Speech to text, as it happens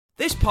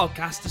This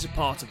podcast is a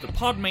part of the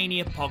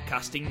Podmania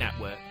podcasting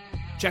network.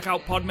 Check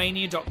out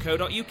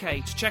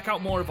podmania.co.uk to check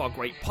out more of our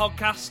great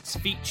podcasts,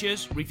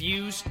 features,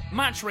 reviews,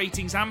 match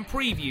ratings and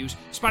previews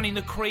spanning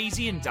the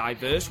crazy and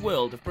diverse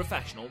world of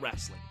professional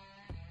wrestling.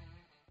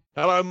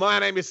 Hello, my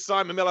name is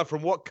Simon Miller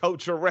from What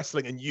Culture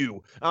Wrestling, and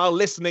you are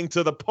listening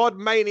to the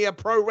Podmania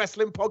Pro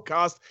Wrestling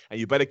Podcast, and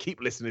you better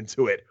keep listening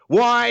to it.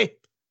 Why?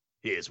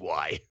 Here's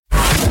why.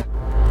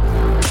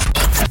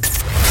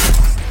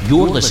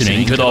 You're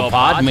listening to the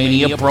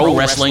Podmania Pro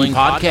Wrestling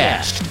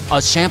Podcast,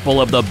 a sample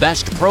of the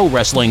best pro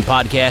wrestling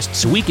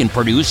podcasts we can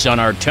produce on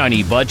our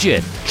tiny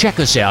budget.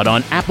 Check us out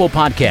on Apple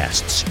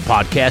Podcasts,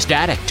 Podcast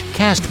Addict,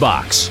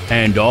 CastBox,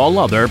 and all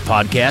other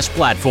podcast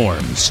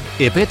platforms.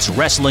 If it's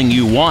wrestling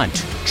you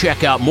want,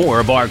 check out more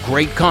of our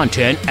great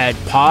content at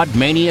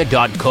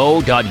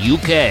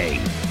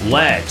podmania.co.uk.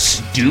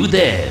 Let's do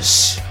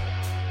this.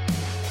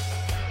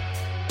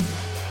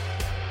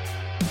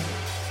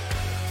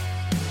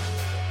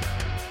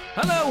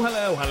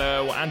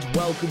 Hello, and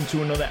welcome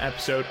to another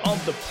episode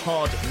of the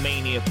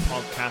Podmania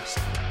podcast.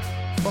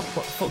 What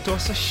the fuck do I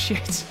say?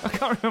 Shit, I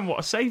can't remember what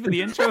I say for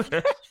the intro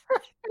there.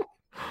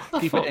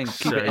 Keep it in.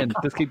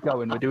 Just keep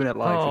going. We're doing it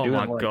live. Oh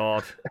my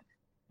god.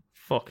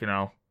 Fucking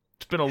hell.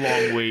 It's been a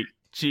long week.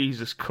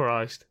 Jesus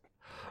Christ.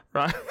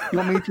 Right. You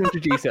want me to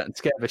introduce it and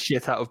scare the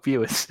shit out of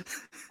viewers?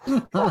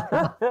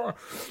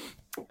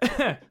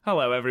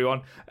 Hello,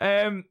 everyone.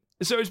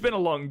 So it's been a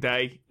long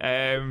day.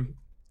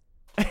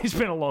 It's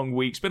been a long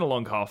week. It's been a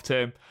long half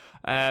term.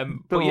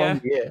 But yeah,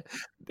 year.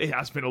 It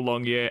has been a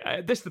long year.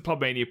 This is the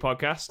Podmania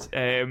podcast.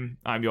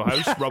 I'm your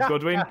host, Rob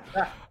Goodwin.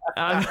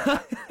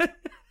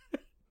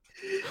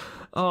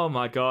 Oh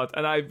my god.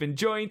 And I've been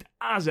joined,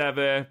 as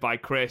ever, by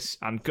Chris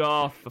and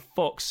Garth. For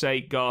fuck's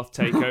sake, Garth,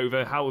 take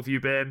over. How have you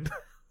been?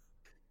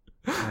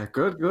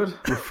 Good.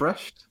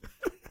 Refreshed.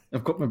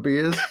 I've got my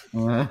beers.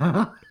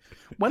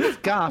 When has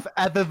Garth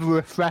ever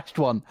refreshed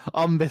one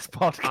on this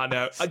podcast? I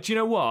know. Do you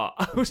know what?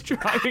 I was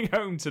driving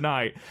home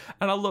tonight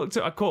and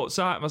I caught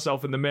sight of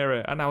myself in the mirror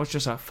and I was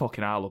just like,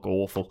 fucking hell, I look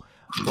awful.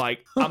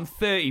 Like, I'm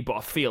 30, but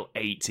I feel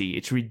 80.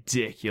 It's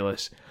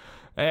ridiculous.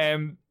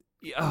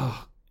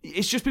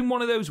 It's just been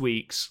one of those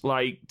weeks.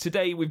 Like,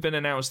 today we've been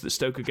announced that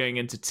Stoke are going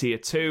into Tier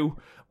 2,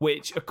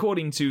 which,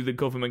 according to the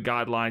government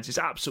guidelines, is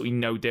absolutely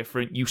no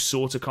different. You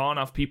sort of can't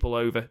have people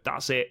over,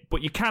 that's it.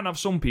 But you can have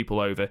some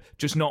people over,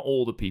 just not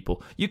all the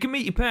people. You can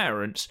meet your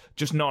parents,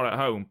 just not at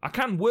home. I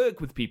can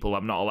work with people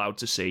I'm not allowed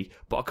to see,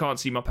 but I can't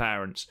see my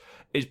parents,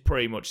 is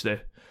pretty much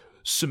the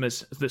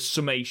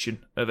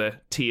summation of a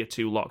Tier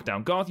 2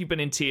 lockdown. Garth, you've been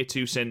in Tier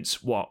 2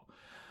 since, what,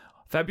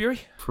 February?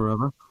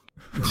 Forever.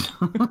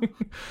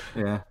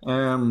 Yeah.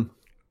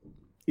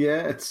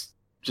 Yeah, it's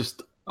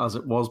just as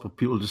it was, but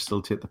people just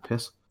still take the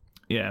piss.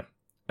 Yeah.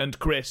 And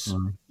Chris,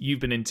 you've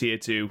been in Tier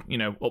 2,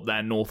 up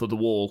there north of the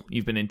wall.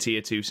 You've been in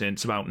Tier 2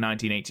 since about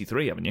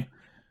 1983, haven't you?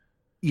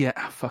 Yeah,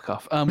 fuck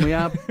off. We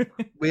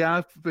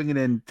are bringing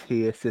in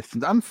tier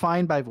systems. I'm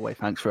fine, by the way.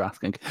 Thanks for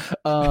asking.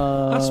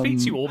 I speak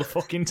to you all the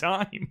fucking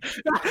time.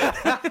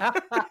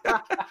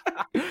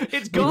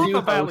 It's Garth I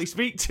barely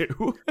speak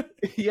to.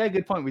 Yeah,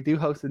 good point. We do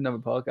host another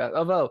podcast.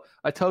 Although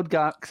I told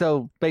Garth,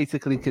 so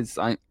basically, because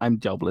I'm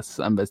jobless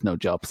and there's no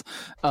jobs,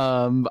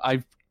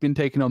 I've been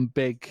taking on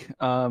big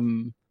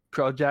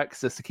projects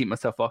just to keep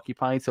myself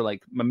occupied. So,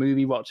 like my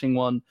movie watching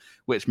one,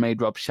 which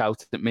made Rob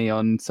shout at me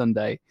on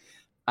Sunday.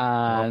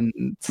 And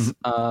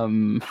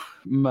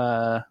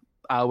my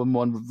album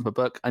one with the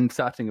book. I'm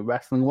starting a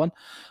wrestling one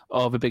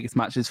of the biggest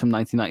matches from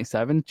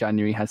 1997.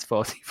 January has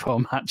 44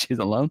 matches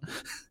alone.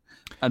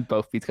 And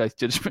both these guys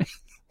judged me.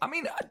 I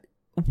mean,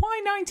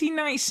 why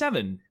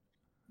 1997?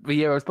 The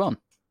year I was born.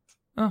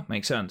 Oh,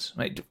 makes sense.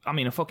 I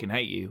mean, I fucking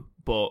hate you,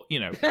 but,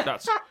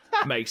 that's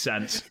makes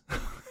sense.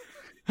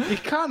 You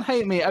can't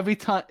hate me every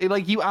time.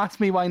 Like, you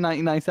asked me why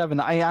 1997.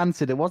 I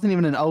answered. It wasn't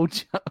even an old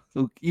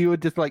joke. You were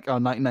just like, oh,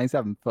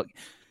 1997. Fuck.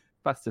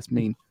 That's just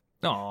mean.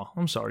 Oh,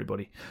 I'm sorry,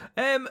 buddy.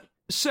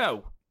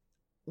 So,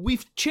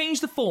 we've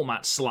changed the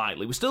format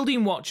slightly. We're still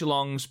doing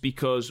watch-alongs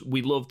because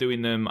we love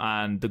doing them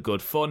and they're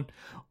good fun.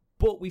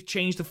 But we've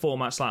changed the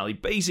format slightly.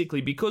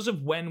 Basically, because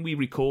of when we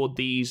record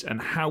these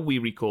and how we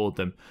record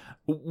them,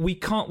 we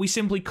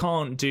simply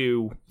can't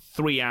do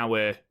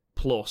 3-hour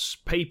plus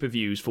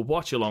pay-per-views for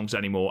watch-alongs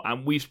anymore,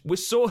 and we're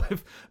sort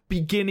of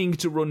beginning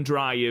to run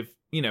dry of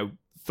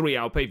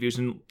 3-hour pay-per-views,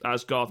 and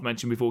as Garth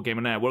mentioned before Game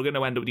on Air, we're going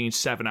to end up doing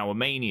 7-hour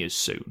manias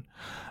soon.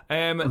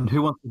 And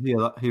who wants to hear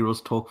that heroes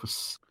talk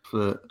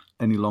for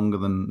any longer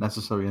than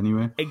necessary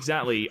anyway?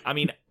 Exactly. I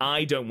mean,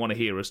 I don't want to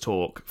hear us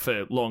talk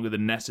for longer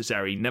than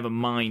necessary, never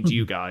mind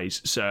you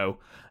guys. So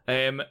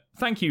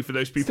thank you for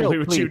those people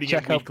who are tuning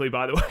in weekly,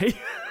 by the way.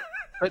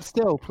 But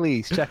still,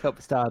 please check out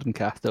the Stardom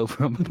cast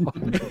over on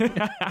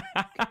the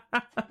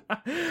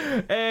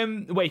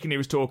Where you can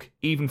hear us talk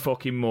even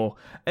fucking more.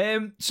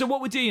 So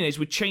what we're doing is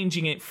we're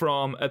changing it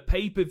from a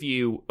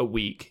pay-per-view a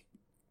week,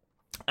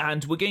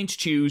 and we're going to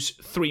choose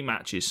 3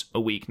 matches a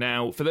week.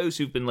 Now, for those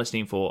who've been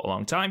listening for a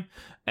long time,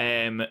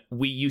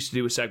 we used to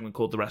do a segment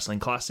called The Wrestling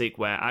Classic,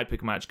 where I'd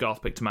pick a match,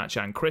 Garth picked a match,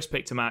 and Chris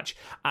picked a match,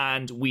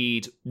 and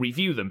we'd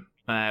review them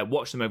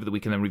watch them over the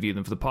week, and then review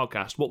them for the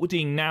podcast. What we're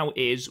doing now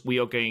is we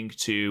are going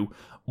to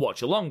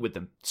watch along with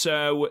them.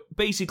 So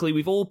basically,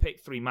 we've all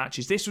picked 3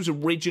 matches. This was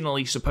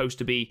originally supposed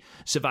to be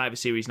Survivor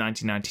Series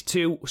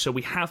 1992, so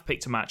we have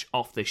picked a match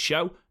off this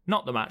show.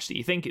 Not the match that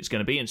you think it's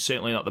going to be, and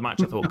certainly not the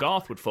match I thought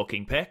Garth would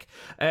fucking pick.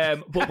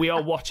 But we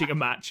are watching a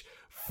match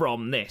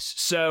from this.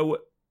 So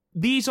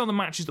these are the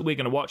matches that we're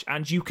going to watch,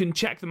 and you can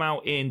check them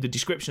out in the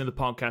description of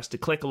the podcast to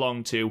click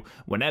along to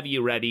whenever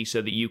you're ready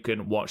so that you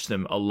can watch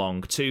them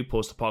along too.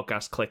 Pause the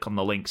podcast, click on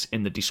the links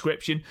in the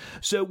description.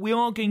 So we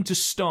are going to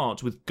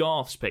start with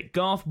Garth's pick.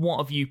 Garth,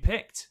 what have you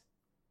picked?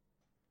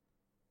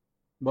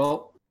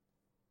 Well,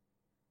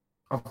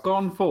 I've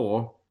gone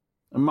for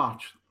a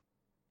match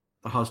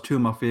that has 2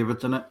 of my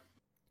favourites in it.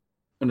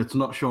 And it's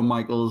not Shawn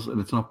Michaels and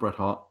it's not Bret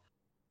Hart.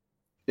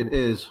 It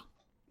is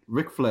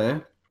Ric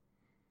Flair,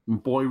 my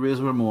boy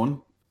Razor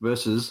Ramon,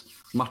 versus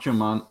Macho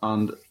Man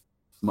and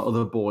my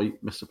other boy,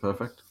 Mr.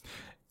 Perfect.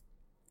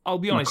 I'll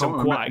be honest,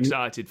 I'm quite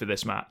excited for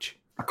this match.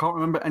 I can't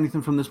remember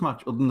anything from this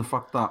match other than the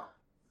fact that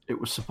it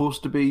was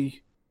supposed to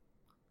be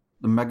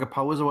the Mega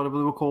Powers or whatever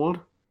they were called,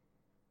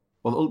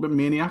 or the Ultimate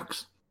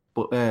Maniacs,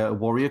 but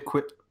Warrior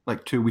quit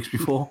like 2 weeks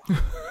before.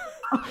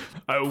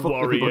 Oh,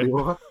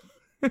 Warrior.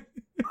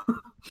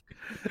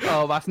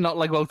 Oh, that's not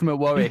like Ultimate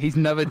Warrior. He's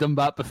never done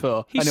that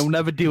before, and he'll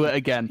never do it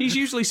again. He's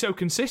usually so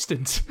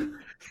consistent.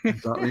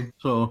 Exactly.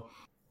 So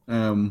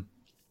I'm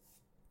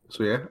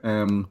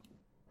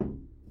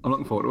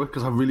looking forward to it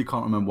because I really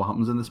can't remember what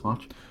happens in this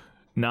match.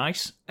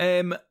 Nice.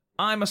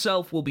 I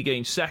myself will be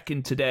going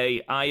second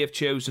today. I have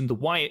chosen the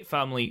Wyatt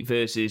family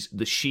versus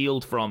The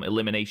Shield from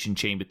Elimination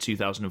Chamber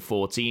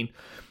 2014.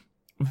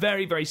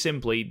 Very, very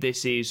simply,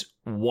 this is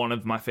one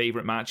of my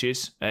favourite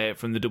matches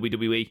from the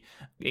WWE,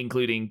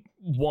 including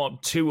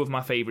 2 of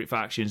my favourite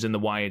factions in the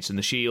Wyatts and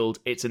the Shield.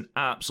 It's an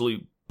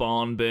absolute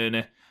barn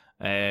burner.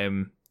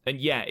 And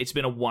yeah, it's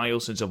been a while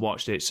since I've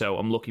watched it, so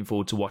I'm looking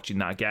forward to watching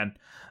that again.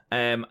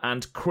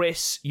 And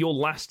Chris, you're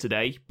last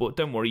today, but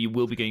don't worry, you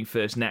will be going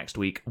first next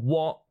week.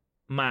 What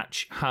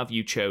match have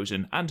you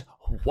chosen, and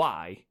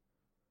why?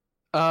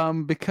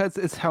 Because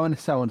it's Hell in a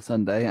Cell on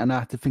Sunday, and I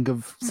had to think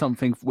of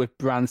something with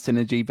brand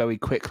synergy very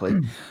quickly.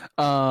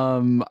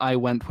 I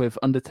went with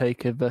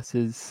Undertaker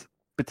versus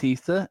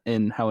Batista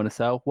in Hell in a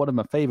Cell. One of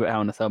my favourite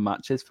Hell in a Cell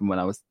matches from when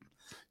I was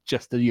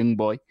just a young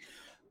boy.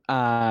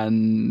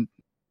 And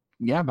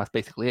yeah, that's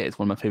basically it. It's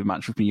one of my favourite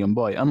matches from a young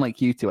boy.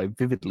 Unlike you two, I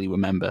vividly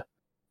remember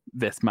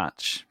this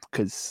match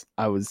because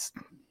I was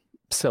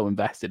so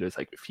invested. It was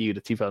like a feud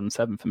of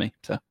 2007 for me.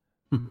 So.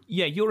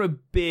 Yeah, you're a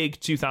big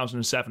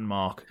 2007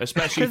 mark,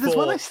 especially because it's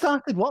when I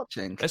started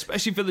watching.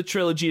 Especially for the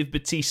trilogy of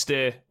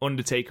Batista,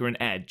 Undertaker, and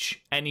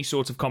Edge. Any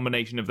sort of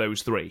combination of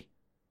those 3.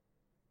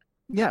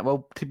 Yeah,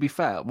 well, to be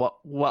fair, what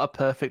a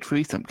perfect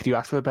threesome. Could you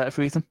ask for a better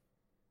threesome?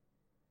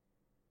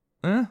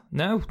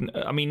 No.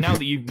 I mean, now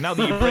that you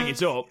bring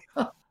it up,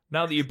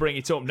 no,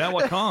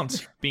 I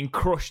can't. Being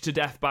crushed to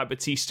death by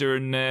Batista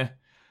and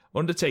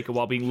Undertaker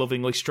while being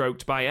lovingly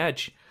stroked by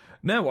Edge.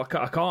 No,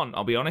 I can't,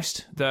 I'll be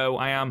honest, though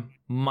I am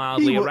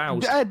mildly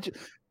aroused. Edge,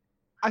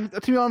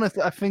 to be honest,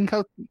 I think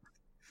out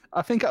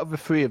of the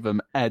 3 of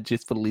them, Edge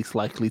is the least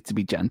likely to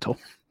be gentle.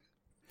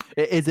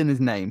 It is in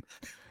his name.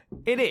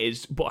 It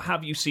is, but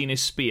have you seen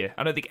his spear?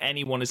 I don't think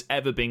anyone has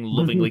ever been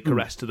lovingly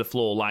caressed to the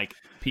floor like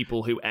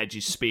people who Edge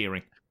is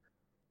spearing.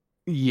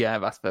 Yeah,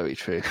 that's very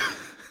true.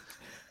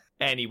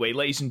 Anyway,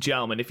 ladies and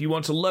gentlemen, if you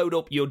want to load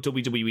up your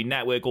WWE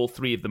Network, all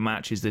 3 of the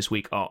matches this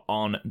week are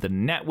on the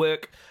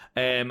network.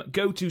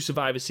 Go to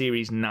Survivor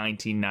Series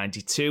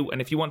 1992,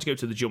 and if you want to go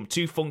to the Jump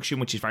To function,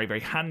 which is very,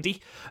 very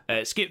handy,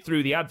 skip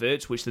through the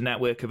adverts, which the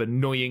network have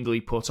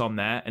annoyingly put on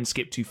there, and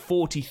skip to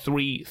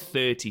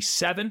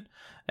 43:37.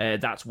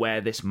 That's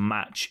where this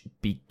match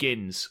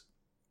begins.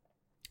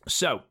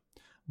 So,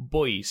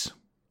 boys,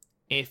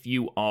 if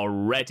you are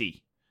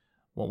ready,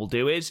 what we'll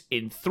do is,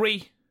 in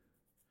 3,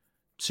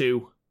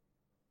 2,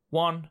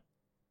 1,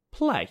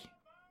 play.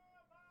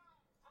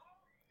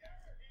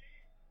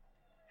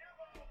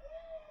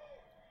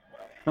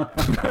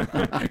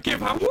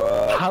 Give up.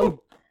 How?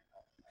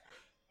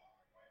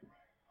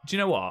 Do you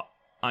know what?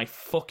 I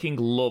fucking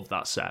love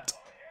that set.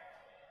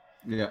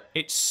 Yeah.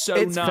 It's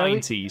so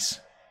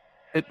 90s.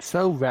 It's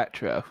so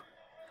retro.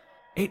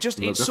 It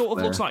sort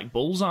of looks like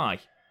Bullseye.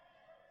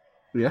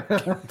 Yeah,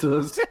 it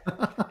does.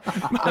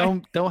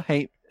 Don't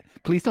hate.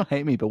 Please don't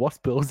hate me. But what's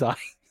Bullseye?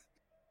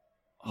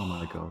 Oh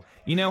my god.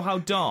 You know how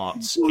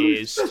darts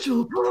is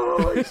special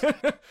prize.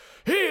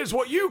 Here's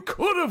what you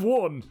could have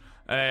won.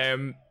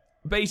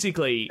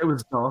 Basically, It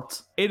was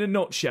darts. in a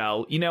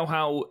nutshell, you know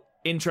how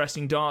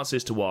interesting darts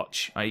is to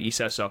watch, he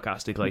says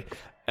sarcastically.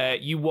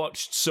 You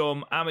watched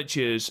some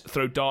amateurs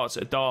throw darts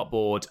at a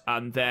dartboard,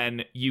 and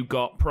then you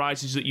got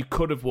prizes that you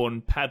could have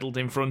won peddled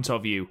in front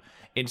of you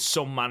in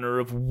some manner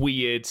of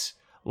weird,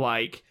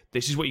 like,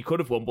 this is what you could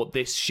have won, but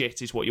this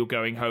shit is what you're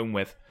going home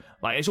with.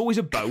 Like, it's always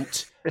a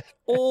boat.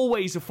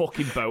 Always a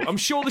fucking boat. I'm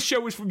sure the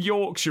show was from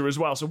Yorkshire as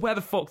well, so where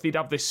the fuck they'd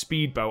have this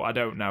speedboat, I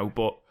don't know,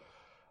 but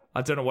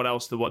I don't know what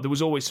else there was. There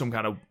was always some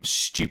kind of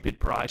stupid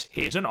prize.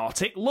 Here's an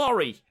Arctic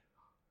lorry.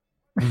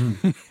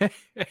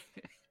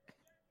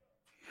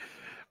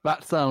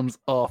 That sounds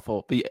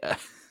awful, but yeah.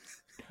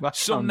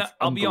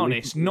 I'll be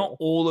honest, not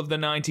all of the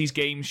 90s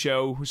game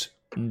shows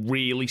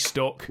really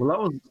stuck.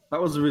 Well, that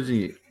was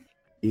originally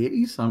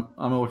 80s.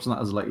 I'm watching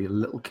that as like a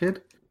little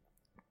kid.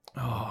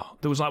 Oh,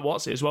 there was like,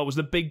 what's it as well? Was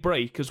the Big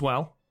Break as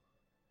well?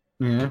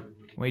 Yeah.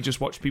 Where you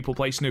just watch people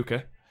play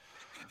snooker?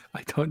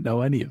 I don't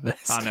know any of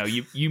this. I know,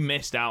 you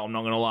missed out, I'm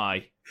not going to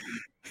lie.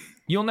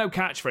 You'll know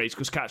Catchphrase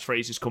because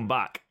Catchphrases come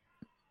back.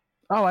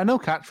 Oh, I know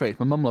Catchphrase.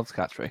 My mum loves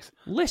Catchphrase.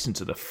 Listen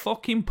to the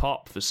fucking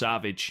pop for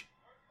Savage.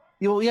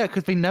 Well, yeah,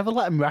 because they never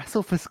let him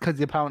wrestle because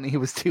apparently he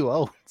was too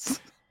old.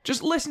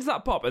 Just listen to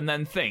that pop and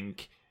then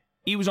think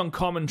he was on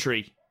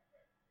commentary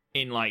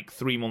in like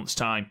 3 months'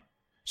 time.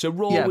 So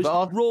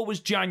Raw was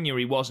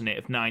January, wasn't it,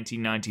 of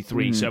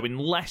 1993? So in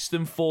less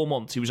than 4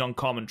 months, he was on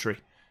commentary.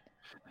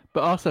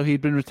 But also,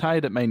 he'd been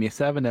retired at Mania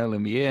 7 early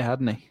in the year,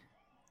 hadn't he?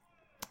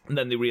 And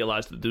then they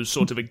realised that there was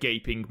sort of a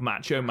gaping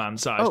Macho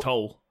Man-sized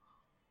hole.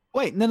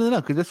 Wait, no,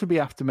 because this would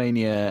be after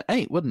Mania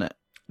 8, wouldn't it?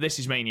 This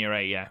is Mania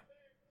 8, yeah.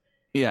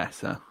 Yeah,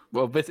 so...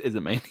 Well, this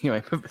isn't Mania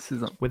anyway, but this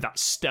isn't. With that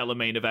stellar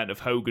main event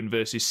of Hogan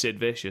versus Sid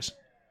Vicious.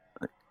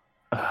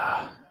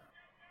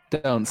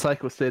 Don't.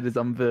 Psycho Sid is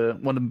on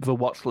one of the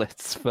watch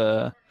lists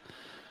for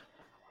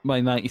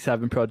my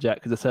 97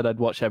 project, because I said I'd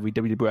watch every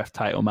WWF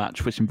title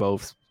match, which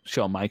involves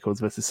Shawn Michaels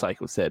versus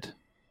Psycho Sid.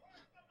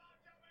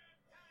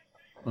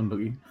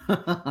 Unlucky.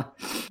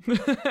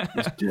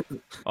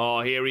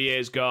 Oh, here he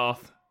is,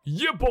 Garth.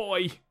 Yeah,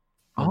 boy!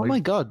 Oh my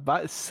god,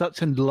 that is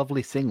such a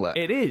lovely singlet.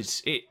 It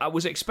is. I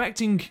was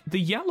expecting the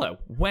yellow.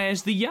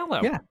 Where's the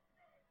yellow? Yeah.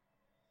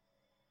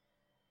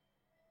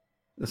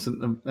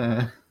 Listen,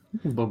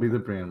 Bobby the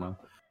Brain Man,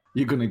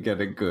 you're going to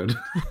get it good.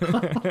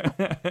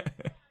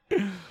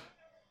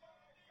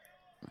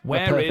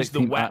 Where is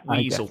the wet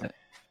weasel?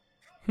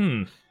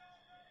 To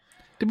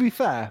be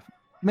fair,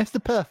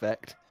 Mr.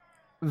 Perfect,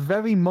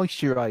 very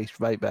moisturised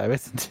right there,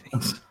 isn't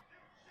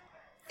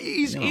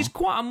he? He's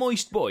quite a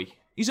moist boy.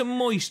 He's a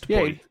moist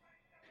boy.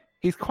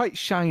 He's quite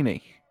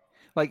shiny.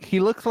 Like, he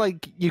looks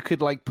like you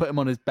could, like, put him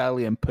on his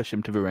belly and push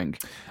him to the ring.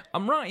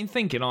 I'm right in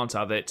thinking, aren't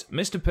I, that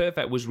Mr.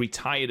 Perfect was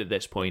retired at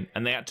this point,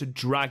 and they had to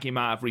drag him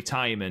out of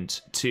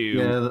retirement to...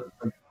 Yeah,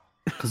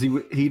 because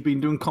he'd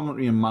been doing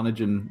commentary and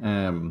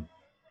managing...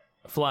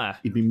 Flair.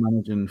 He'd been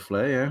managing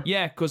Flair, yeah.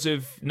 Yeah, because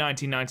of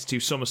 1992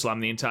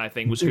 SummerSlam, the entire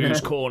thing was whose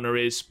corner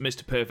is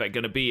Mr. Perfect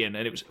going to be in,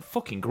 and it was a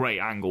fucking great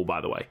angle, by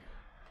the way.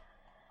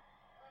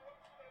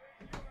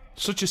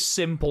 Such a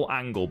simple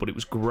angle, but it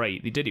was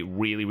great. They did it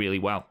really, really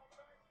well.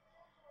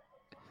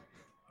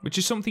 Which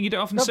is something you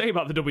don't often say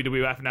about the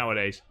WWF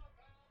nowadays.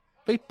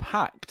 They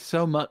packed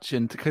so much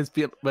into, because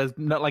there's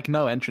not,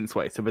 no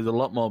entranceway, so there's a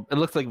lot more. It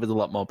looks like there's a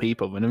lot more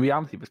people, but in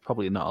reality, there's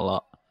probably not a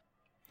lot.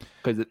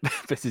 Because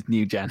this is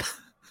New Gen.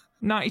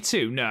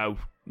 92? No.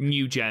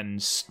 New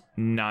Gen's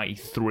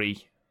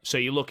 93. So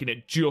you're looking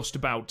at just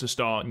about to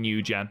start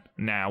New Gen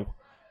now.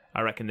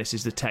 I reckon this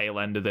is the tail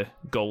end of the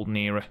golden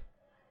era.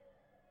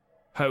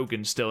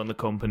 Hogan's still in the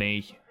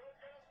company.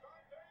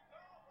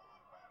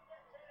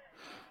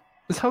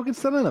 Is Hogan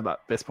still in at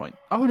this point?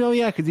 Oh, no,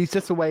 yeah, because he's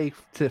just away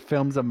to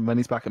film something when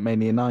he's back at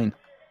Mania 9.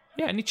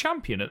 Yeah, and he's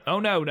champion. Oh,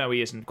 no,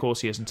 he isn't. Of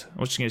course he isn't. I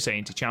was just going to say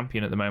he's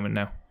champion at the moment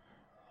now.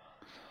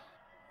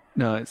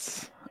 No,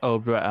 it's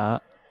old Bret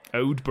Hart.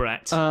 Old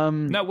Bret.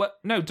 No,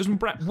 doesn't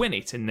Bret win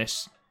it in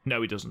this?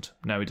 No, he doesn't.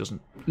 No,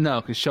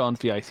 because Shawn's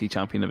the IC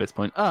champion at this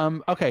point.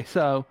 Okay,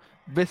 so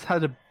this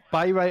had a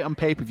buy rate on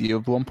pay-per-view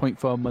of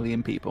 1.4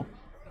 million people.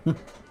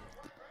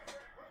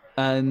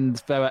 And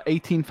there are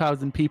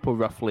 18,000 people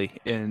roughly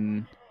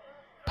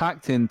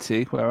packed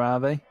into, where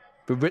are they?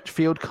 The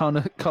Richfield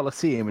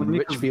Coliseum in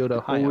Richfield,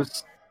 Ohio.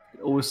 It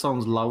always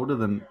sounds louder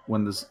than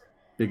when there's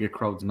bigger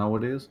crowds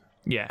nowadays.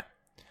 Yeah.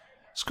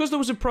 It's because there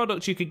was a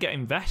product you could get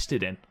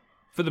invested in,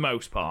 for the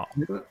most part.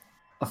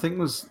 I think it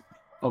was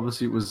it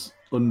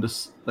wasn't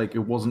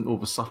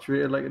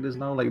oversaturated like it is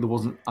now. Like, there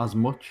wasn't as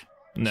much.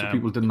 No. So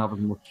people didn't have as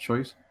much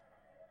choice.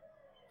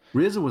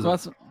 Razor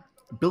was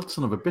built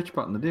son of a bitch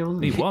back in the day,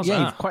 wasn't he? He was,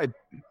 yeah, he's quite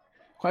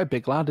a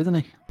big lad, isn't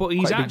he? But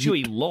he's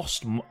actually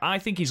lost... I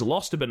think he's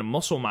lost a bit of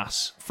muscle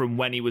mass from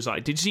when he was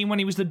like... Did you see when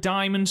he was the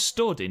Diamond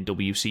Stud in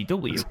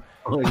WCW?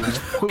 Oh, yeah.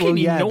 Fucking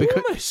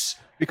enormous!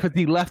 Because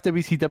he left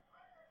WCW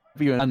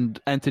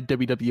and entered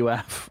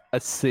WWF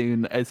as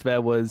soon as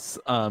there was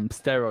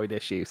steroid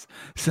issues.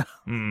 So...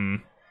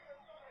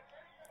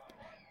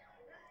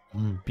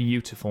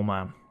 Beautiful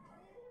man.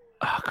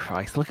 Oh,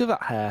 Christ, look at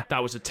that hair.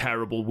 That was a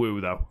terrible woo,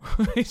 though.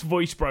 His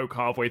voice broke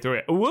halfway through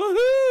it.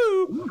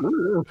 Woohoo!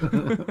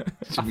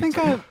 I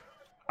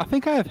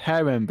think I have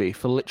hair envy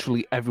for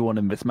literally everyone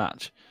in this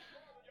match.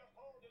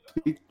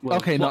 Well,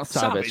 okay, not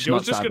Savage. I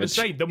was just going to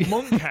say, the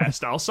monk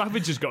hairstyle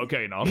Savage has got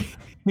going on.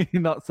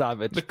 Not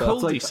Savage. The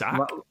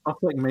cul-de-sac.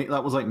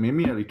 That was like me in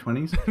my early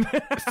 20s.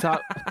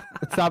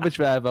 Savage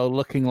there, though,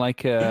 looking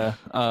like a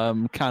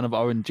can of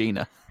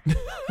Orangina.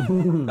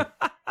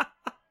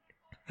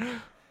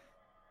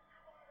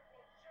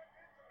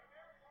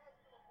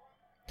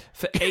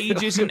 For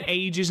ages and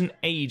ages and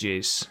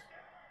ages,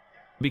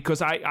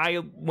 Because I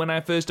when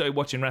I first started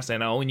watching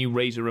wrestling, I only knew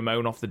Razor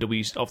Ramon off the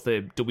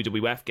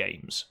WWF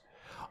games.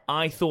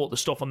 I thought the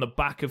stuff on the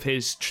back of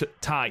his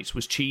tights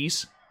was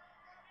cheese.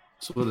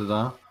 So did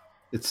I.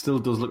 It still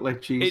does look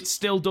like cheese. It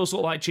still does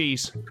look like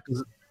cheese.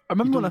 I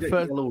remember when I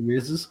first... yellow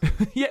razors.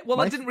 Yeah, well,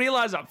 I didn't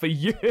realise that for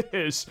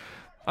years.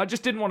 I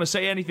just didn't want to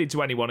say anything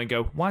to anyone and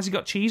go, why has he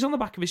got cheese on the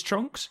back of his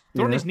trunks?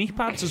 They're on his knee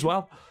pads as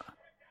well.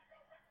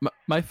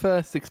 My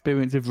first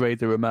experience of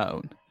Razor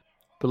Ramon,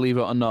 believe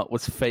it or not,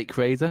 was fake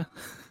Razor.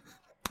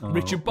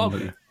 Richard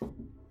Bogner.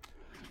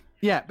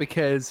 Yeah,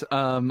 because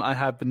I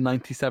had the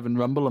 97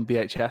 Rumble on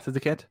VHS as a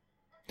kid.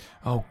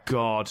 Oh,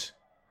 God.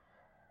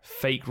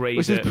 Fake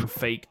Razor and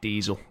fake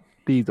Diesel.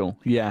 Diesel,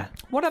 yeah.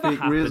 Whatever Fake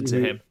happened Razor.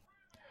 to him?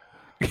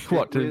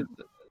 What?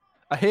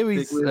 I hear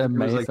he's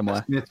made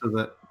somewhere.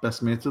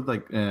 Best mates with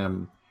like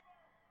what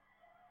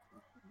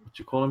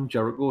you call him,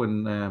 Jericho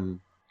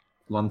and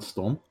Lance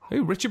Storm.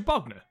 Who? Richard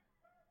Bogner?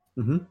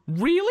 Mm-hmm.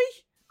 Really?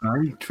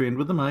 I trained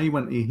with him. He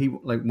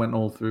went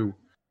all through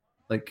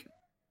like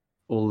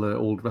all the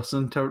old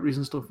wrestling territories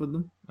and stuff with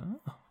them. Oh,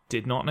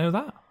 did not know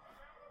that.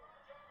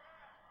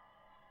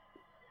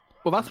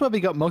 Well, that's where we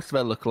got most of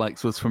our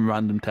lookalikes, was from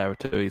random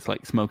territories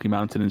like Smoky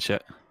Mountain and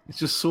shit. It's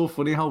just so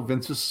funny how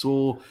Vince was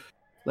so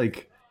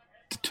like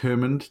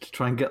determined to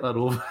try and get that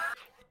over.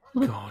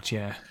 God,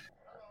 yeah.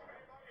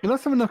 You know,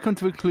 something I've come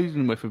to a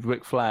conclusion with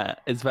Ric Flair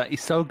is that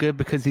he's so good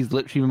because he's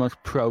literally the most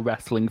pro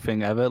wrestling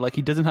thing ever. Like,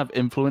 he doesn't have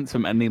influence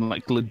from any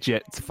like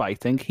legit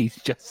fighting. He's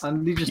just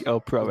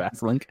pure pro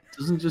wrestling.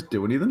 Doesn't just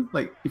do anything.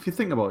 Like, if you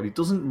think about it, he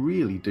doesn't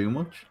really do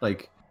much.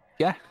 Like,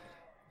 yeah.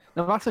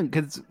 No, that's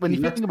because when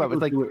you think about it,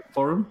 it's like do it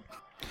for him.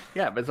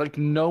 Yeah, but it's like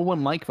no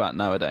one like that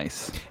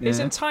nowadays. His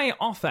entire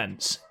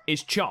offense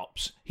is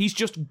chops. He's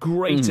just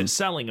great at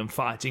selling and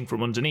fighting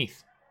from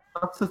underneath.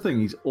 That's the thing.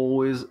 He's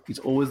always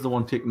the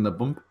one taking the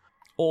bump.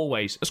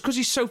 Always. It's because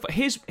he's so...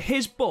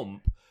 His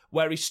bump,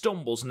 where he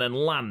stumbles and then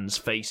lands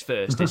face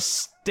first, is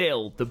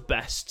still the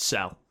best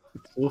sell.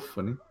 It's so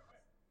funny.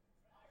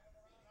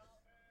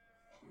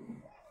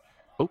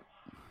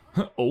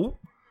 Oh.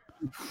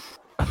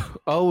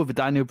 Oh, with the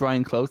Daniel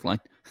Bryan clothesline.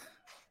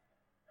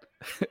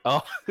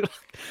 Oh,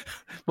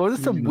 what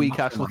was some weak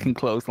ass looking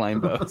clothesline,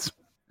 boats?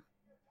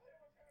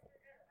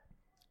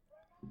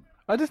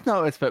 I just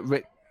noticed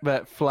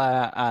that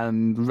Flair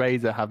and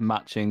Razor have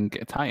matching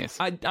attires.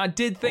 I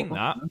did think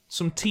that.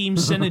 Some team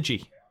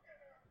synergy.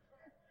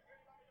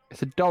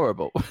 It's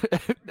adorable.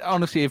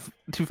 Honestly,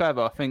 to be fair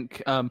though, I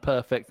think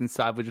Perfect and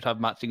Savage would have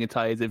matching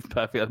attires if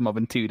Perfect had more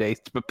than 2 days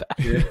to prepare.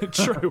 Yeah.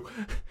 True.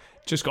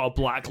 Just got a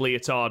black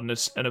leotard and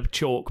a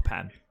chalk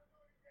pen.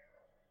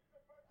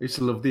 I used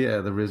to love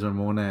the Razor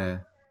Ramon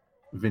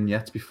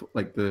vignettes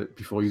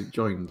before you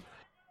joined.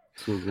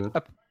 So good.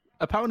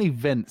 Apparently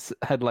Vince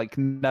had like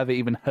never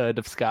even heard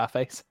of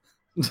Scarface.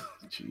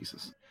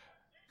 Jesus.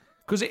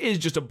 Because it is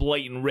just a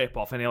blatant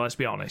rip-off, and let's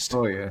be honest.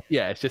 Oh, yeah.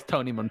 Yeah, it's just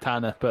Tony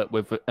Montana, but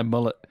with a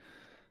mullet.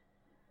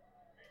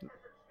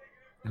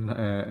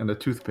 And a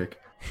toothpick.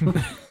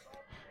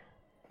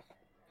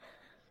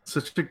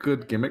 Such a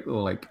good gimmick,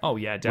 though. Like, oh,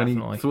 yeah,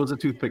 definitely. When he throws a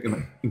toothpick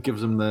and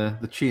gives him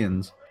the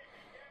chains.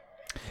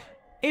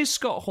 Is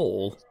Scott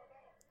Hall,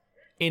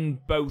 in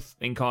both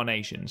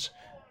incarnations,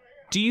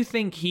 do you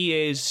think he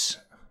is...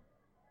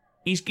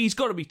 He's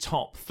got to be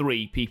top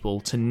 3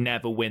 people to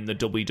never win the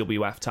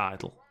WWF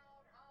title.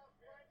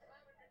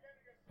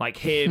 Like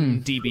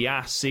him,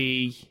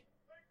 DiBiase.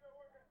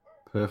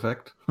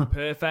 Perfect.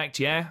 Perfect,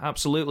 yeah,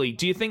 absolutely.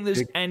 Do you think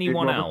there's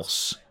anyone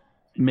else?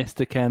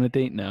 Mr.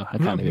 Kennedy? No, I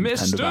can't even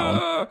pretend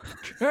about him.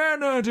 Mr.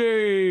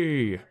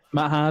 Kennedy!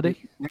 Matt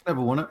Hardy? He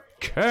never won it.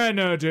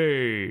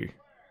 Kennedy!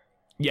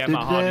 Yeah,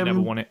 Matt Hardy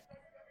never won it.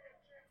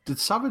 Did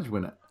Savage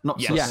win it?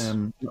 Yes.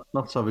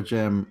 Not Savage.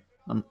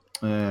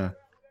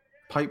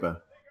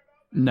 Piper.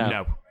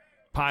 No.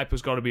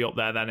 Piper's got to be up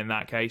there then in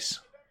that case.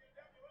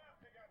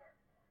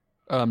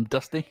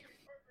 Dusty?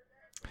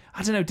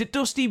 I don't know. Did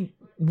Dusty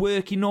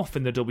work enough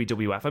in the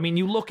WWF? I mean,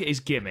 you look at his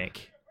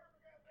gimmick.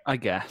 I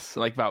guess.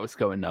 Like, that was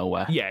going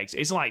nowhere. Yeah,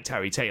 it's like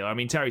Terry Taylor. I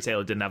mean, Terry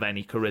Taylor didn't have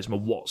any charisma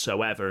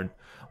whatsoever, and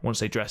once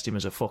they dressed him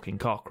as a fucking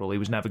cockerel, he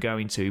was never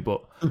going to,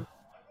 but...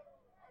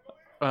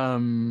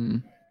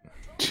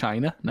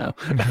 China? No.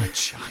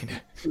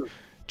 China.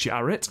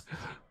 Jarrett?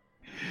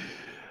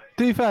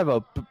 To be fair,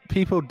 though,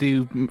 people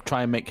do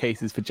try and make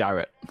cases for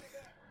Jarrett.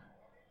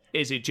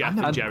 Is it Jeff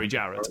and Jerry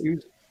Jarrett?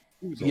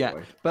 Yeah,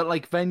 but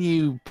like then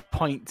you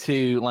point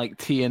to like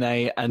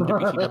TNA and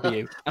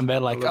WCW, and they're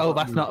like, "Oh,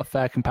 that's not a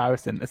fair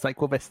comparison." It's like,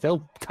 well, they're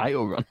still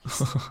title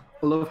runs.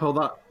 I love how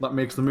that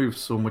makes the move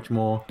so much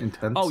more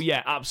intense. Oh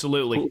yeah,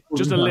 absolutely.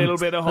 Just a little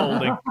bit of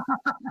holding.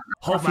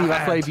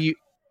 See,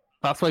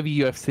 that's why the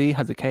UFC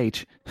has a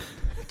cage.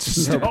 To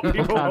stop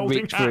people holding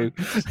reach through.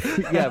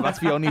 Yeah, that's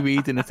the only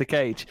reason it's a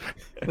cage.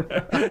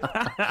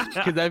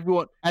 Because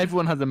everyone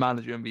has a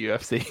manager in the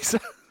UFC. So.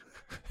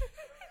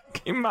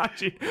 Can you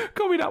imagine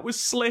coming out with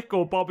Slick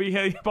or Bobby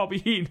Heenan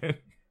in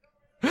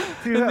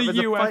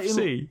the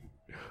UFC?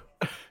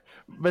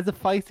 There's a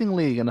fighting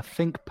league in, I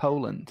think,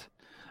 Poland,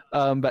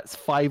 That's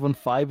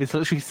 5-on-5. It's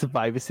literally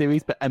Survivor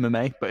Series, but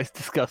MMA. But it's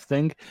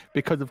disgusting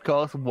because, of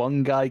course,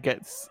 one guy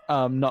gets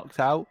knocked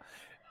out.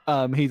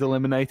 He's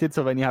eliminated,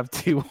 so then you have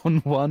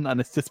 2-on-1, and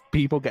it's just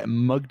people getting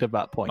mugged at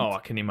that point. Oh, I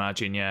can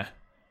imagine, yeah.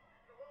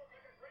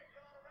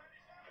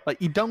 Like,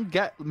 you don't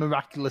get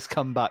miraculous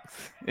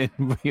comebacks in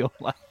real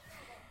life.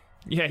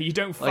 Yeah, you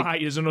don't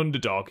fight as an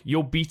underdog.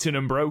 You're beaten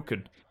and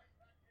broken.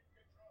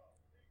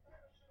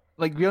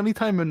 Like, the only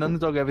time an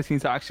underdog ever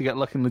seems to actually get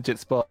lucky in legit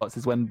sports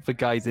is when the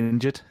guy's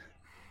injured.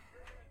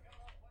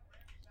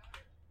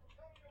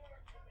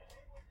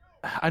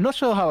 I'm not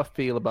sure how I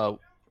feel about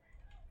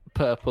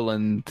purple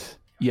and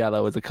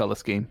yellow as a colour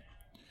scheme.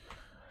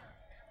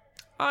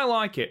 I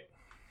like it.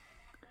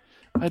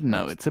 I don't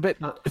know. It's a bit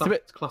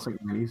classic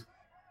movies.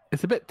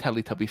 It's a bit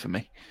Teletubby for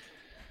me.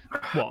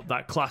 What,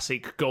 that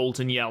classic gold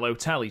and yellow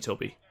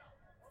Teletubby?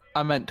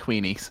 I meant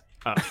tweenies.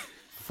 Oh,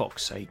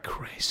 fuck's sake,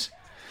 Chris.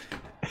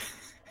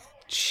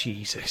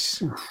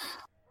 Jesus.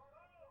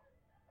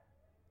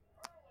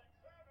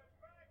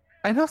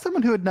 I know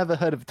someone who had never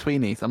heard of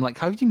tweenies. I'm like,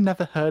 how have you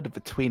never heard of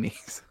the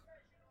tweenies?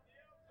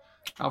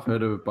 I've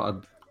heard of it, but I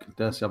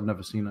dare say I've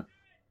never seen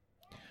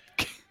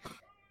it.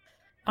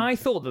 I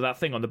thought that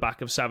thing on the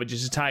back of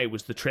Savage's attire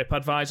was the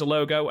TripAdvisor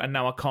logo, and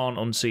now I can't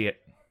unsee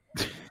it.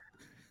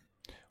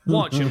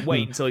 Watch and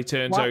wait until he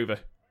turns over.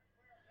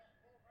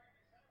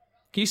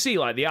 Can you see,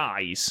 like, the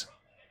eyes?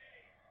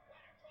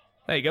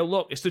 There you go,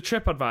 look, it's the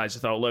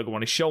TripAdvisor logo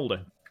on his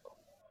shoulder.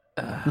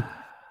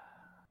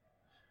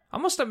 I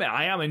must admit,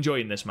 I am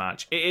enjoying this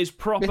match. It is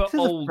proper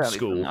old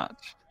school.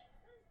 Match.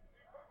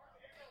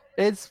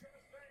 It's...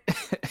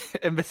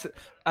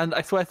 and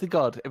I swear to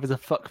God, if it's a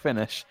fuck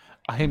finish,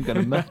 I am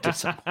going to murder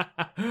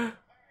someone.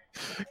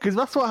 Because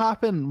that's what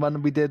happened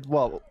when we did,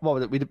 what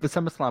was it? We did the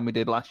SummerSlam we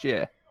did last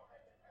year,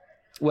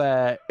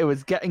 where it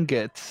was getting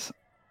good,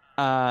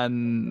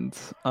 and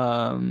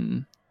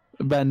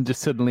then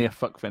just suddenly a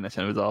fuck finish,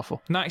 and it was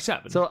awful.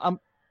 97? So,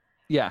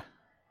 yeah.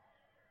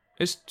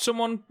 Is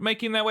someone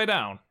making their way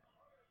down?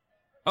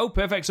 Oh,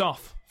 Perfect's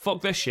off.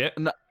 Fuck this shit.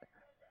 No.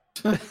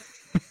 Where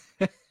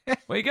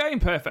are you going,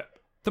 Perfect?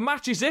 The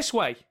match is this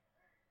way.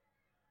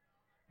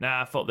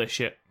 Nah, fuck this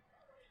shit.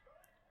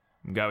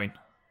 I'm going.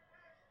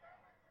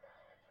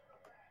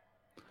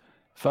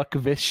 Fuck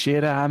this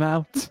shit, I'm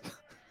out.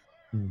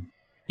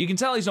 You can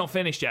tell he's not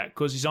finished yet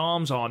because his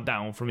arms aren't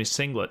down from his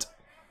singlet.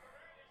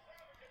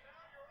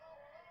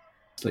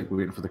 It's like we're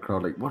waiting for the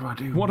crowd, like, what do I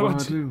do? What do I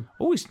do?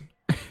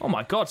 Oh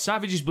my God,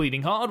 Savage is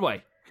bleeding hard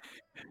way.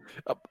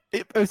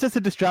 It was just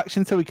a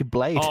distraction so he could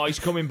blade. Oh, he's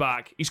coming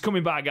back. He's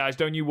coming back, guys.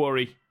 Don't you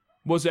worry.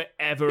 Was there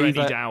ever any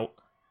doubt?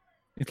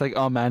 It's like,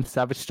 oh man,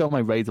 Savage stole my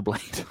razor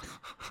blade.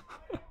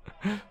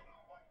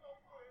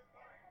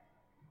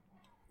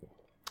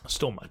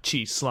 Stole my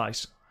cheese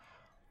slice.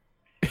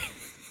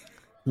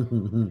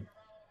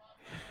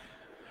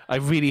 I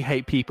really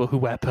hate people who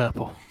wear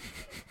purple.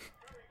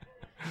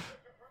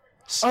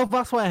 Oh,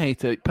 that's why I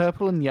hate it.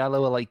 Purple and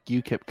yellow are like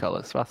UKIP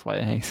colours. That's why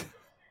I hate it.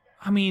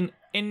 I mean,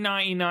 in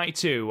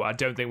 1992, I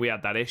don't think we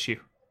had that issue.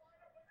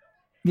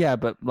 Yeah,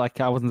 but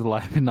like I wasn't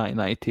alive in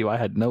 1992. I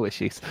had no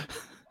issues.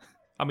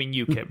 I mean,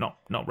 UKIP, not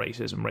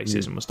racism.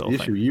 Racism was still a the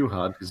thing. issue you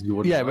had because you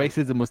wouldn't. Yeah,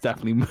 racism was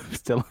definitely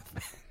still a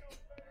thing.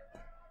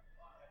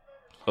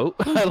 Oh,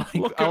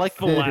 I like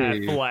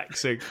Flair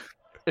flexing.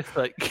 It's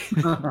like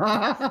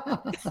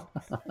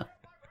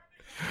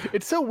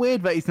it's so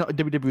weird that he's not a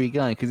WWE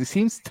guy because he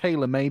seems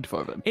tailor-made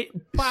for them. It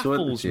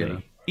baffles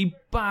me. It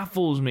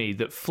baffles me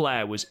that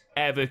Flair was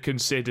ever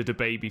considered a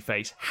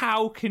babyface.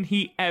 How can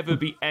he ever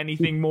be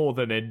anything more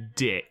than a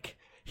dick?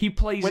 He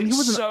plays it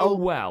so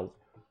well.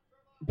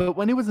 But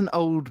when he was an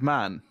old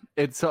man,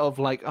 it's sort of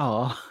like,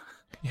 oh,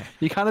 yeah.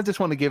 You kind of just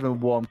want to give him a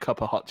warm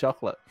cup of hot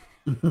chocolate.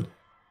 Look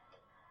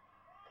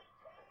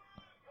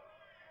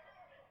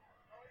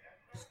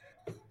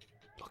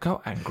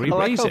how angry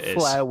Razor is.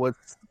 Flair was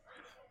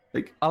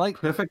like, I like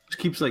Perfect just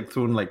keeps like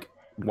throwing like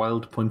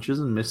wild punches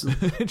and missing.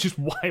 Just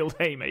wild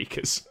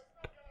haymakers.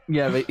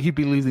 Yeah, but he'd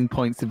be losing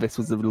points if this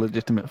was a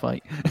legitimate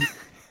fight.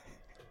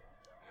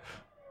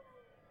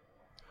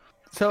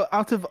 So,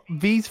 out of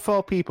these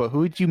four people, who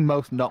would you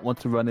most not want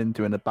to run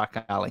into in a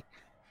back alley?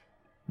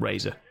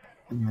 Razor.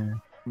 Yeah.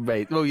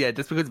 Right. Oh, yeah,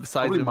 just because of the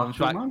size of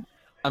him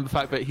and the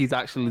fact that he's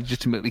actually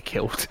legitimately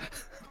killed.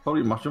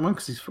 Probably Macho Man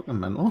because he's fucking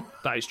mental.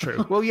 That is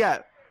true. Well, yeah.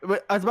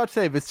 I was about to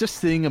say, if it's just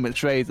seeing them,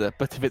 it's Razor.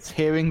 But if it's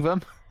hearing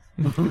them...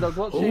 Because I was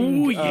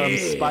watching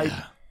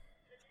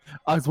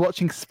I was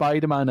watching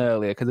Spider-Man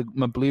earlier because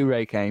my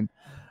Blu-ray came.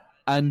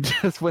 And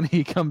just when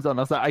he comes on,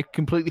 I was like, I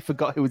completely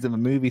forgot he was in the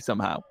movie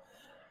somehow.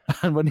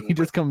 And when he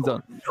just comes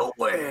on...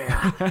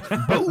 Nowhere!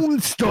 Bone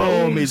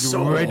Storm is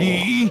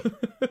ready!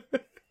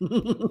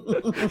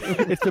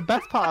 It's the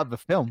best part of the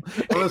film.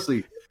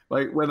 Honestly,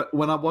 like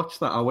when I watched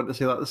that, I went to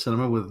see that at the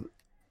cinema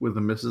with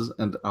the missus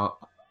and I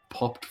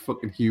popped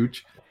fucking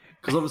huge.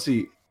 Because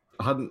obviously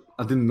I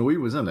didn't know he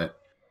was in it.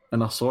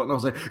 And I saw it and I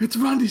was like, it's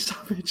Randy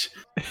Savage.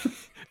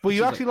 Well,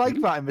 you actually like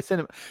that in the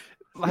cinema.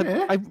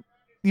 Yeah.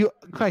 You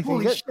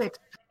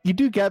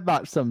do get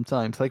that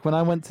sometimes. Like when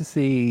I went to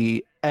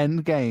see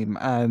Endgame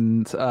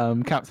and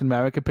Captain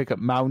America pick up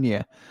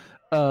Mjolnir,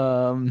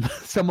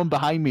 someone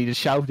behind me just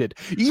shouted,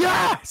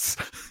 "Yes!"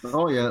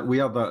 Oh yeah, we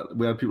had that.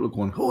 We had people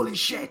going, "Holy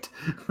shit!"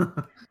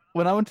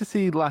 When I went to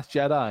see Last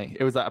Jedi,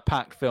 it was at a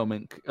packed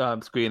filming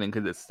screening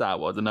because it's Star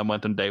Wars, and I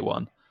went on day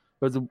one.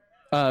 It was the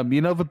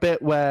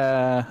bit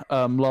where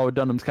Laura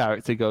Dunham's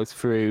character goes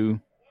through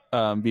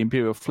the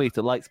Imperial fleet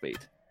at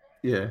lightspeed.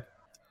 Yeah.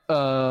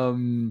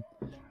 When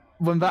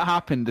that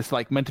happened, it's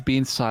like meant to be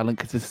in silent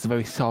because this is a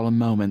very solemn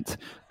moment.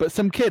 But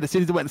some kid, as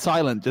soon as it went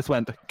silent, just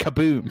went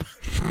kaboom.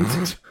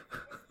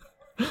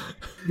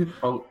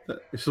 Oh,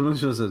 someone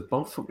just says,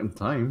 "About fucking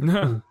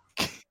time."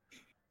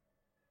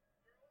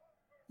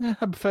 Yeah,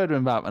 I prefer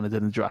doing that than I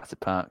did in Jurassic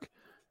Park.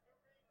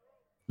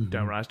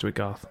 Don't rise to it,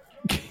 Garth.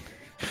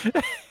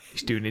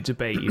 He's doing it to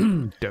bait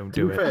you. Don't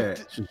do it. Fair,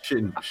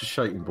 she's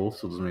shaking both,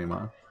 so it doesn't really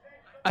matter.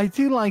 I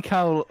do like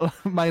how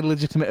my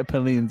legitimate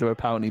opinions are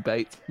apparently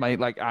bait. My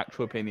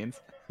actual opinions.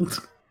 Because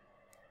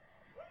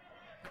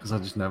I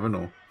just never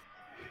know.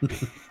 Here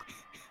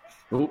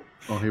Be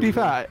we go.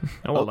 fair,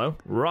 Oh, hello.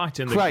 Right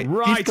in the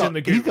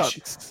the gooch.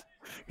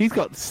 He's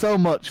got so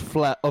much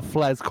of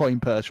Flair's coin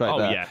purse right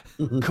there.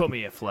 Oh, yeah. Come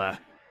here, Flair.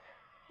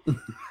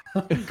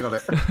 Got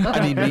it.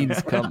 And he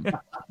means come.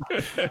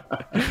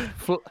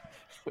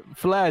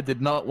 Flair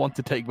did not want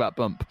to take that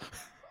bump.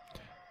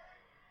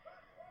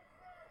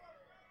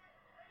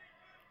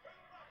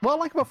 What I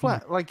like about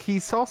Flair,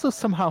 he's also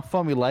somehow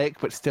formulaic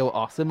but still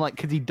awesome,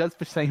 because he does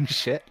the same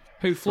shit.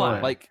 Who,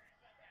 Flair?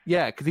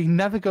 Because he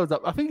never goes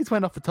up. I think he's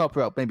went off the top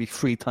rope maybe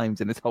 3 times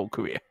in his whole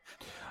career.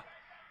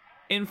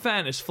 In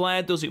fairness,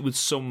 Flair does it with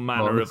some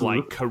manner of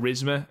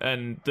charisma,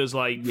 and there's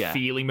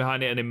feeling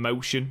behind it and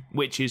emotion,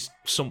 which is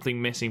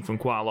something missing from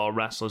quite a lot of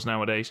wrestlers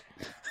nowadays.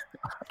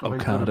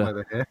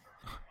 Okada.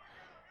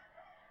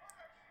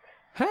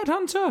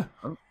 Headhunter.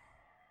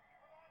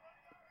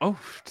 Oh.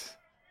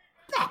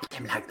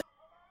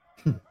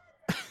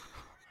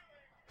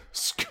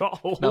 Scott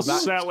Hall Now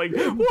that- selling.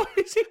 What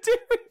is he doing?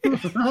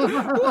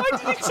 Why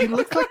did he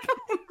look like?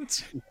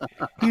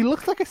 He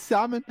looks like a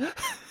salmon. What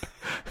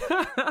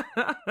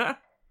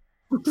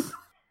the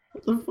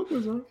fuck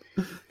was that?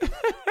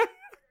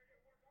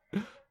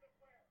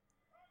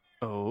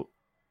 Oh.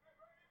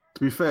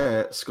 To be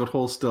fair, Scott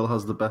Hall still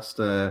has the best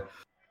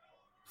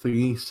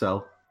thingy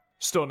cell.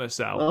 Stunner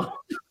cell. Oh.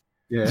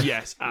 Yeah.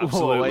 Yes, Whoa,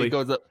 absolutely. it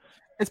goes up.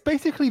 It's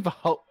basically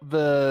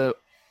the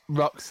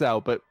Rock cell,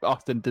 but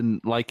Austin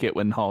didn't like it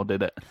when Hall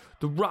did it.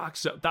 The Rock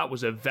cell. That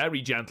was a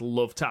very gentle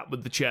love tap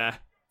with the chair.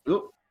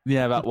 Oh.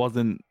 Yeah, that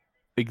wasn't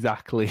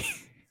exactly.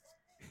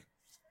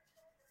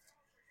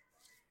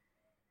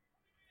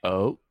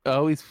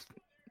 He's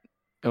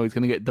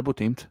gonna get double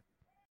teamed.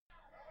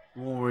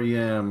 Or he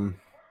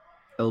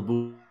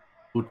elbow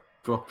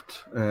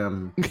dropped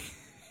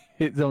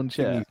His own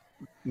chair.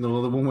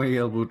 No, the one where he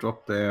elbow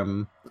dropped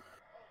Mick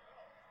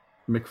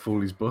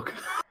Foley's book.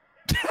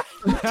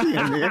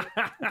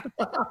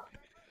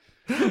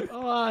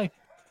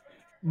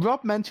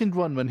 Rob mentioned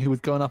one when he was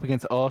going up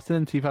against Austin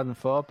in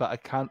 2004, but I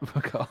can't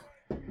recall.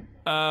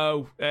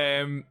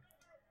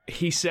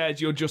 He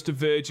said, "You're just a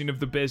virgin of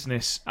the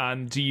business,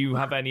 and do you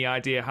have any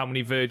idea how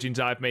many virgins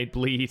I've made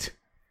bleed?"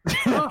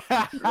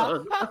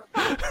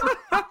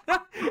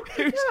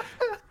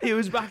 It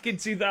was back in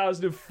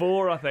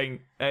 2004, I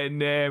think,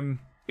 and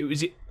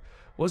was it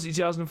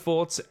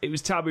 2004? It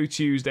was Taboo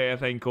Tuesday, I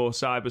think, or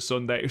Cyber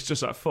Sunday. It was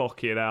just like,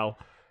 fucking hell.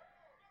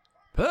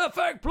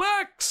 Perfect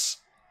Plex!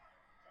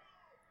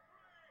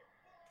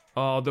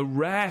 Oh, the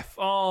ref!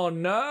 Oh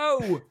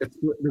no! It's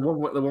the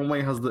one where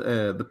he has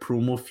the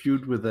promo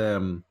feud with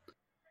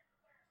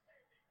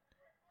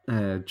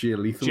Jay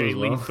Lethal. Jay as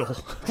well. Lethal.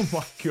 Oh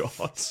my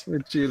god!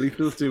 Jay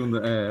Lethal's doing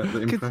the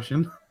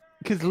impression.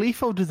 Because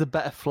Lethal does a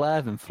better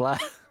Flair than Flair.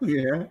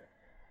 Yeah.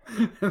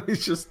 And he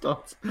just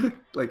starts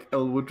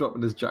elbow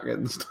dropping his jacket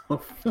and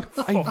stuff.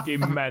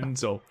 Fucking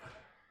mental.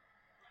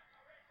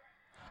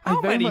 I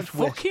How very many much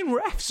wish- fucking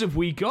refs have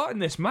we got in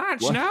this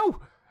match What? now?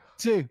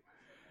 2.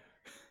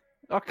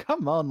 Oh,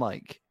 come on,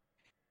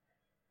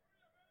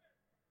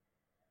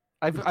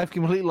 I've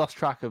completely lost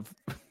track of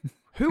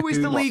Who is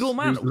the legal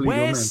man? Who's the legal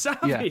Where's man?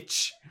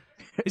 Savage?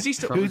 Is he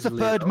still? who's the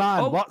third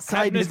man. Oh, What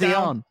side Hebner's is he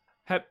down.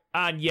 on?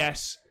 And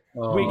yes,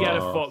 we get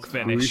a fuck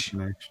finish.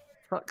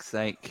 Fuck's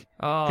sake.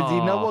 Oh. Because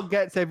you know what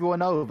gets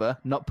everyone over?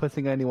 Not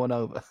putting anyone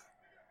over.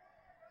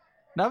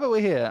 Now that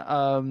we're here,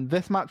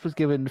 this match was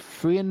given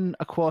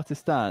 3.25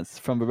 stars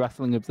from the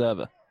Wrestling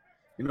Observer.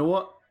 You know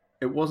what?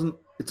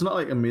 It's not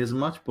an amazing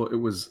match, but it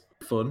was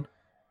fun.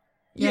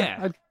 Yeah,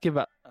 I'd give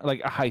it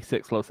a high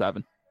 6, low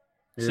 7.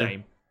 Yeah.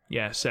 same.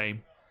 Yeah,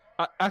 same.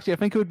 Actually, I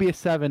think it would be a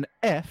 7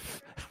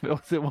 if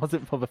it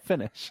wasn't for the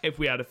finish. If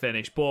we had a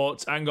finish,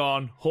 but hang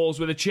on, Hall's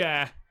with a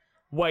chair.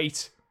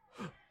 Wait.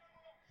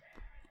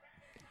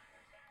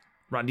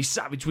 Randy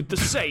Savage with the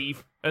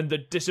save and the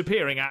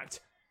disappearing act.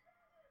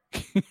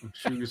 I'm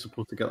sure he was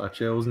supposed to get that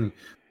chair, wasn't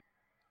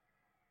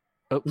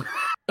he? Oh.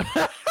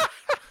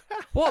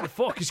 What the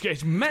fuck is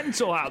getting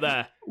mental out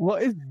there?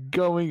 What is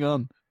going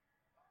on?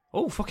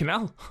 Oh, fucking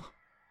hell.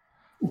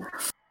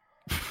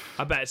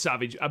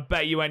 I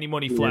bet you any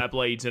money Flair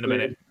blades in a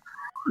minute.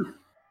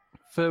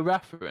 For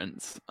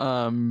reference,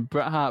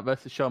 Bret Hart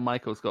versus Shawn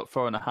Michaels got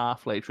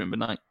 4.5 later in the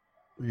night.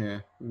 Yeah,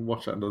 we'll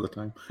watch that another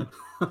time.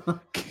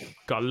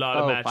 Got a lot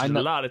of matches,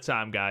 a lot of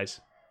time,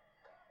 guys.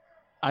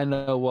 I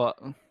know what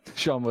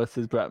Shawn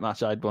versus Bret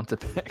match I'd want to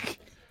pick.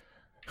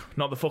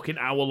 Not the fucking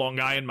hour-long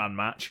Iron Man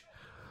match.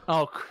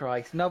 Oh,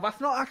 Christ. No, that's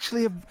not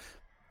actually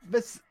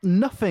there's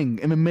nothing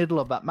in the middle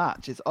of that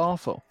match. It's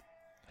awful.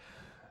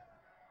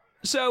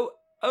 So,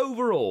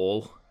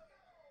 overall,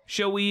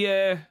 shall we...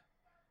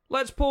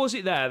 let's pause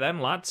it there then,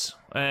 lads.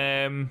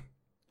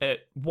 At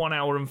 1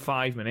 hour and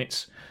 5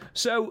 minutes.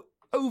 So,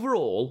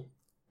 overall,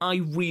 I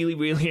really,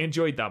 really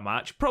enjoyed that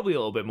match. Probably a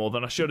little bit more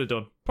than I should have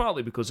done.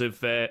 Partly because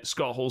of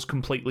Scott Hall's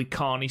completely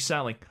carny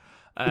selling.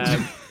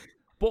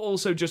 But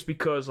also just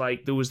because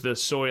there was the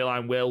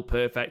storyline, will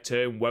perfect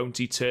turn, won't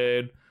he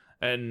turn?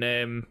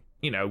 And,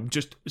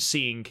 just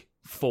seeing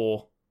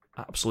 4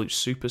 absolute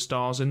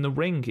superstars in the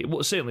ring.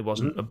 It certainly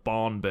wasn't a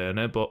barn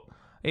burner, but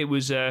it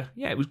was,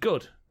 it was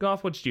good.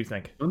 Garth, what did you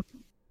think?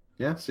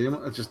 Yeah, same.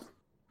 It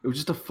was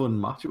just a fun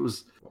match. It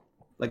was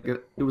like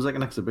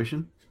an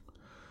exhibition.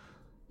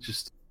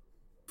 Just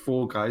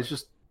 4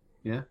 guys,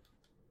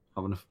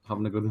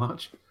 having a good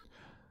match.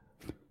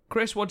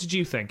 Chris, what did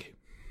you think?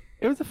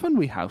 It was a fun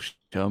wee house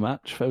show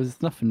match. There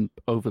was nothing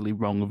overly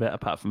wrong with it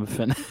apart from the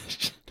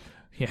finish.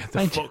 Yeah,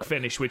 the fuck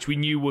finish, which we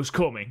knew was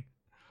coming.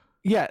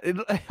 Yeah,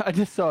 I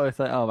just saw it. It's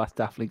like, oh, that's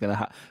definitely going to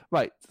happen.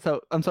 Right,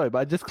 so I'm sorry, but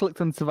I just clicked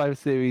on Survivor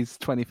Series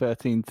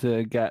 2013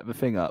 to get the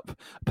thing up.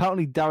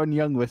 Apparently, Darren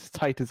Young with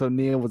Titus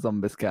O'Neil was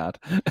on this card.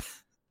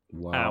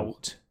 Wow.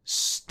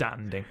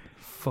 Outstanding.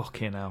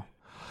 Fucking hell.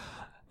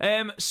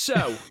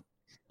 So,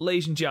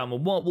 ladies and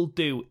gentlemen, what we'll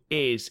do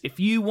is, if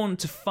you want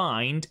to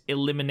find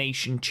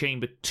Elimination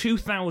Chamber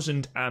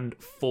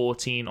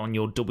 2014 on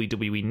your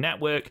WWE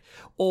network,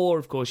 or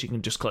of course you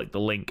can just click the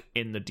link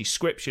in the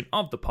description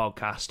of the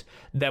podcast,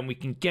 then we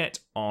can get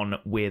on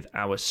with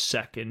our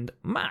second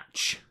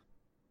match.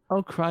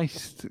 Oh,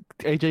 Christ.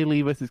 AJ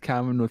Lee versus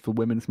Cameron was the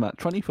women's match.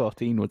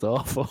 2014 was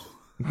awful.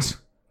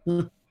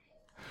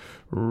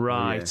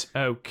 Right,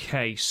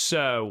 okay,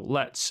 so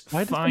let's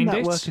find it. Why does the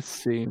network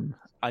assume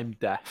I'm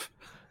deaf?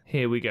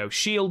 Here we go.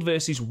 Shield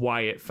versus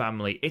Wyatt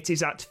family. It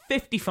is at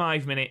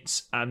 55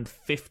 minutes and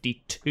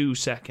 52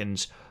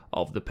 seconds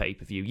of the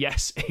pay-per-view.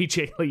 Yes,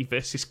 AJ Lee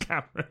versus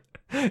Cameron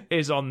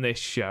is on this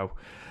show.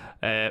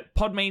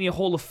 Podmania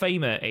Hall of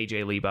Famer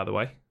AJ Lee, by the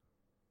way.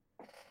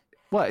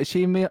 What, is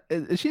she in there?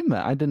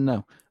 I didn't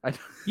know.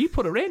 You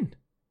put her in.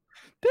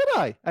 Did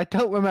I? I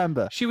don't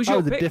remember. She was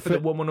your pick for the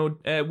woman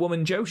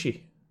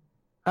Joshi.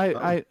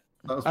 That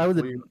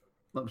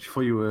was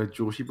before you were a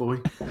Joshi boy.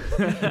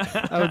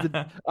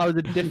 I was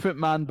a different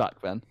man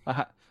back then.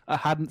 I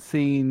hadn't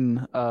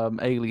seen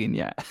Alien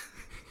yet.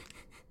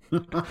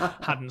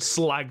 Hadn't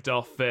slagged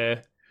off,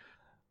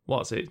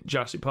 what's it,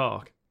 Jurassic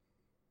Park?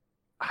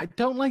 I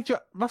don't like...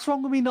 What's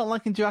wrong with me not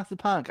liking Jurassic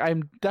Park?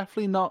 I'm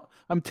definitely not...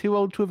 I'm too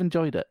old to have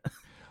enjoyed it,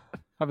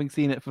 having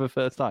seen it for the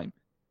first time.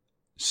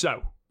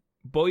 So,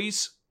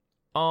 boys,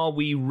 are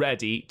we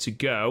ready to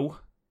go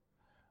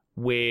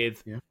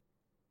with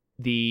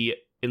the...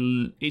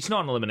 It's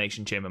not an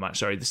Elimination Chamber match,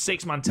 sorry. The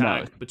 6-man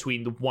tag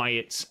between the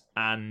Wyatts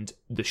and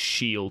the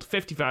Shield.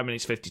 55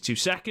 minutes, 52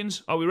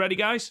 seconds. Are we ready,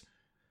 guys?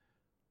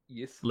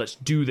 Yes. Let's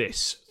do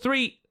this.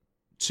 3,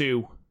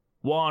 2,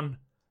 1,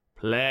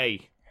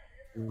 play.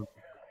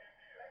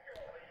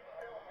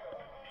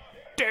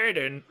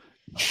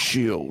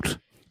 Shield.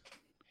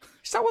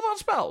 Is that what that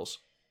spells?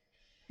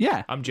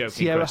 Yeah. I'm joking,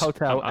 Sierra Chris.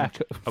 Hotel I'm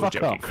Fuck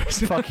joking, off. Chris.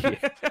 Fuck you.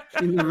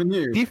 You never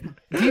knew.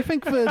 Do you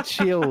think the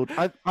Shield...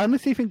 I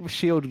honestly think the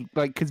Shield,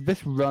 because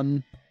this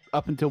run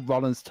up until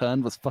Rollins'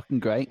 turn was fucking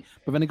great,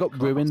 but then it got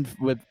ruined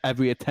with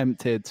every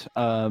attempted...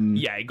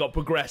 Yeah, it got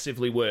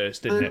progressively worse,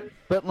 didn't it?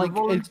 But the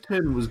Rollins'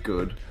 turn was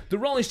good. The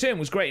Rollins' turn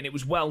was great, and it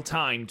was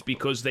well-timed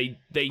because they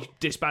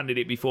disbanded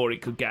it before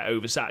it could get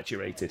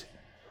oversaturated.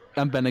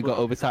 And then it got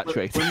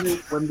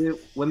oversaturated.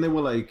 When they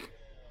were like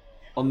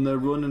on the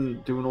run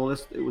and doing all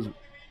this, it was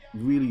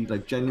really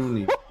like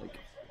genuinely like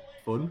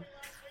fun.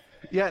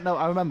 Yeah, no,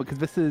 I remember because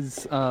this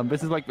is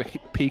like the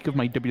peak of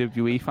my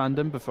WWE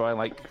fandom before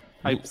I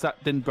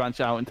didn't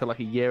branch out until like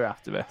a year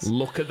after this.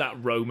 Look at that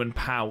Roman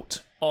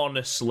pout,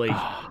 honestly.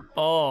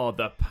 Oh,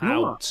 the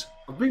pout.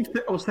 I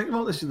was thinking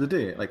about this the other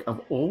day. Like,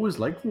 I've always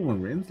liked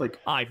Roman Reigns. Like,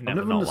 I've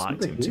never not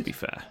liked him, to be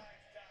fair.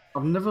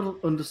 I've never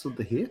understood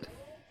the hate.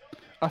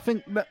 I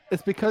think that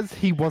it's because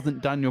he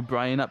wasn't Daniel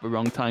Bryan at the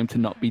wrong time to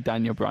not be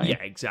Daniel Bryan.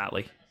 Yeah,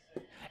 exactly.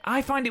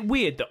 I find it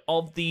weird that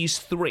of these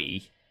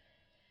 3,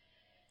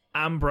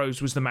 Ambrose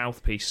was the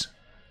mouthpiece.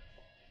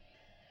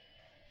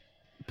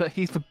 But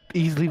he's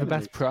easily the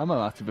best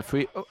promo out of the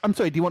 3. Oh, I'm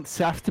sorry, do you want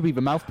Seth to be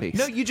the mouthpiece?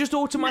 No, you just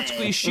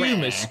automatically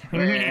assume as...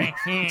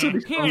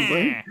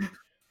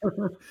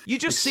 You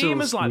just see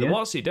him as like the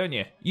what's it, don't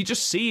you? You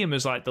just see him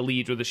as like the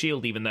leader of the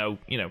Shield, even though,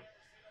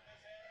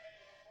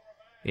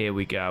 Here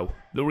we go.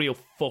 The real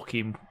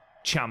fucking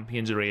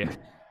champions are here.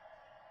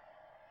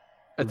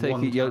 I take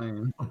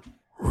it,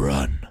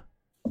 Run.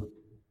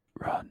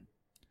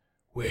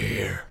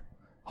 Where?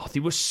 Oh, they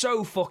were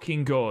so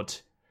fucking good.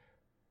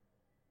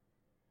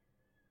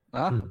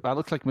 That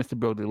looks like Mr.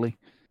 Brody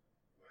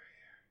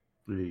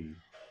Lee.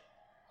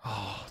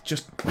 Oh,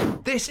 just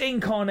this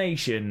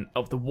incarnation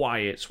of the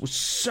Wyatts was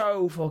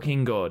so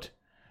fucking good.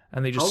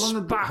 And they just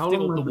spaffed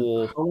it up the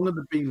wall. How long had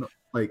it been,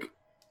 like,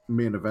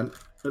 main event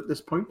at this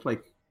point?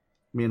 Like,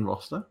 main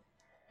roster?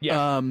 Yeah.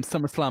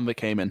 SummerSlam they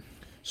came in.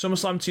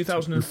 SummerSlam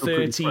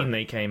 2013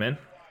 they came in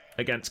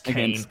against Kane.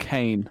 Against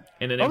Kane.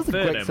 In an That was a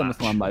Inferno great match.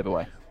 SummerSlam, by the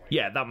way.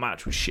 Yeah, that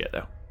match was shit,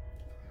 though.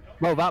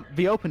 Well,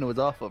 the opener was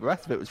awful. The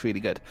rest of it was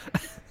really good.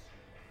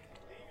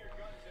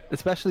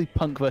 Especially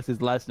Punk versus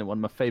Lesnar, one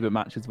of my favourite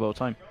matches of all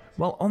time.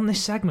 Well, on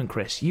this segment,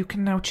 Chris, you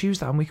can now choose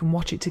that and we can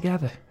watch it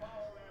together.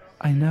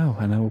 I know,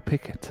 and I will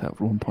pick it at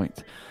one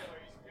point.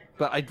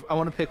 But I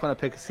want to pick when I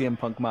pick a CM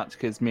Punk match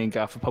because me and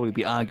Gaff will probably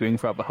be arguing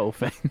throughout the whole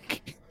thing.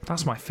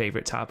 That's my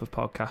favourite type of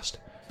podcast.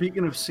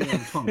 Speaking of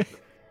CM Punk,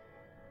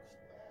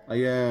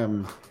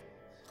 I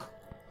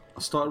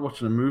started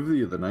watching a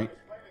movie the other night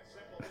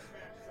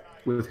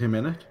with him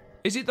in it,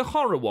 Is it the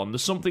horror one? The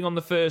something on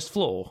the first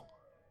floor?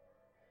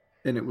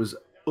 and it was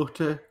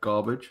utter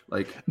garbage.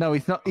 Like, No,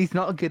 he's not. He's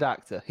not a good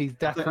actor. He's I think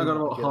definitely. I got not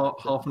a about good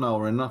actor. half an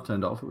hour in, that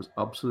turned off. It was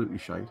absolutely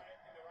shite.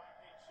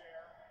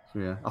 So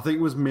yeah, I think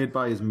it was made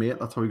by his mate.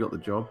 That's how he got the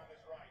job.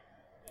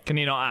 Can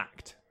he not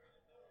act?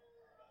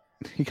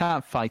 He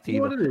can't fight You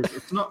know either. what it is?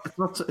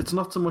 It's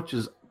not so much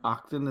as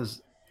acting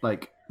as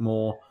like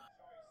more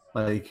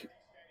like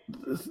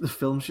the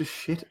film's just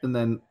shit, and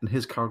then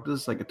his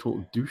character's like a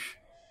total douche.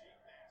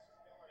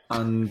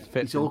 And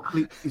Fits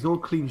he's all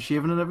clean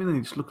shaven and everything.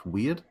 He just looks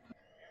weird.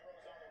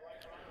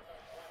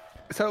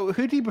 So,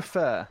 who do you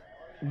prefer,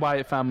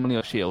 Wyatt family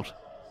or Shield?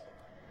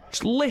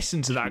 Just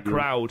listen to that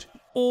crowd.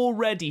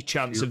 Already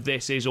chance of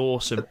this is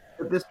awesome.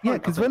 At this Yeah,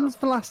 point, because I when think- was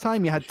the last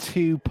time you had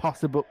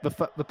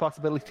the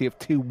possibility of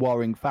two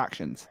warring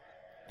factions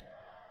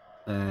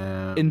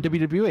in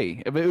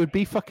WWE? It would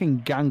be fucking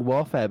gang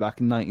warfare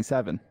back in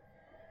 '97.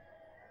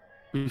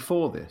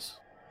 before this,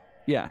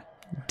 Yeah.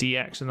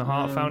 DX and the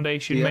Heart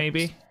Foundation, DX,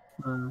 maybe?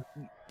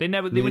 They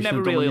were Nation never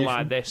of really Domination.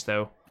 like this,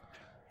 though.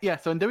 Yeah,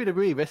 so in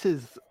WWE, this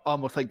is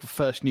almost like the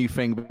first new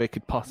thing that they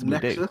could possibly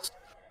do. Nexus.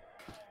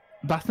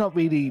 That's not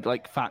really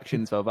like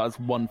factions, though. That's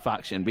one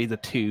faction. These are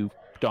two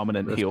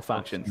dominant heel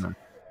factions. You know,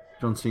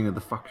 John Cena, the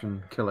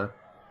faction killer.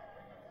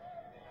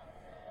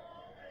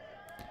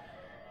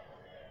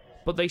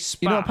 But they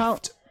You know,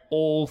 spaffed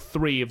all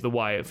three of the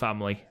Wyatt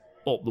family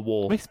up the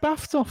wall. They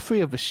spaffed off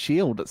three of the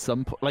Shield at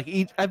some point. Like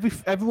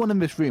everyone in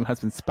this room has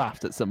been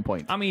spaffed at some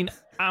point. I mean,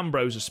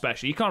 Ambrose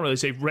especially. You can't really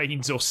say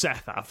Reigns or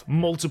Seth have.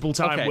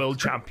 Multiple-time Okay. world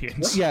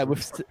champions. Yeah,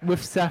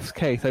 with Seth's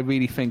case, I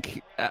really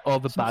think all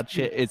the bad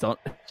shit is on.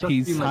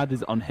 He's been, like, had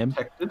is on him.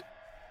 Protected.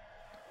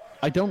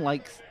 I don't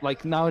like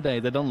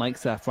nowadays. I don't like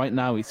Seth. Right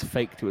now, he's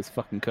fake to his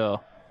fucking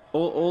core.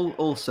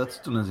 All Seth's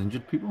done is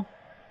injured people.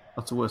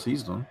 That's the worst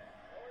he's done.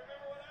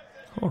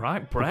 All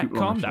right, Brett, people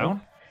on calm the show.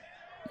 down.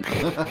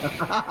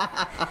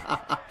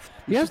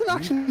 He hasn't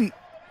actually,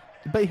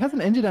 but he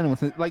hasn't injured anyone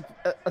since. Like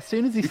as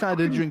soon as he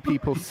started injuring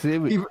people,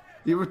 seriously.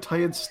 He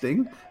retired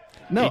Sting.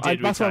 No, He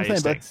did that's what I'm retire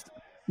saying. Sting.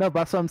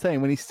 That's what I'm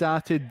saying. When he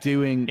started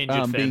doing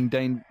Injured being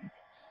Finn.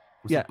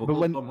 Was Yeah, it but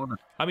Bubble when- Bomb, wasn't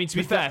it? I mean, to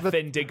be fair,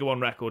 Finn did go on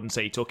record and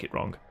say he took it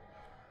wrong.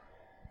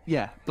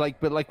 yeah,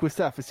 but with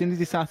Seth, as soon as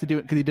he started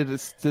doing, because he did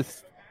this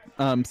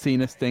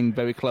Cena's thing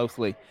very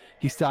closely,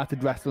 he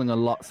started wrestling a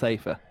lot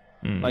safer.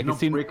 Like Not as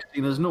soon, break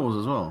Cena's nose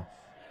as well.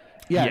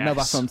 yeah, no, Yes.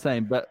 that's what I'm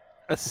saying. But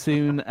as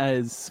soon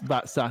as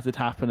that started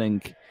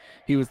happening,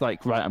 he was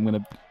like, right, I'm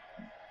gonna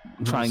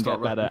try and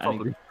Start get better,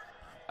 wrestling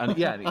and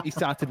yeah, he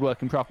started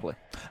working properly.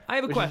 I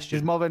have a Which question.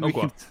 is more than Oh, we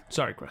go on. can-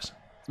 Sorry, Chris.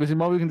 Which is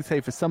more we can say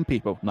for some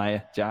people,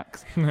 Nia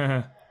Jax. Fucking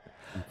hell.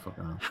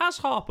 Has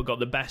Harper got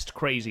the best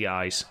crazy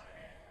eyes?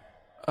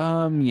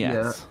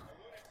 Yes.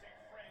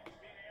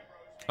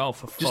 Oh,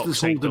 for Just fuck's his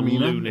sake, the whole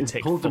demeanour. lunatic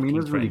His whole fucking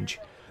demeanour's really- cringe.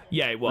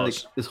 Yeah, it Like,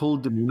 was. his whole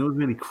demeanour was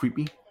really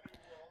creepy.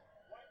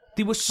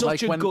 They were such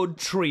like a when- good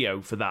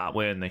trio for that,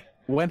 weren't they?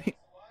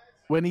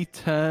 When he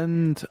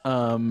turned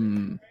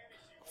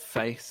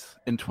face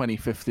in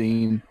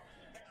 2015,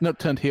 not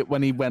turned heel,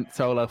 when he went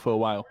solo for a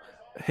while,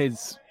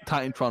 his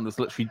Titantron was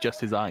literally just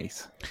his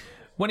eyes.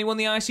 When he won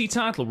the IC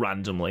title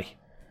randomly.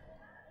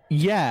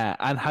 Yeah,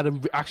 and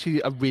had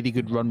actually a really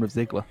good run with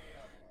Ziggler.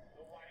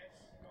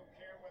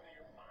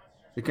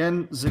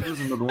 Again, Ziggler's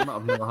another one that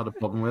I've never had a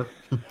problem with.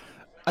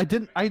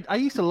 I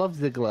used to love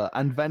Ziggler,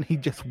 and then he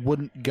just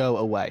wouldn't go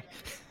away.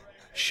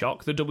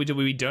 Shock the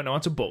WWE don't know how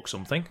to book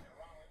something.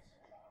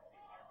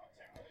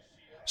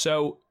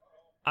 So,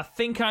 I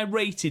think I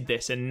rated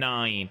this a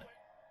 9,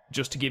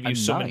 just to give you A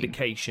some 9?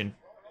 indication.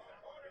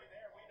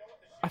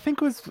 I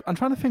think it was. I'm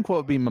trying to think what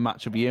would be my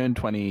match of the year in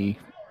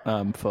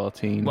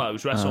 2014. Well, it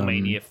was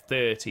WrestleMania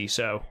 30,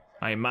 so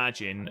I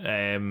imagine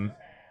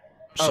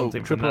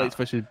something from Triple that.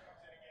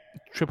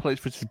 H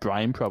versus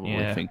Bryan, probably,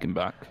 Yeah. thinking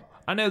back.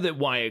 I know that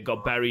Wyatt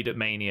got buried at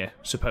Mania,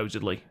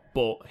 supposedly,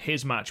 but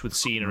his match with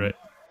Cena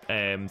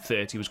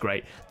 30 was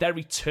great. Their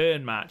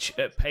return match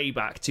at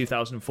Payback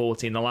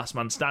 2014, the Last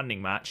Man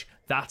Standing match,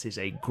 that is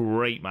a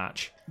great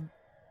match.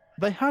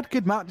 They had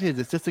good matches.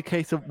 It's just a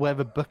case of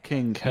whether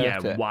booking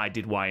hurt it. Why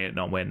did Wyatt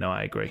not win? No,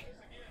 I agree.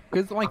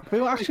 Because they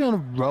were actually on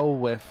a roll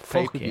with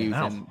Fucking pay-per-views.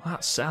 hell,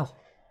 that's sell.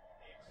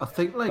 I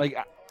think like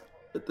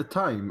at the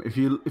time, if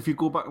you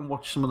go back and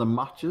watch some of the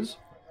matches,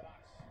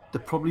 they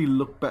probably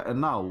look better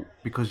now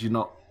because you're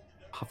not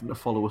having to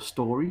follow a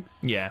story.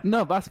 Yeah.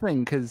 No, that's the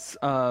thing, because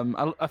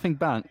I think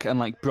Bank and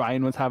like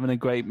Brian was having a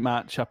great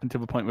match up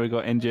until the point where he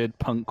got injured.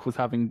 Punk was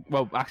having,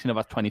 well, actually, no,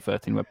 that's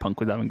 2013 where Punk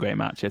was having great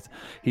matches.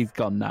 He's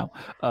gone now.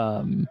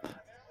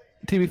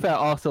 To be fair,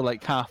 also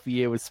like half the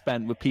year was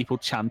spent with people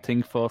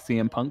chanting for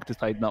CM Punk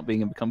despite not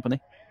being in the company.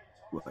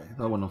 Right,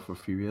 that went on for a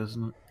few years,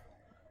 isn't it?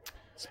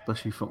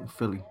 Especially from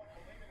Philly.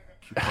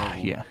 Chicago.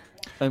 Yeah.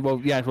 And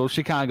well,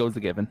 Chicago's a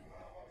given.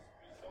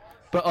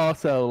 But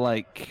also,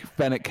 like,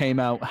 then it came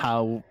out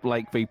how,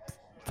 like, they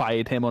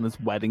fired him on his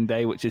wedding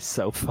day, which is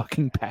so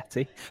fucking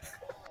petty.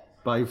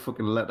 By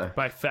fucking letter.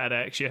 By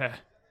FedEx, yeah.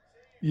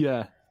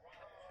 Yeah.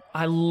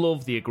 I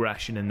love the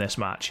aggression in this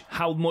match.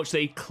 How much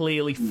they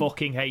clearly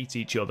fucking hate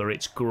each other.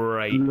 It's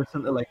great. You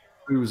listen to, like,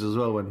 Cruz as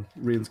well when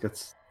Reigns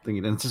gets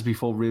thinking. And it's just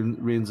before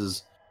Reigns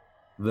is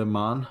the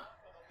man.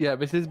 Yeah,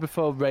 this is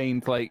before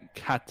Reigns, like,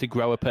 had to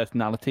grow a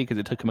personality because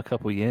it took him a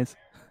couple of years.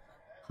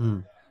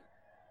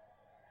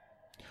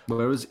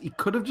 Whereas he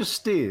could have just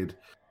stayed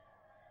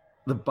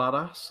the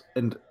badass,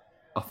 and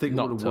I think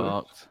it would have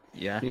worked.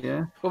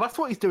 Yeah. Well, that's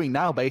what he's doing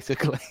now,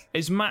 basically.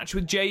 His match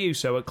with Jey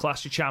Uso at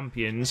Clash of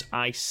Champions,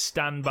 I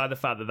stand by the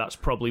fact that that's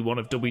probably one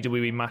of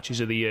WWE matches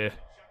of the year.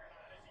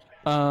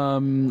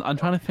 I'm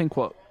trying to think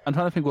what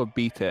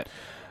beat it.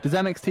 Does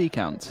NXT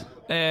count?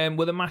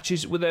 Were the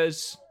matches with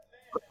us?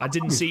 I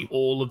didn't see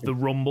all of the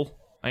Rumble.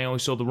 I only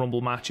saw the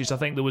Rumble matches. I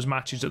think there was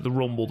matches at the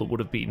Rumble that would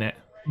have beaten it.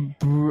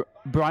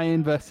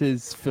 Brian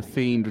versus The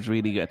Fiend was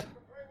really good.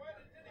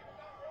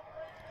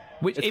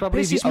 Which it's it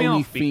probably pisses the me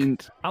only off.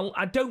 Fiend.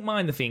 I don't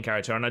mind the Fiend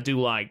character, and I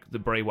do like the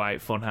Bray Wyatt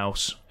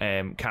Funhouse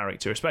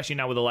character, especially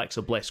now with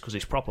Alexa Bliss because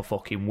it's proper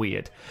fucking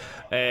weird.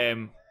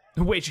 Bray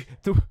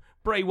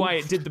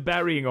Wyatt did the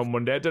burying on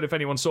Monday. I don't know if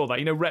anyone saw that.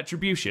 You know,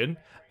 Retribution.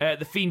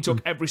 The Fiend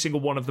took every single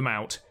one of them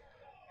out.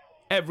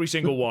 Every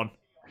single one,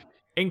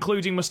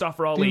 including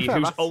Mustafa Ali,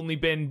 who's only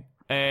been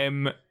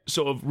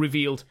sort of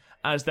revealed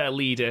as their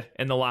leader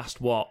in the last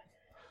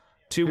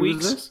 2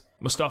 weeks.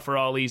 Mustafa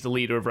Ali's the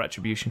leader of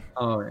Retribution.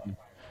 Oh,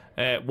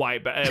 yeah.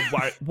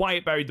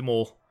 Wyatt buried them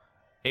all.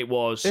 It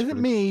was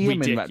Isn't Mia Yim in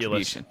ridiculous.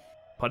 Retribution?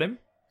 Pardon?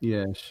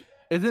 Yes.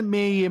 Isn't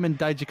Mia Yim and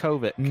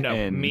Dijakovic?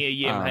 No, Mia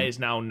Yim is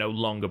now no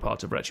longer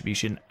part of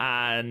Retribution,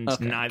 and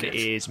neither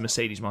is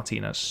Mercedes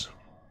Martinez.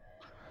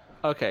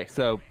 Okay,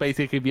 so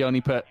basically the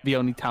only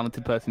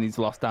talented person he's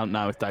lost out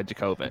now is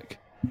Dijakovic.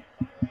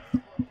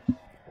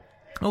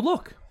 Oh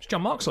look, it's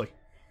John Moxley.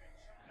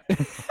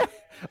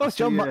 Oh, it's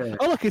John.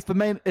 Oh, look, it's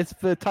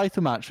the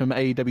title match from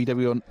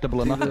AEW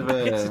Double or Nothing.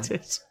 Yes,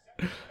 it is.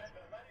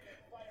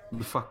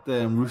 The fact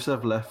that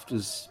Rusev left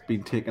has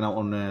been taken out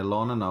on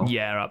Lana now.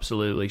 Yeah,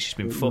 absolutely. She's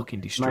been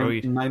fucking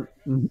destroyed.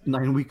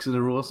 9 weeks in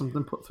a row or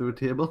something, put through a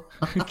table.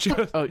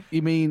 Oh,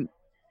 you mean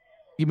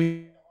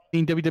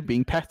WWE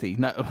being petty?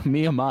 No,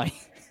 me or my.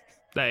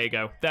 There you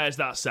go. There's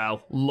that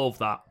sell. Love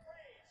that.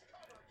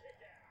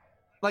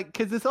 Like,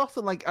 because it's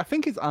also like I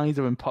think his eyes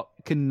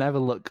can never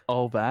look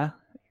all there.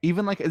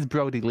 Even like as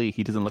Brody Lee,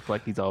 he doesn't look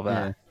like he's all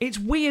there. Yeah. It's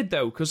weird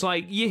though, because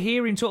like you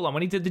hear him talk, like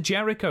when he did the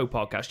Jericho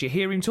podcast, you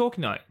hear him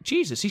talking like,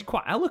 Jesus, he's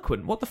quite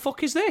eloquent. What the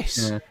fuck is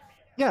this?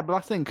 Yeah, but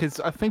that's the thing,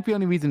 because I think the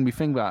only reason we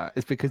think that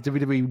is because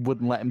WWE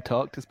wouldn't let him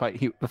talk, despite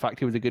the fact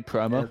he was a good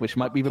promo, which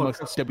might be the most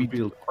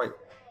revealed quite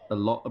a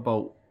lot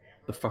about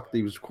the fact that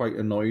he was quite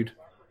annoyed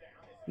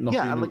not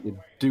being able to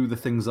do the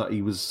things that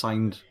he was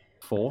signed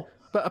for.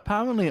 But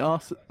apparently,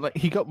 also, like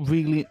he got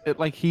really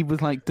like he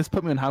was like, just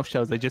put me on house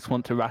shows. I just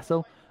want to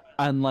wrestle.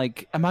 And,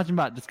 like, imagine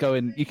that just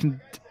going, you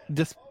can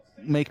just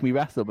make me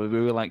wrestle, but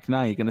we were like,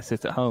 no, you're going to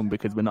sit at home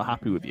because we're not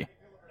happy with you.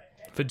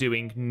 For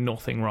doing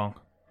nothing wrong.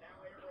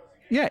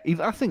 Yeah,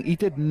 I think he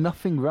did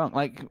nothing wrong.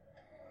 Like,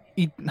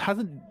 he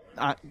hasn't,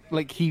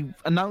 he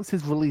announced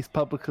his release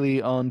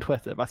publicly on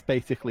Twitter. That's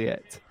basically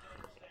it.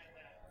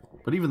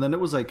 But even then,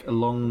 it was, like, a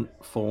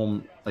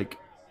long-form, like,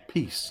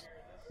 piece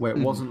where it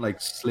wasn't,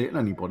 like, slating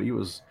anybody. It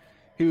was...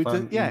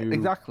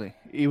 exactly.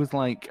 He was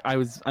like,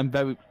 I'm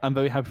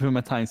very happy with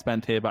my time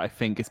spent here, but I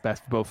think it's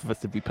best for both of us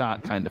to be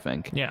part, kind of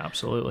thing. Yeah,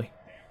 absolutely.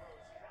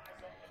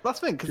 That's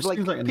the thing, because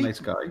seems like a nice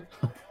guy.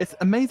 It's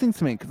amazing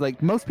to me because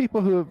like most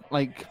people who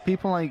like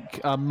people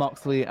like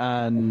Moxley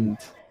and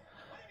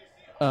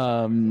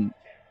Brody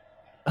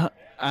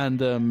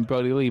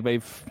Lee,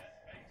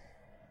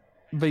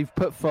 they've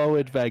put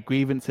forward their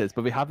grievances,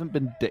 but they haven't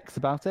been dicks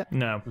about it.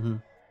 No. Mm-hmm.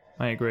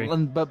 I agree.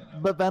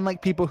 But then,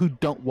 like, people who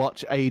don't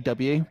watch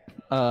AEW,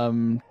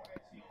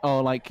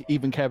 or, like,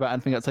 even care about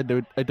anything outside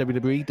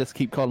WWE, just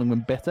keep calling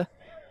them bitter.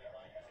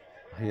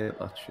 I hate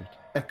that shit.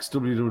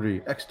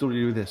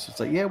 XWW this. It's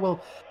like, yeah, well,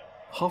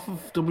 half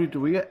of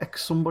WWE are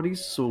ex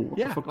somebody's, so what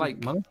the Yeah, fuck like,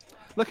 does it matter?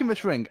 look in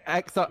this ring.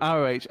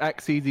 X.ROH,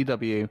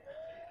 X.CZW,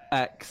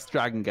 X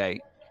Dragon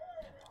Gate.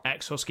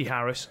 Ex Husky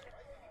Harris.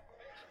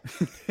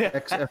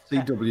 Ex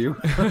FCW.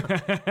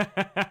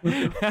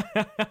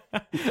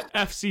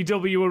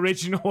 FCW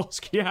original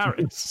Husky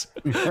Harris.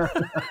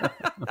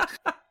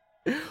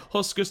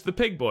 Huskus the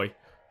Pig Boy.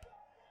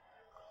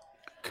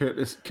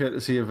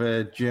 Courtesy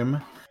of Jim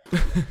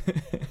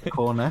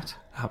Cornette.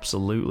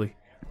 Absolutely.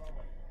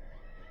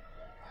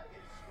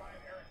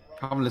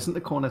 I haven't listened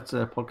to Cornette's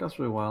podcast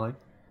for a while.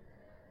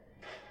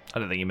 I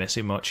don't think you're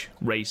missing much.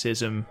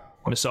 Racism,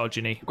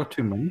 misogyny. I've got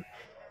too many.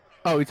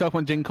 Oh, we talking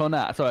about Jim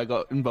Cornette? Sorry, I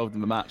got involved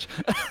in the match.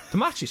 The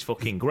match is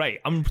fucking great.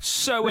 I'm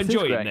so This is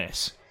enjoying great.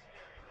 this.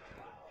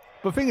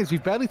 But the thing is,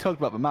 we've barely talked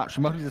about the match.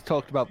 We mostly just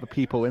talked about the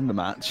people in the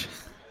match.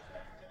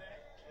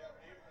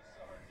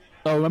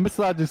 Oh, remember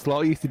Sergeant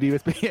Slaughter used to do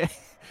this?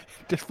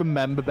 Just from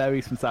member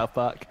berries from South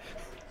Park.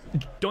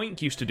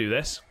 Doink used to do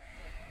this.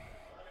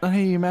 Oh,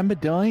 you remember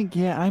Doink?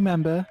 Yeah, I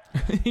remember.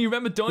 You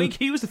remember Doink?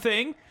 He was the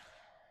thing.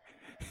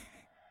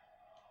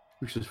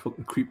 Which just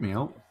fucking creeped me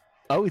out.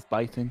 Oh, he's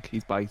biting.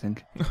 He's biting.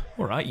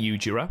 All right,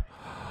 Yujiro.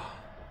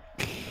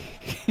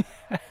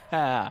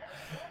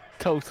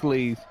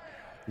 Totally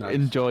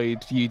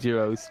enjoyed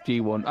Yujiro's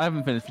G1. I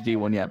haven't finished the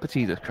G1 yet, but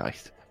Jesus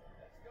Christ.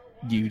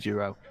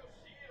 Yujiro.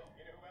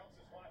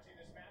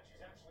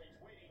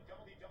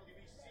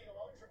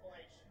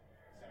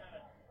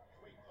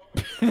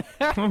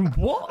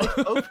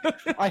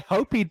 What? I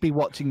hope he'd be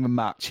watching the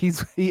match. He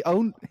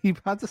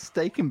has a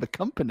stake in the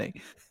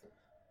company.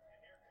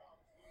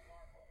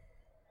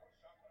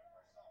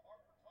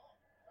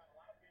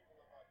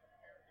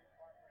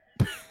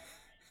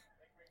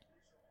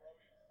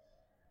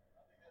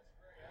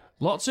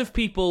 Lots of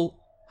people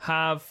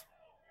have,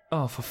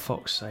 oh for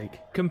fuck's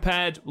sake,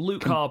 compared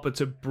Luke Harper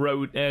to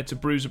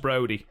Bruiser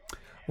Brody.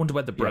 Wonder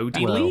where the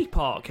Brody Lee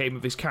part came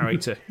of his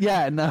character.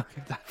 Yeah, no,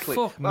 exactly.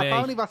 Fuck me.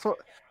 Apparently that's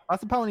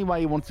apparently why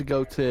he wants to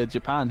go to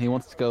Japan. He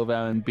wants to go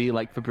there and be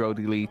like the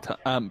Brody Lee,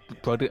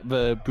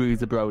 the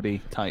Bruiser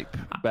Brody type.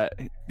 But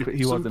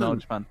he wasn't in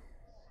Japan.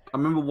 I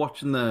remember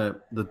watching the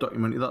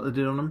documentary that they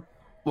did on him.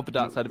 What, the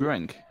Dark Side of the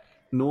Ring?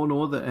 No,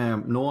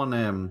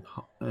 on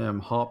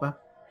Harper.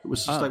 It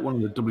was just like one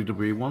of the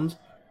WWE ones,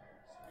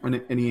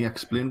 and he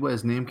explained where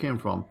his name came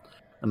from,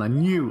 and I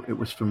knew it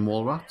was from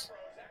Mallrats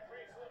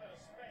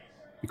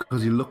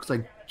because he looks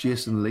like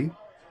Jason Lee,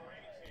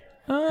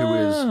 who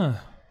is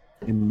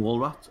in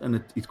Mallrats,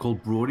 and he's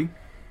called Brody.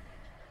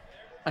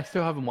 I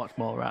still haven't watched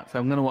Mallrats, so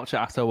I'm going to watch it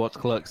after I watch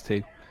Clerks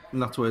too.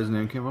 And that's where his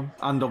name came from,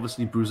 and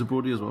obviously Bruiser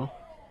Brody as well.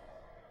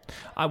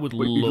 I would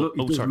love.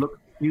 Oh, sorry.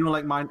 You know,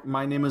 like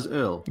my name is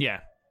Earl.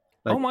 Yeah.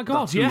 Like, Oh my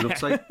god, that's who he yeah.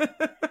 looks like.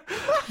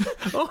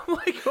 Oh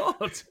my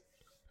god.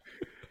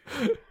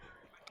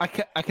 I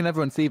can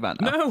never unsee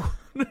that now.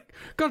 No.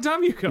 God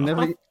damn you,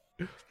 can't.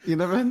 You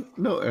never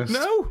noticed?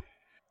 No.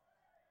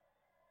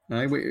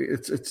 Right,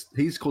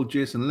 he's called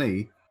Jason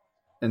Lee,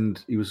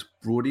 and he was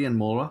Brody in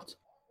Mallrats.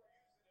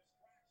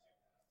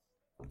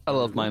 I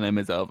love My Name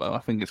Is Elvo. I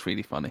think it's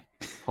really funny.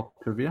 Pop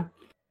trivia.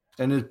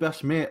 And his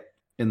best mate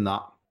in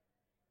that,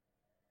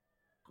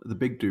 the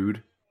big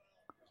dude,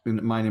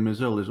 in My Name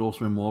Is Earl, is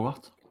also in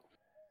Mallrats.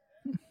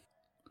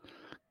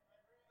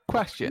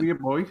 Question. Weird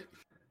boy.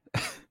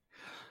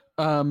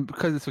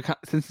 Because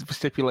since it's a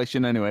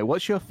stipulation anyway,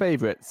 what's your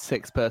favourite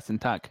 6-person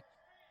tag?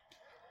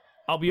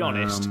 I'll be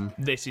honest,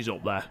 this is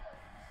up there.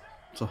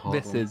 It's a hard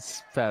This one.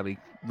 is fairly,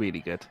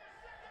 really good.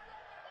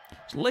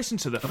 Listen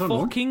to the don't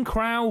know. fucking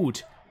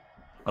crowd.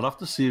 I'd have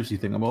to seriously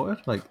think about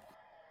it. Like,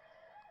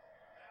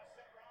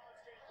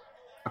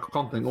 I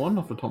can't think of one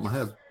off the top of my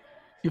head.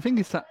 You think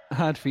it's that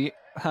hard for you?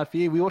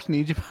 We watched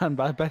New Japan,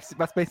 but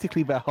that's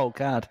basically their whole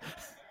card.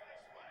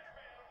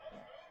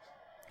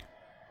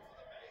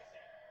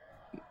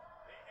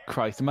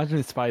 Christ, imagine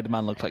if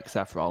Spider-Man looked like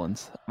Seth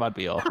Rollins. That'd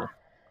be awful.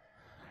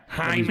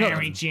 Hi,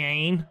 Mary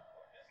Jane.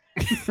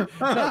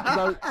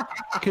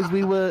 Because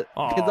we were...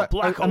 Oh,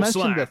 Black I Hole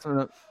mentioned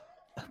Slack.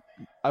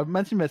 I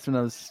mentioned this when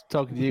I was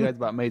talking to you guys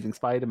about Amazing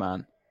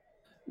Spider-Man,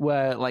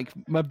 where like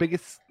my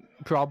biggest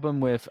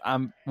problem with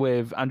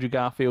Andrew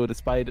Garfield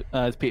as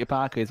Peter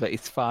Parker is that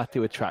he's far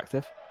too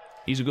attractive.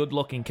 He's a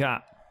good-looking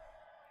cat.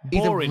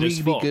 He's Boring a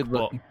as really fuck, good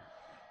but... looking.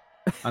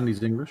 And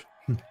he's English.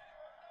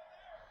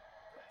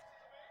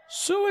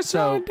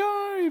 Suicide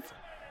dive!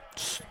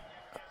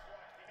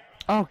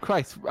 Oh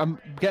Christ! I'm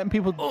getting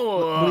people.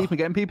 Believe me,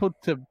 getting people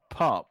to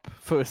pop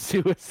for a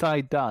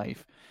suicide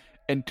dive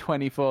in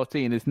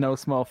 2014 is no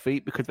small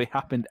feat because they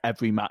happened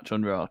every match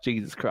on Raw.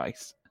 Jesus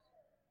Christ!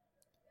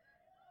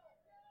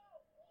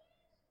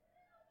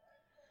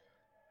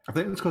 I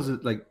think it's because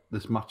like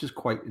this match is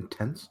quite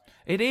intense.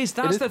 It is,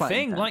 that's the quite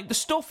thing. intense. Like, the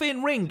stuff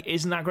in ring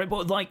isn't that great,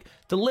 but like,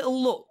 the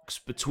little looks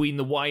between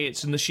the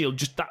Wyatts and the Shield,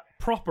 just that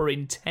proper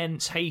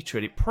intense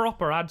hatred, it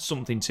proper adds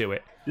something to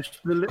it. Just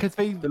Because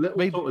they've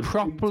sort of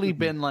properly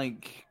been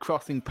like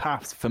crossing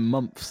paths for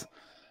months.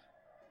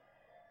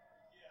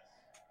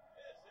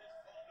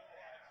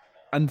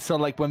 And so,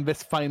 like, when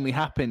this finally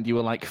happened, you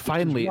were like,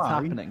 finally, it's Why?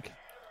 happening.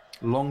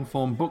 long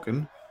form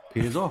booking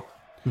pays off.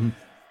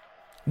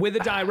 With a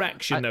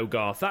direction, though,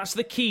 Garth. That's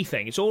the key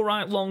thing. It's all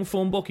right, long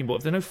form booking, but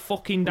if there's no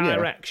fucking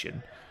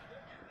direction,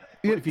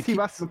 If you keep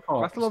that's a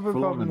lot of the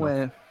problem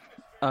with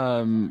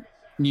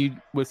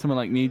someone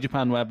like New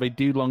Japan, where they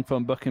do long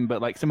form booking,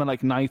 but like someone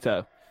like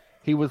Naito,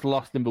 he was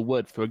lost in the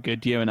woods for a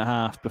good year and a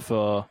half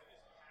before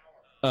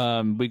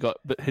we got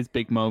his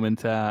big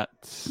moment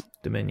at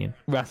Dominion.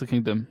 Wrestle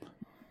Kingdom.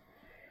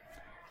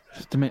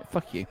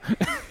 Fuck you.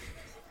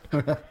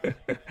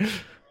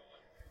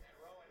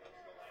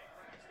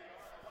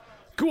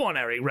 Go on,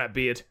 Eric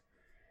Redbeard.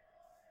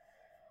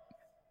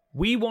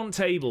 We want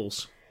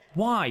tables.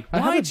 Why?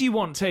 Why do you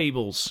want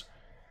tables?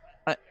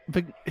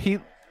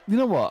 You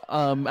know what?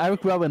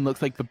 Eric Rowan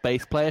looks like the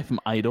bass player from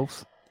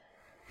Idols.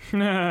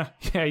 Yeah,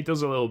 he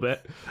does a little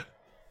bit.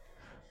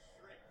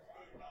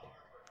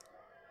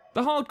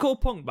 The hardcore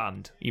punk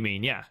band, you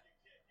mean? Yeah.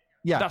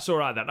 Yeah. That's all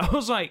right then. I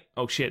was like,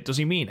 oh shit, does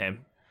he mean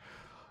him?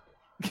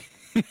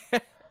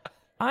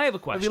 I have a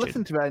question. Have you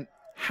listened to it?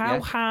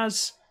 How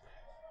has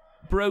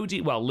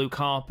Luke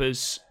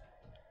Harper's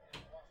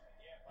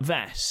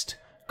vest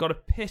got a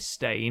piss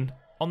stain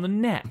on the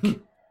neck? It's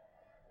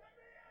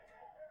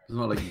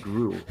not like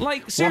gruel.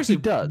 Like, seriously,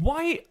 does.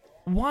 why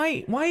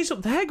is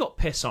up there got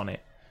piss on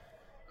it?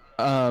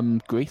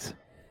 Greece.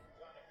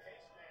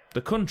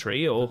 The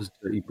country, or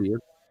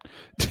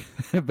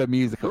The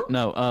musical.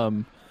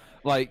 No,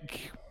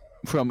 like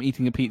from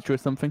eating a pizza or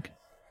something.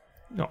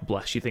 God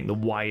bless you, think the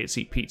Wyatts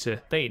eat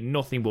pizza. They eat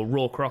nothing but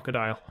raw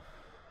crocodile.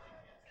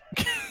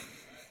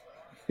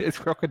 It's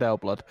crocodile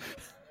blood.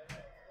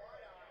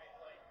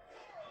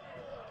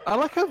 I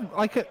like how,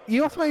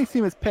 you automatically see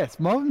him as piss,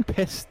 more than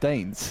piss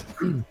stains.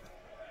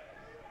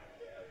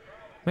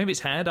 Maybe it's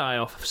hair dye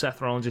off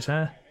Seth Rollins'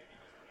 hair.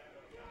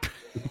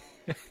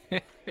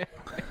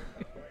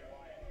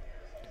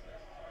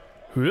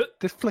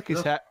 Just flick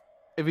his hair.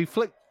 If he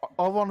flick,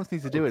 all one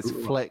needs to do is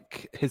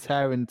flick his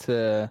hair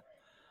into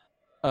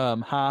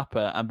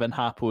Harper, and then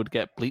Harper would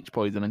get bleach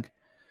poisoning.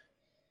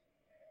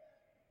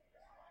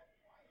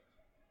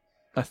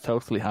 That's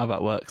totally how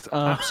that works.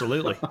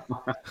 Absolutely.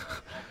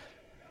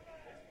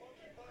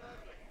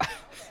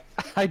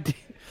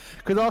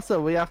 Because also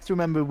we have to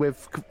remember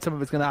with some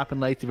of it's going to happen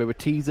later. They were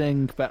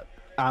teasing that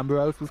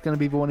Ambrose was going to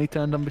be the one he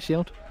turned on the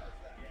Shield.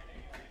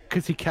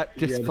 Because he kept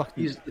just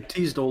fucking... They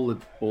teased all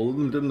of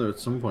them, didn't they, at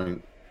some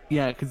point?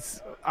 Yeah,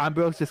 because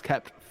Ambrose just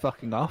kept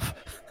fucking off.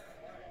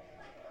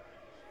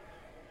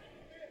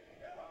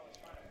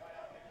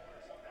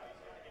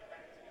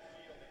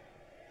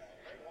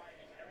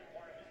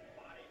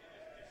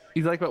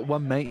 He's like that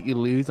one mate you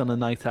lose on a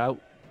night out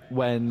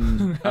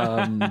when...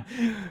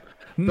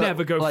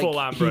 Never go full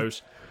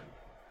Ambrose.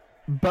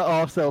 But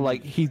also,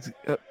 like, he's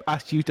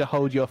asked you to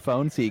hold your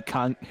phone so you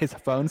can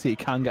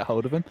get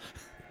hold of him.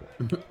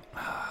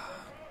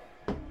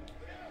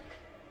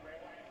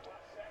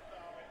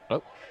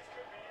 Oh.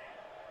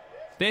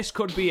 This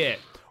could be it.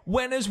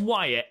 When has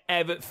Wyatt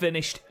ever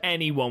finished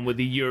anyone with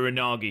a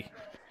Uranagi?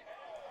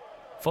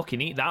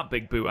 Fucking eat that,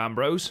 big boot,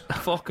 Ambrose.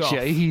 Fuck off.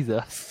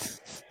 Jesus.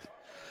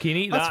 Can you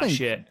eat that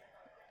shit?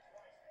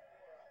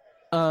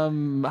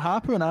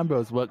 Harper and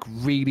Ambrose work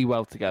really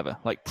well together.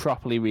 Like,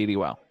 properly really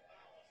well.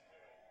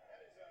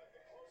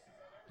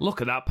 Look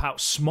at that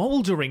pout.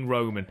 Smouldering,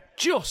 Roman.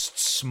 Just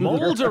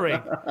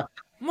smouldering.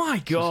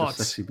 My God.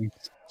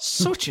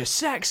 Such a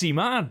sexy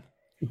man.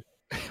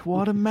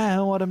 What a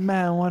man, what a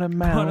man, what a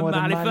man, what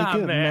a mighty fat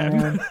good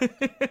man.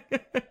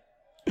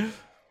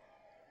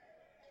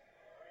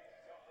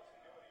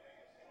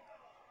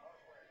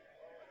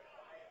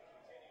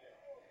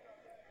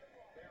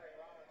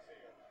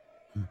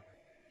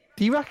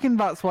 Do you reckon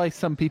that's why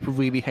some people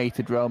really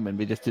hated Roman?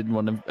 They just didn't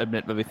want to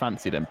admit that they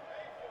fancied him?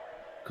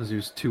 Because he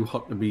was too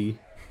hot to be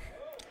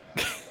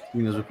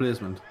Cena's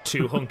replacement.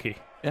 Too hunky.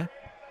 Yeah.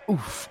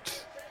 Oof.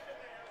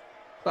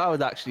 That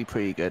was actually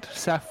pretty good.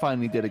 Seth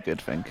finally did a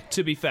good thing.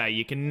 To be fair,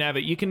 you can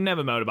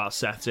never moan about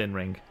Seth's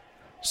in-ring.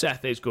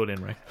 Seth is good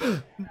in-ring.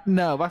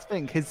 No, that's the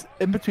thing. His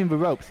in between the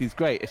ropes, he's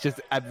great. It's just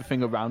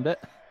everything around it.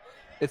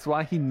 It's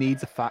why he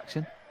needs a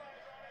faction.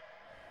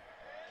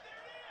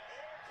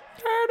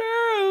 There it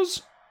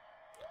is.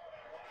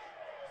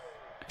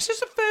 Is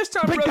this the first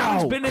time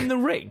Roman's been in the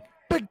ring?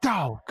 Big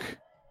dog.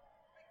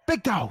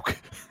 Big dog.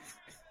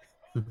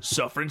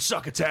 Suffering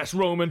succotash,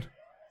 Roman.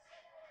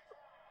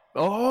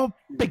 Oh,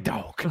 big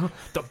dog.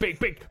 The big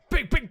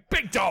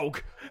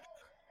dog.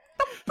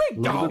 The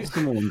big dog.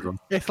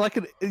 It's like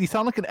you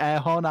sound like an air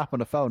horn app on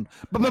a phone.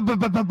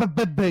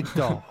 Big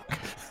dog.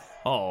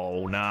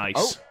 Oh, nice.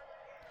 Oh,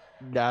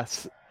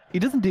 yes. He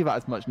doesn't do that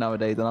as much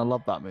nowadays, and I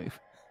love that move.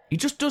 He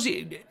just does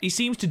it. He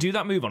seems to do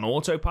that move on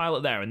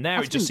autopilot there, and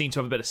there it just seems to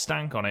have a bit of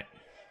stank on it.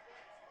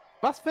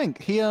 That's the thing.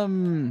 He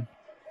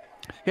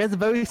has a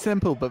very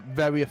simple but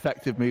very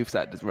effective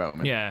moveset, does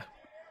Roman. Yeah.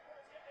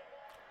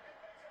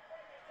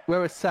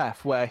 Whereas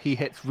Seth, where he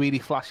hits really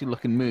flashy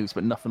looking moves,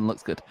 but nothing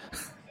looks good.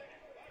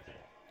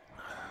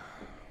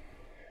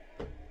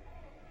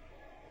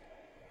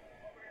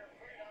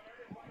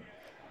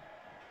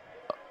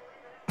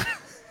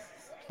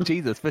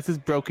 Jesus, this is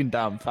broken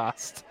down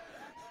fast.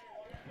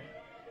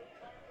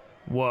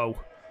 Whoa.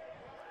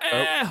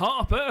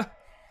 Harper!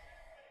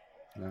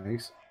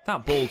 Nice.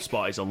 That bald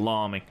spot is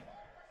alarming.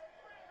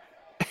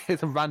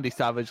 It's a Randy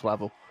Savage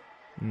level.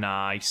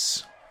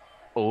 Nice.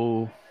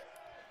 Oh.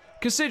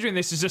 Considering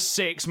this is a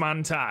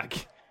 6-man tag.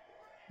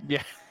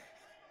 Yeah.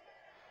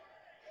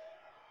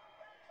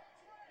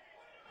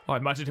 Oh,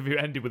 imagine if you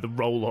ended with a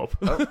roll-up.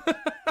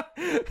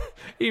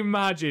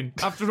 Imagine,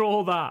 after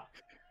all that.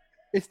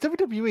 It's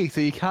WWE,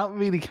 so you can't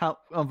really count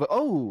on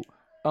the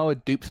a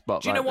dupe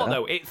spot. Do you know what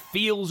though? It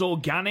feels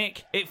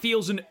organic. It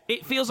feels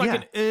like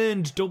an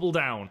earned double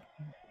down.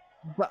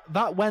 But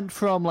that went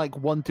from like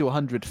 1 to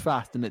 100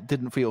 fast, and it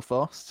didn't feel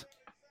forced.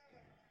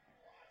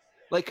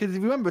 Like, because if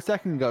you remember a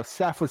second ago,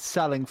 Seth was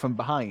selling from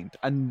behind,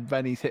 and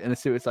then he's hitting a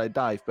suicide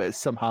dive, but it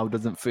somehow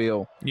doesn't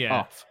feel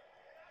off.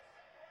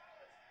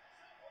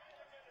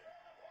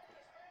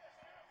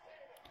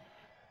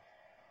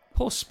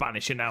 Poor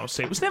Spanish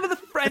announcer. It was never the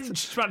French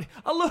Spanish.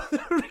 I love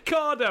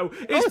Ricardo.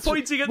 He's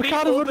pointing at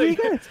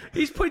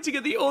He's pointing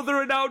at the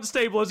other announce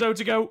table as though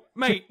to go,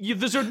 mate.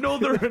 There's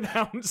another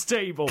announce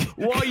table.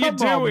 What are you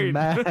doing, on,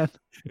 man?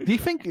 Do you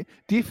think?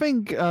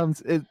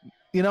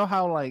 You know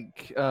how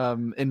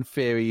in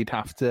theory you'd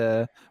have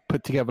to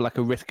put together like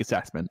a risk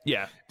assessment.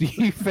 Yeah. Do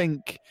you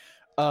think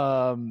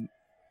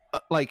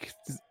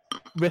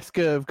risk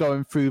of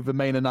going through the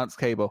main announce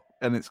cable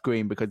and it's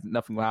green because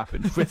nothing will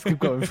happen? Risk of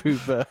going through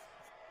the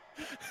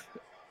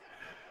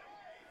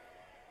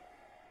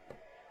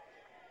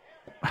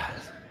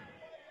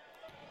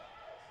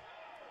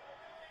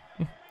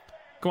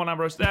Go on,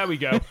 Ambrose. There we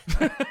go.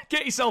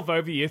 Get yourself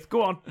over, youth.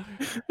 Go on.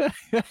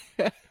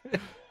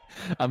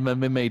 And then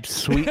we made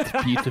sweet,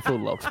 beautiful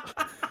love.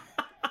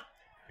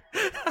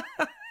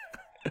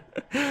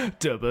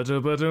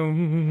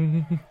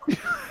 Dubba-dubba-dum.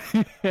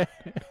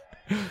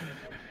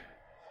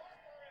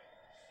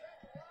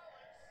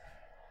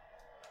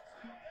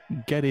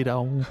 Get it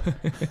on.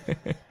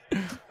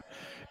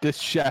 This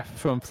chef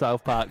from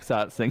South Park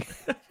starts singing.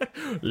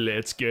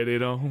 Let's get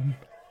it on.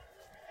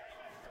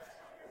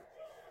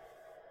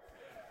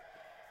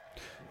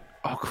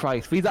 Oh,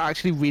 Christ. These are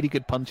actually really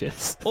good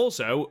punches.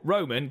 Also,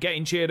 Roman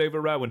getting cheered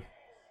over Rowan.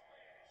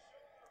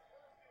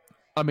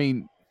 I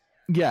mean,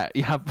 yeah,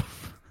 you have...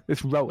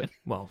 It's Rowan.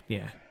 Well,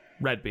 yeah.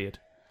 Redbeard.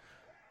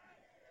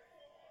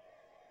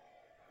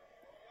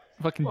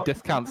 Fucking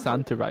discount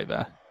Santa right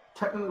there.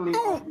 Technically,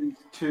 these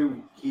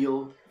two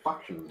heel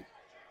factions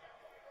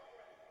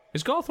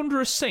Is Garth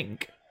under a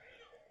sink?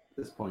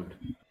 at this point.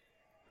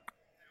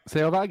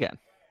 Say all that again.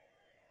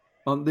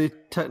 Aren't they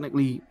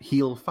technically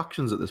heel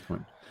factions at this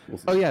point?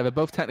 Oh yeah, they're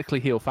both technically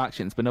heel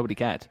factions, but nobody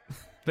cared.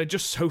 They're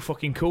just so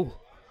fucking cool.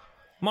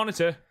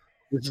 Monitor.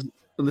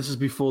 This is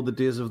before the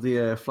days of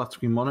the flat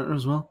screen monitor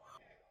as well,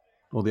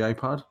 or the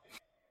iPad.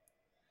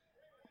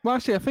 Well,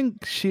 actually, I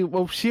think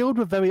Shield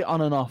were very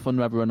on and off on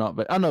whether or not.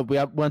 But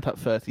we weren't at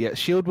 30 yet.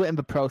 Shield were in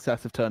the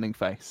process of turning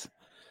face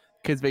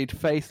because they'd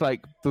face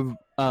like the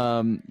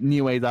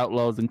New Age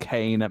Outlaws and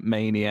Kane at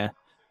Mania,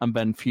 and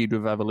then feud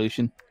with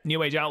Revolution.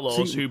 New Age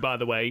Outlaws, who, by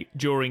the way,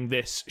 during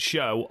this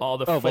show are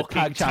the fucking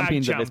tag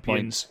champions at this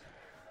point.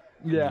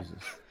 Yeah. Jesus.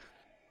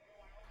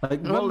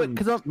 Like, I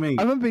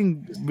remember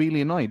being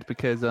really annoyed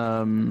because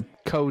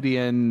Cody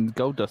and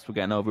Goldust were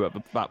getting over at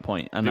that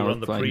point, and they I were was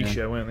on the like,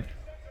 pre-show, weren't they?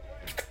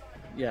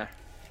 Yeah.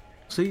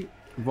 See,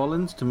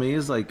 Rollins to me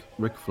is like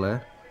Ric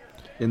Flair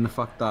in the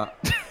fact that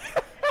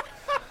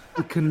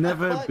he can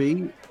never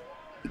be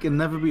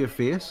a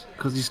face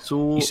because he's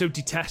so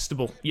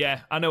detestable.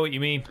 Yeah, I know what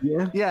you mean.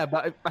 Yeah,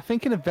 but I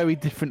think in a very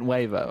different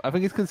way though. I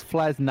think it's because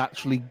Flair's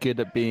naturally good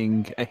at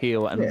being a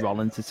heel, and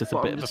Rollins is just a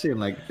bit I'm of just saying,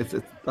 like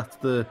that's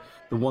the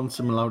one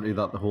similarity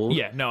that the whole.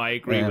 Yeah, no, I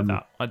agree with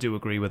that. I do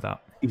agree with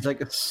that. He's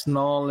like a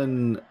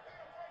snarling,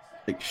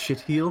 like shit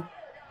heel.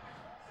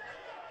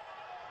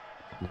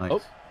 Nice.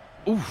 Oh.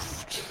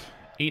 Oof.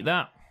 Eat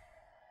that.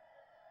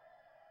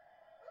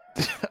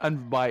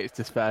 And Wyatt's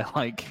just there,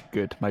 like,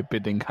 good, my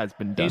bidding has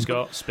been done. He's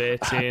got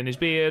spit in his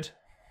beard.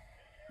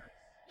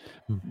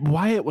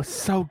 Wyatt was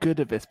so good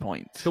at this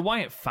point. The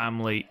Wyatt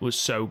family was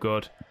so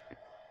good.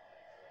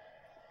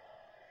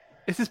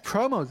 It's his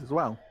promos as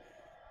well.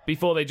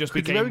 Before they just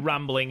became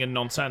rambling and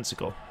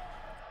nonsensical.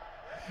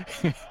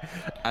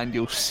 And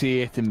you'll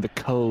see it in the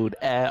cold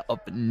air of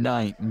the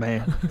night,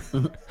 man.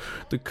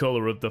 The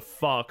colour of the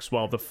fox,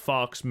 while the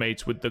fox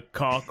mates with the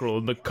cockerel,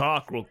 and the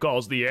cockerel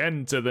calls the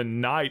end to the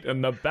night,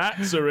 and the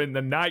bats are in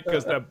the night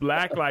because they're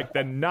black like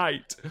the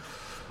night.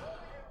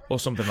 Or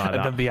something like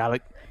that.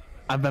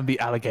 And then the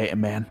alligator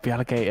man. The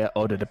alligator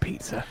ordered a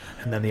pizza.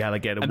 And then the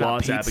alligator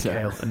was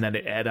Abigail. And then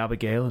it ate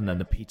Abigail. And then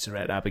the pizza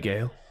ate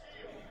Abigail.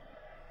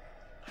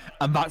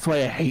 And that's why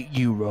I hate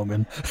you,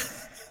 Roman.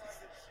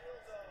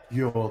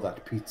 You're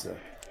that pizza.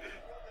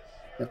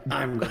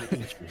 I'm going to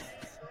eat you.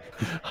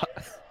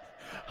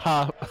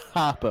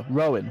 Harper,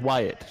 Rowan,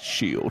 Wyatt,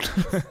 Shield.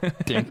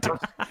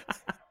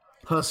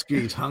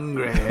 Husky's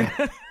hungry.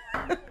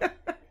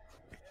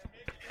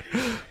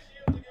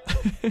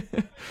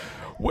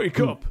 Wake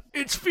up.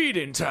 It's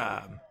feeding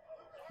time.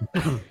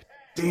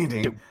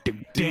 Remember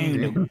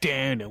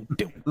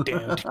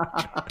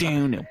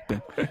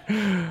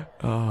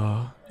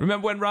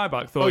when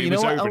Ryback thought he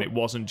was over and it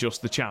wasn't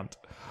just the chant?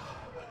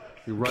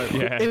 You're right.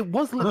 Yeah. It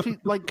was literally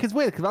like, because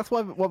that's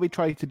what we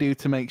tried to do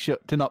to make sure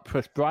to not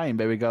push Brian,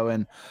 but we're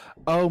going,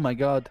 oh my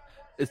god,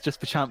 it's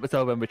just the chant was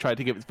over, and we tried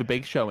to give it the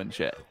big show and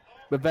shit.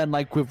 But then,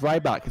 like with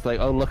Ryback, it's like,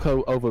 oh look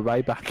how over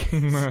Ryback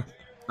is.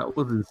 That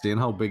was insane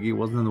how big he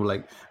was, and they were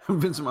like,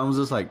 Vince McMahon was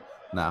just like,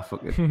 nah,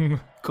 fuck it,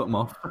 cut him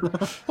off.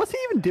 What's he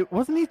even do?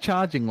 Wasn't he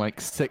charging like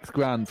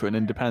 $6,000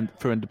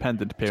 for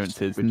independent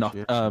appearances, not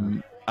shit.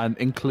 and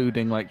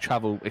including like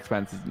travel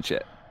expenses and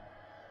shit?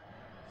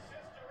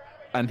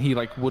 And he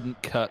like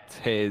wouldn't cut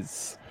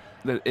his.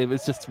 It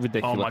was just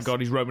ridiculous. Oh my god,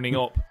 he's romaning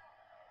up.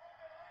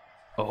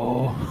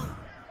 Oh,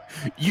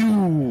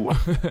 you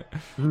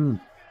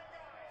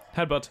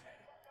Headbutt.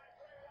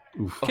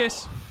 Oof.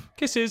 Kiss.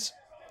 Kisses.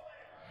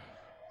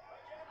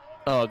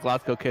 Oh,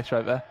 Glasgow kiss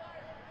right there.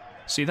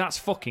 See, that's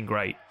fucking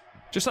great.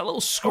 Just that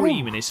little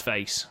scream in his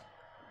face.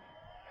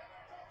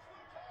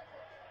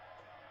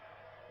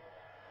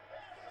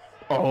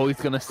 Oh, he's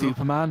gonna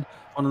Superman.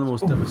 One of the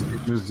most devastating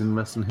moves in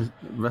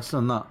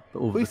wrestling that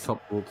over the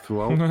top rope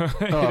throughout.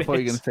 Oh, I thought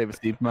you were gonna say the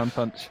Superman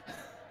punch.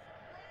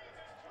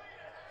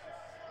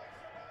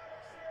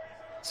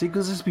 See,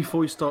 because this is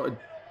before he started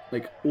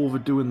like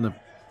overdoing the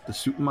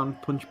Superman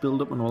punch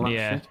build up and all that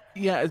Yeah. shit.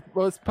 Yeah,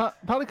 it's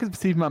partly because the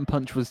Superman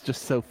punch was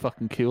just so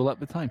fucking cool at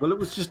the time. Well, it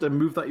was just a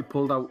move that he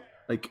pulled out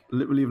like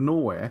literally of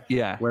nowhere.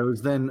 Yeah.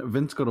 Whereas then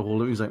Vince got a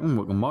hold of it. He's like, we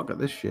can market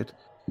this shit.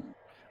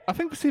 I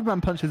think the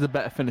Superman punch is a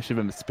better finisher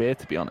than the spear,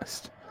 to be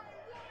honest.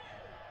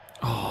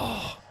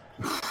 Oh,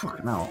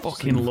 Fucking hell.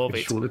 Fucking love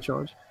it. Shoulder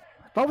charge.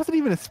 That wasn't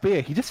even a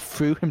spear. He just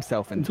threw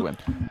himself into him.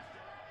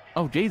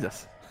 Oh,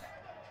 Jesus.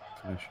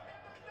 Finish.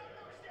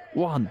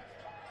 One.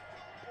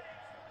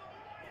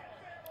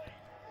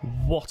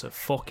 what a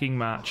fucking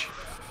match.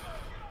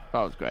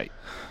 That was great.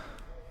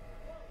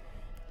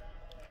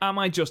 Am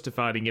I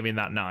justified in giving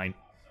that 9?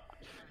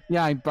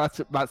 Yeah, that's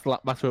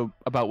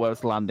about where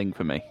it's landing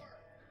for me.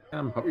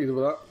 I'm happy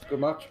with that. Good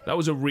match. That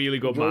was a really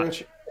good Enjoy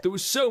match. it. There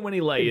was so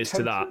many layers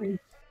to that. Intensity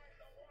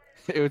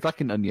It was like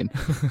an onion.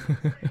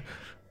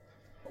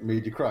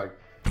 made you cry.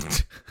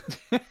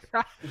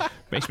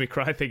 Makes me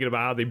cry thinking about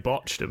how they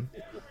botched him.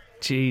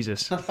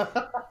 Jesus.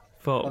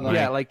 Fuck me.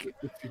 Yeah, like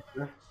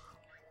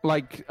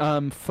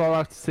 4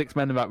 out of 6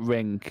 men in that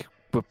ring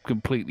were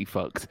completely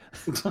fucked.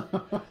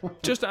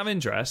 Just out of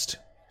interest,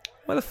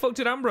 where the fuck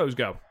did Ambrose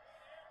go?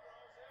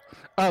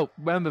 Oh,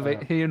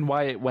 remember, he and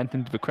Wyatt went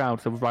into the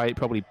crowd, so Wyatt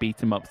probably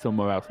beat him up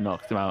somewhere else,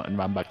 knocked him out, and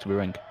ran back to the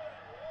ring.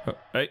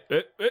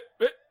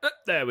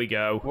 There we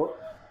go. What?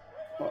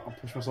 Oh, I'll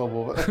push myself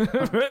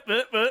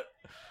over.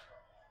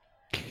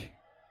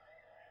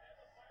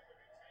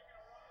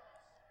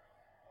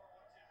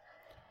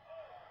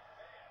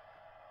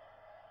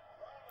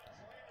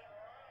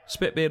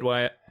 Spitbeard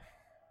Wyatt.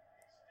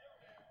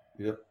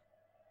 Yep.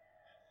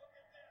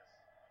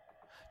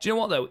 Do you know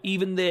what, though?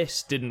 Even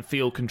this didn't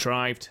feel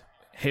contrived.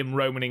 Him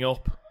romaning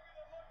up.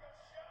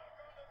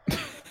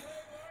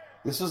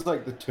 This is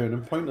like the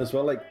turning point as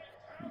well, like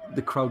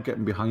the crowd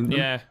getting behind them.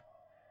 Yeah.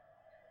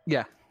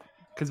 Yeah,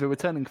 because the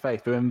returning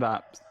face, they're in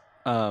that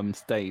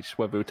stage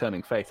where the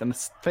returning face, and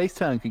the face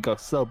turn can go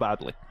so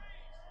badly.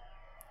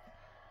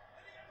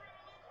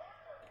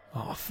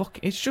 Oh, fuck.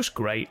 It's just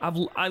great.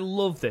 I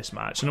love this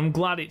match, and I'm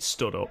glad it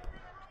stood up.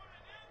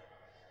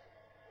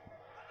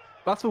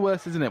 That's the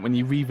worst, isn't it? When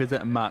you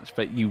revisit a match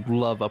that you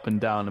love up and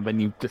down, and then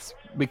you just,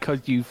 because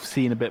you've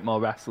seen a bit more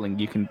wrestling,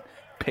 you can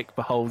pick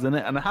the holes in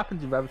it. And it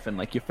happens with everything.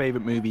 Like your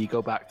favourite movie, you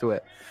go back to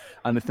it,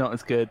 and it's not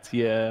as good.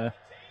 Your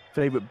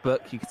favourite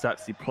book, you can start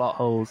to see plot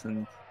holes,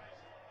 and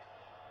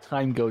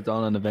time goes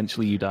on, and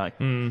eventually you die.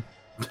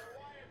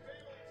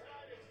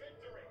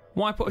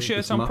 Why put a shirt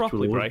This on match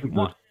properly, will Bray? always be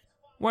What? good.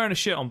 Wearing a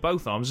shirt on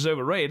both arms is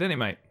overrated, isn't it,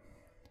 mate?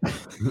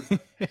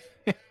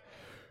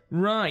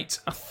 Right,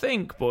 I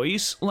think,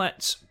 boys,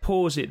 let's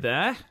pause it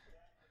there.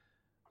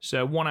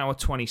 So 1 hour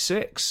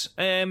 26.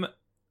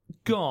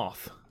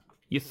 Garth,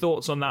 your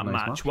thoughts on that Nice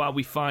match, match. while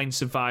we find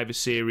Survivor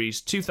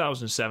Series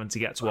 2007 to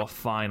get to our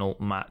final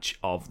match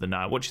of the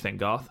night. What do you think,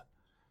 Garth?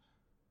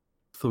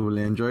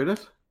 Thoroughly enjoyed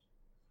it.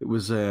 It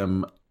was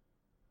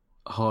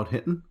hard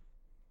hitting.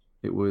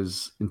 It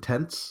was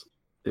intense.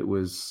 It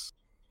was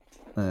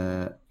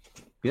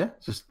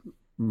just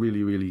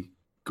really, really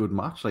good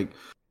match.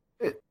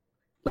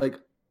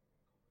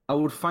 I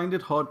would find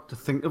it hard to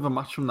think of a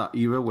match from that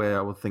era where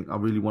I would think I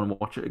really want to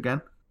watch it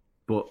again.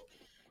 But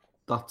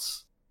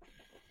that's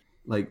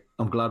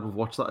I'm glad we've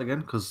watched that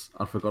again because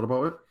I forgot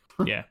about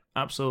it. Yeah,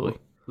 absolutely.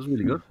 It was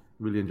really good.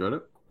 Really enjoyed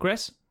it.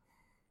 Chris?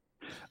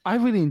 I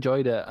really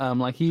enjoyed it.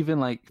 Even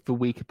the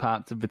weaker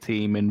parts of the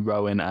team in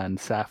Rowan and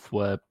Seth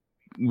were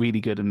really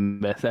good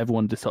in this.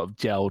 Everyone just sort of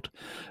gelled.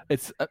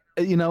 It's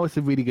it's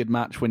a really good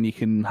match when you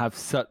can have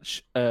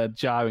such a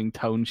jarring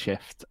tone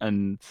shift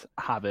and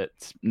have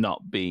it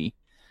not be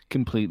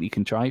completely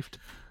contrived.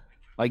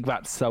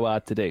 That's so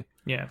hard to do.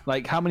 Yeah.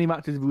 How many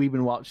matches have we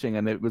been watching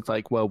and it was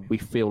we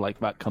feel like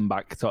that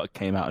comeback sort of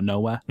came out of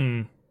nowhere.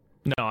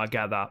 No, I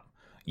get that.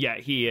 Yeah,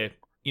 here,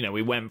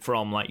 we went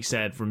from, like you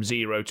said, from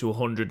 0 to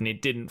 100, and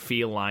it didn't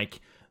feel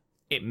like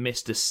it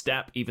missed a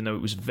step, even though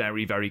it was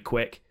very, very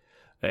quick.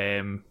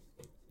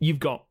 You've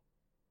got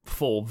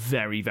 4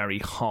 very, very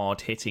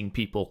hard-hitting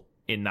people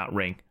in that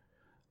ring.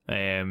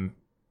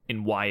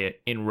 In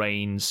Wyatt, in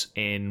Reigns,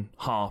 in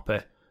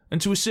Harper,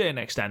 and to a certain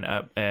extent,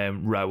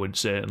 Rowan,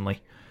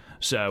 certainly.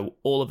 So,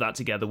 all of that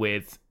together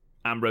with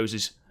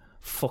Ambrose's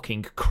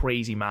fucking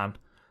crazy man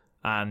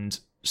and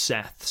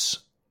Seth's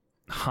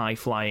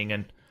high-flying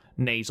and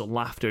nasal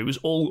laughter. It was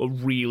all a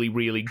really,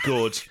 really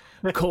good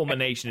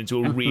culmination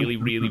into a really,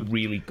 really,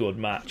 really good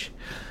match.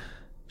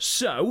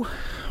 So,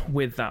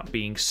 with that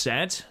being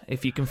said,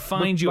 if you can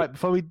find your... Right,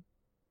 before we...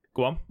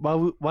 Go on.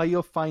 While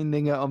you're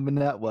finding it on the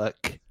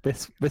network,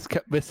 this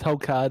whole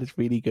card is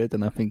really good,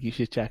 and I think you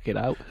should check it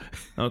out.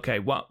 Okay,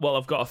 well,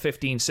 I've got a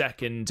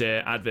 15-second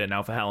advert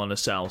now for Hell in a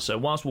Cell, so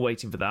whilst we're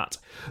waiting for that,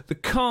 the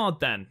card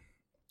then...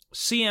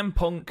 CM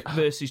Punk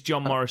versus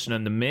John Morrison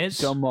and The Miz.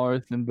 John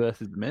Morrison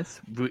versus The Miz.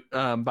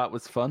 That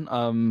was fun.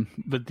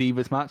 The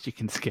Divas match you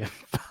can skip.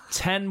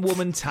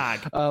 10-woman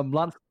tag.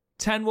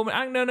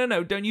 10-woman...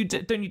 No. Don't you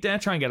dare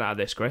try and get out of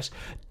this, Chris.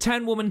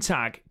 10-woman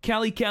tag.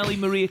 Kelly,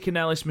 Maria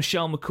Kanellis,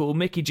 Michelle McCool,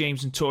 Mickie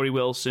James and Tori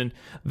Wilson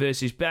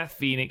versus Beth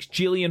Phoenix,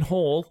 Jillian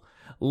Hall,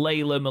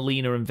 Layla,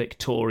 Melina and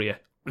Victoria.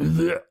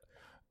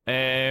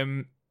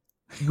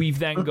 We've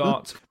then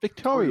got...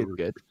 Victoria's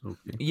good.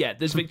 Okay. Yeah,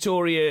 there's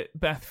Victoria,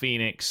 Beth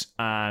Phoenix,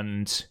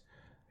 and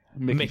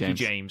Mickie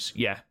James.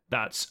 Yeah,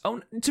 that's...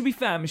 Oh, to be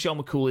fair, Michelle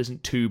McCool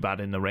isn't too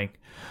bad in the ring.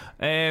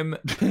 We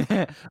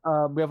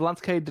have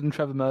Lance Cade and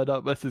Trevor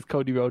Murdoch versus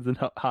Cody Rhodes and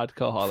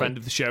Hardcore Holly. Friend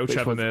of the show,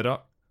 Trevor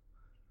Murdoch.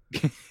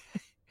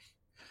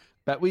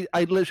 But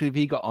if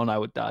he got on, I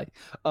would die.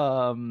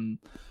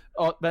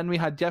 Then we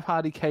had Jeff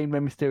Hardy, Kane,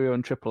 Rey Mysterio,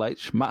 and Triple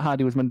H. Matt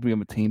Hardy was meant to be on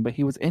the team, but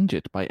he was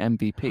injured by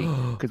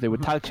MVP because they were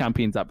tag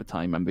champions at the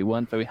time, and they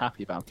weren't very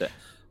happy about it.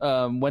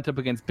 Went up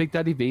against Big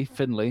Daddy V,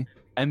 Finlay,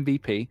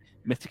 MVP,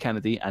 Mr.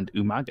 Kennedy, and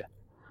Umaga.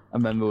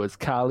 And then there was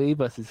Carly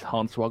versus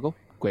Hornswoggle.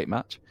 Great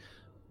match.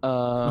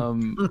 How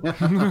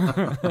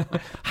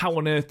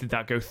on earth did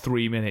that go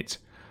 3 minutes?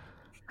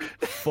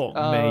 Fuck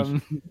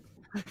me.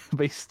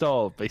 They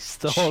stalled for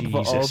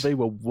all they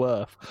were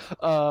worth.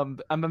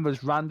 And then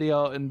there's Randy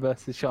Orton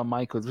versus Shawn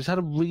Michaels, which had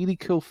a really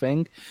cool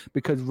thing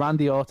because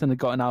Randy Orton had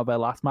gotten out of their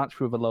last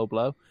match with a low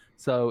blow.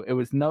 So it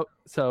was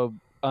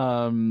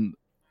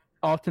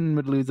Orton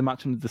would lose the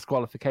match on the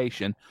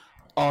disqualification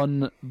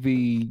on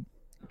the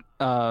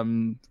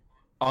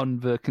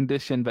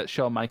condition that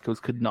Shawn Michaels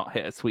could not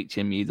hit a Sweet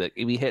Chin Music.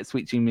 If he hit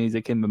Sweet Chin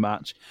Music in the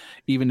match,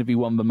 even if he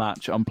won the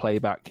match on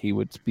playback, he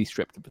would be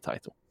stripped of the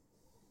title.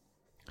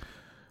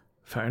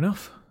 Fair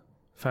enough.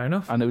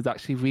 And it was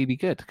actually really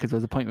good because there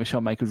was a point where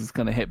Shawn Michaels was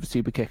going to hit the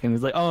super kick and he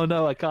was like, oh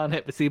no, I can't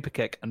hit the super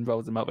kick, and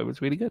rolls him out. It was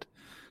really good.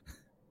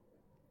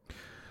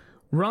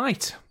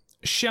 Right.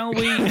 Shall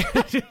we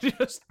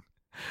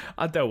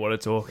I don't want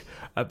to talk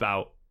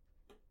about...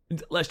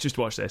 Let's just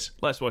watch this.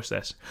 Let's watch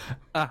this.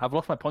 I've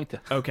lost my pointer.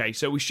 Okay,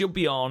 so we should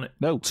be on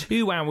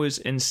 2 hours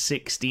and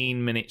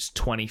 16 minutes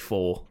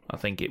 24, I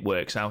think it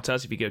works out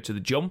as if you go to the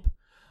jump.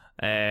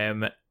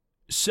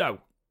 So...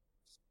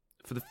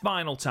 For the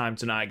final time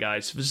tonight,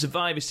 guys, for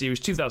Survivor Series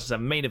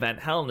 2007 main event,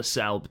 Hell in a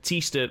Cell,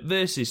 Batista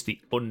versus The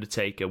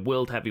Undertaker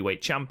World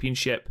Heavyweight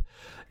Championship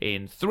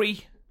in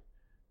 3,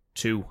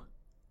 2,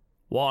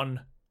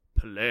 1,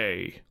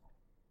 play.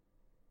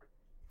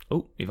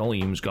 Oh, your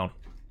volume's gone.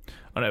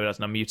 Oh no, it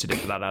hasn't. I muted it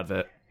for that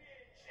advert.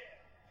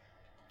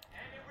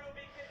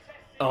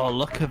 Oh,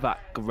 look at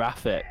that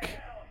graphic.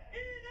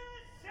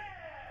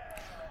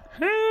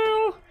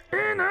 Hell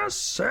in a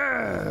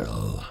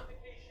Cell.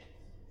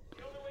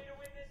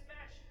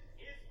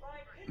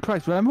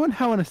 Christ, remember when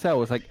Hell in a Cell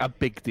was like a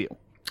big deal?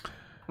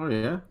 Oh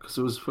yeah, because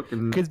it was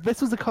fucking... Because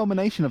this was a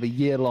culmination of a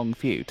year-long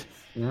feud.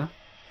 Yeah.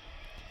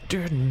 Do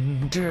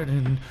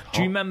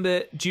you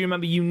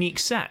remember unique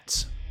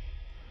sets?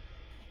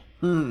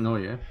 Oh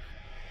yeah.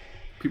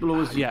 People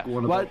always go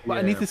on about...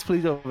 I need to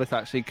split over this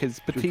actually, because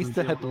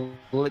Batista had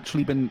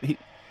literally been...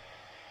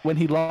 when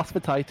he lost the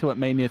title at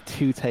Mania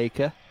 2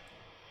 Taker,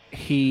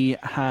 he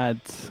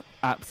had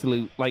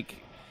absolute...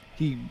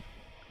 he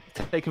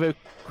take a very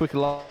quick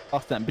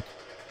loss then, but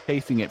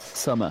chasing it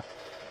summer,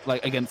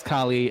 against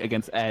Kali,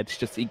 against Edge,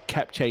 he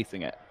kept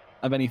chasing it,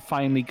 and then he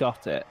finally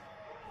got it.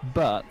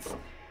 But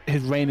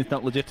his reign is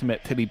not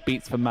legitimate till he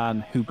beats the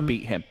man who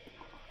beat him.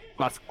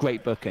 That's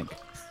great booking.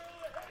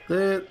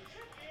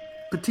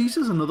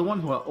 Batista's another one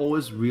who I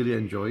always really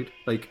enjoyed.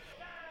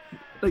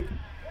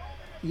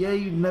 Yeah,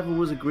 he never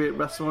was a great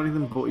wrestler or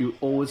anything, but he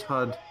always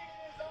had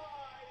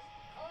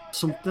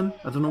something.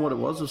 I don't know what it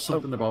was. There's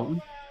something about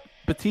him.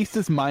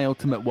 Batista's my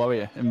ultimate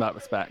warrior in that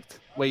respect,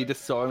 where you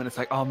just saw him and it's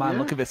like, oh man,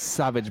 look at this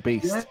savage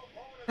beast.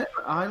 Yeah.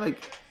 I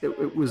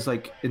it was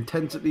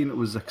intensity and it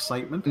was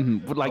excitement.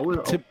 Mm-hmm. But I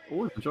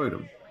always enjoyed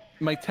him.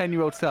 My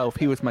 10-year-old self,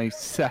 he was my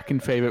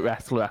second favorite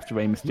wrestler after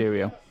Rey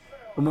Mysterio.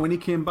 And when he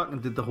came back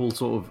and did the whole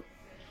sort of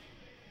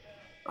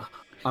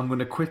I'm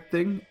gonna quit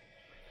thing,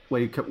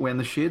 where he kept wearing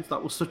the shades,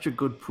 that was such a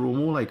good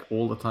promo,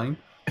 all the time.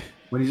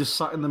 when he just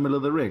sat in the middle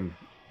of the ring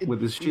with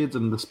his shades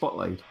in the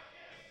spotlight.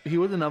 He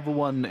was another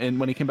one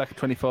when he came back in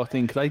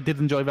 2014, because I did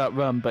enjoy that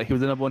run, but he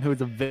was another one who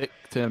was a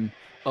victim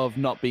of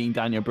not being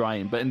Daniel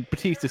Bryan. But in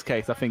Batista's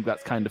case, I think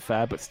that's kind of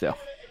fair, but still.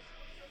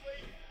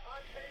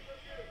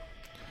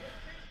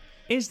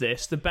 Is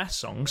this the best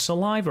song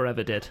Saliva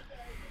ever did?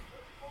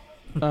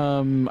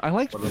 I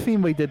liked the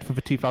theme we did for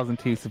the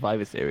 2002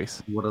 Survivor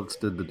Series. What else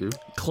did they do?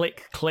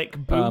 Click, click,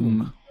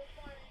 boom.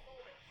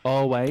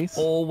 Always.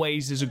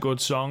 Always is a good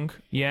song,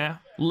 yeah.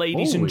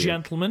 Ladies and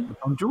gentlemen.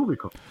 Bon Jovi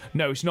cover.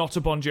 No, it's not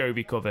a Bon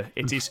Jovi cover.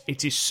 It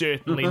is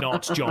certainly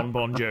not John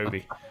Bon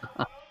Jovi.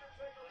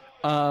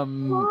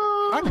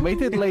 We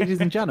did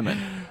Ladies and Gentlemen.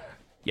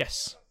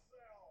 Yes.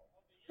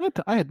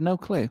 I had no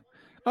clue.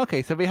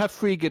 Okay, so we have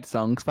 3 good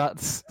songs.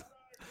 That's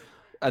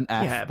an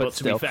F. Yeah, but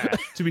still.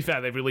 to be fair,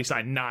 they've released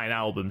like 9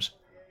 albums.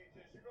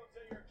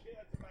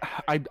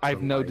 I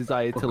have no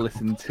desire to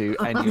listen to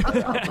any of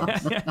the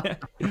albums.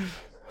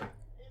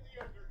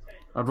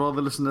 I'd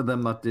rather listen to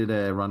them that did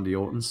Randy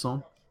Orton's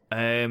song.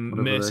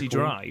 Mercy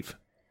Drive.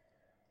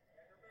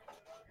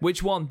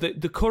 Which one?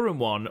 The current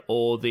one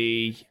or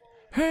the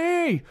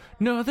Hey,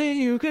 nothing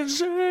you can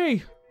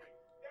say.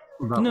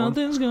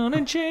 Nothing's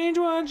gonna change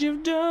what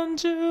you've done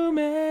to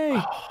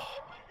me.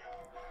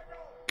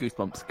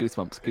 Goosebumps,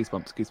 goosebumps,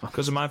 goosebumps, goosebumps.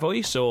 Because of my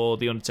voice or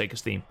the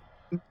Undertaker's theme?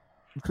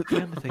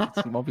 The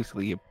Undertaker's theme,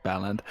 obviously, you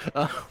bellend.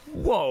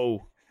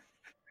 Whoa.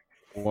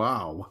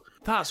 Wow.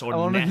 That's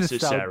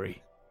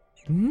unnecessary.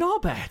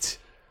 Nobbet.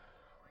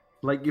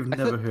 Like you've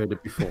never heard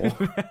it before.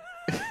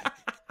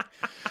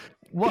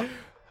 What?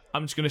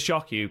 I'm just going to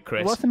shock you,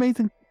 Chris. What's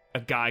amazing? A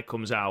guy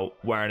comes out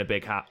wearing a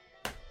big hat.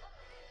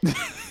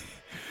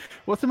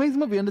 What's amazing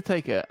about The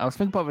Undertaker, I was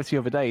thinking about this the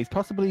other day, he's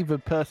possibly the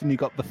person who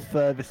got the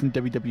furthest in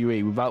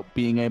WWE without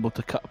being able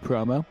to cut a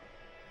promo.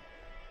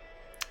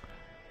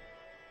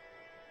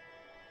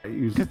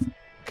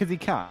 Because he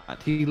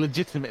can't. He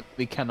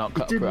legitimately cannot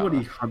cut a promo. He did what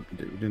he had to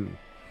do, didn't he?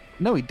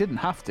 No, he didn't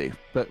have to,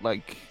 but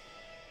like...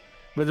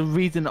 But the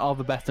reason all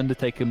the best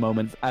Undertaker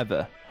moments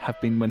ever have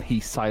been when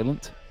he's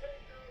silent.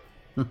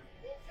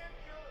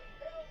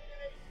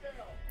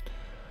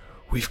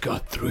 We've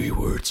got 3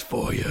 words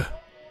for you.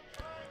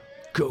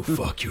 Go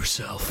fuck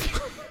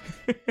yourself.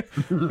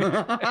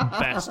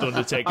 Best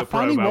Undertaker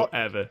promo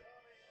ever.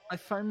 I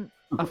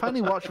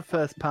finally watched the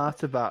first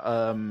part of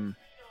that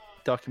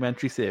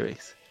documentary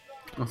series.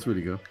 That's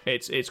really good.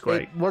 It's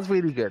great. It was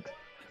really good.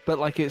 But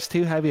like it's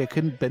too heavy, I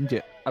couldn't binge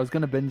it. I was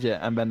going to binge it,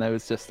 and then I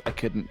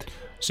couldn't.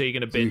 So you're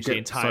going to binge the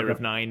entire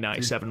of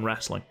 997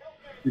 wrestling?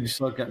 Did you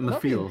start getting the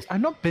feels?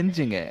 I'm not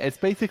binging it. It's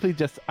basically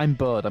just, I'm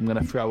bored, I'm going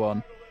to throw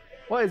on.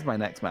 What is my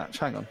next match?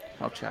 Hang on,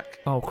 I'll check.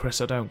 Oh,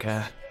 Chris, I don't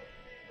care.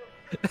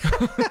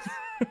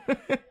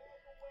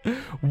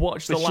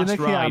 Watch the last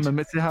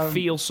ride.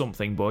 Feel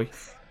something, boy.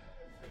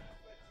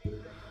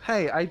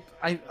 Hey,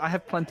 I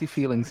have plenty of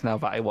feelings now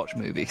that I watch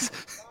movies.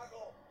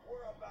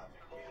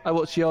 I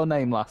watched Your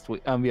Name last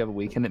week and the other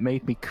week, and it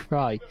made me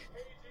cry.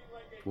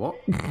 What?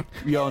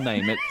 Your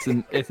Name.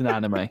 It's an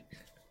anime.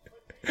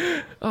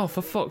 Oh,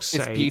 for fuck's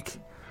sake!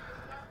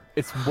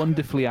 It's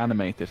wonderfully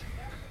animated.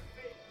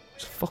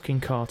 It's a fucking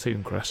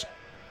cartoon, Chris.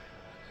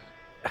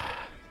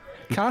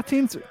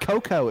 Cartoons.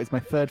 Coco is my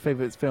third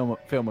favourite film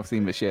I've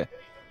seen this year.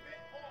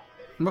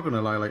 I'm not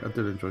gonna lie, I did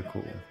enjoy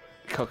Coco.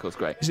 Coco's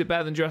great. Is it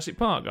better than Jurassic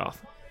Park,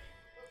 Garth?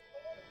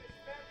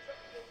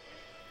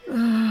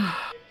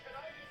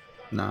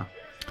 Nah.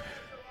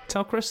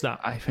 Tell Chris that.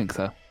 I think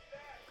so.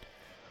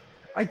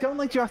 I don't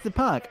like Jurassic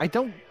Park. I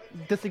don't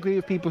disagree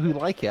with people who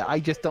like it. I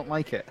just don't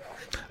like it.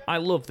 I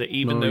love that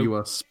even though you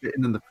are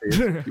spitting in the face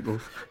of people.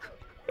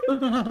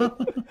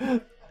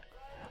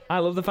 I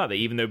love the fact that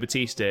even though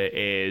Batista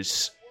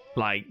is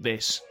like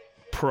this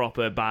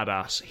proper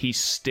badass, he's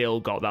still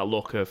got that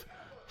look of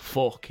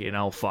fucking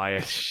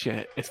hellfire.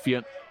 Shit, it's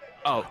beyond.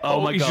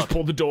 Oh my god! He just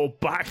pulled the door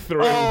back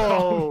through.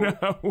 Oh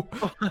no!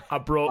 I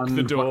broke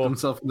the door.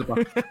 Himself in the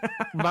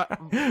back.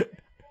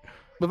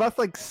 But that's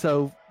like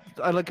so.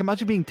 I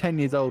imagine being 10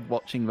 years old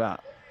watching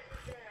that.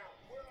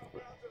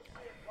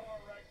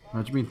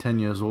 Imagine being 10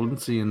 years old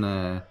and seeing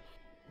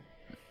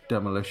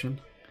Demolition.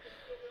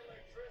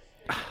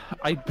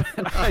 I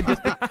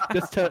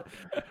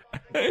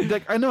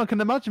know I can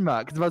imagine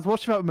that because if I was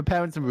watching that with my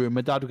parents in the room,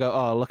 my dad would go,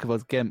 "Oh, look at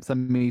those gimps,"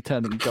 and me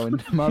turning and going,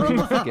 "Mommy,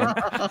 what's a gimp?"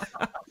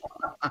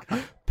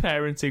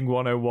 Parenting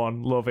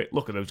 101, love it.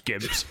 Look at those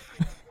gimps.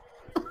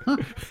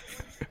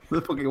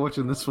 The fuck are you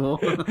watching this for?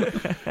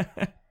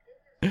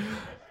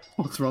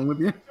 What's wrong with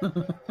you?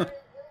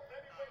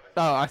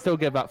 Oh, I still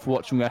get that for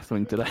watching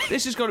wrestling today.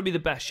 This has got to be the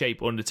best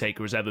shape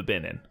Undertaker has ever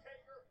been in.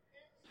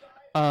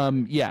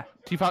 Yeah,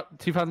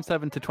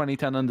 2007 to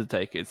 2010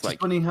 Undertaker. It's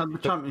like when he had the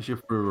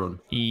championship for a run.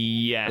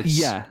 Yes.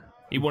 Yeah.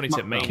 He won it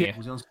at Mania.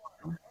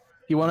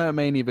 He won it at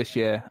Mania this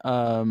year.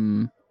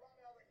 Oh,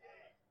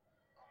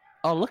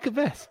 look at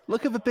this!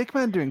 Look at the big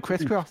man doing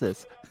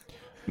crisscrosses.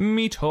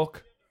 Meat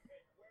hook.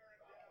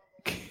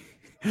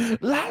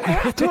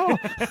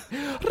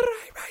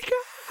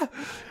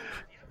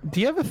 Do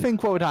you ever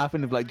think what would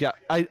happen if, like,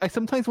 I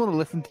sometimes want to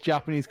listen to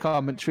Japanese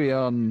commentary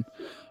on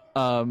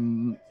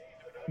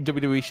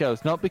WWE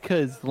shows, not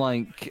because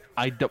like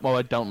I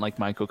don't like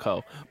Michael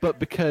Cole, but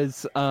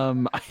because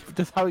I'm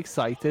just how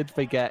excited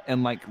they get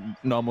in like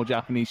normal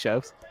Japanese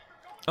shows.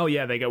 Oh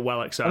yeah, they get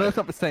well I excited. know it's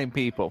not the same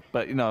people,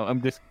 but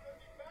I'm just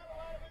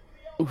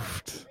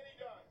oofed.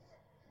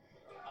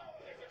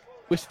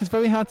 Which is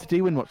very hard to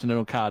do when watching an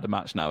Okada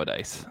match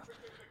nowadays.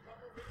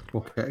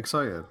 Well, get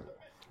excited.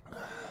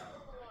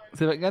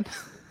 Say that again?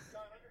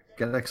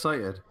 Get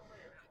excited.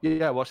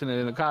 Yeah, watching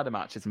an Okada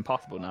match is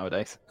impossible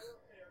nowadays.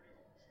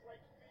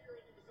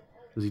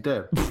 Is he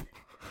dead?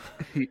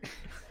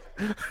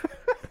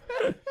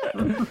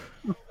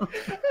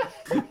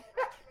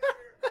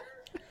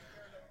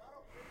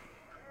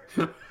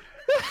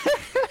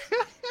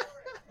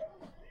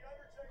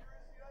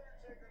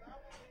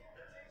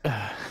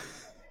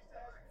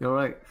 You're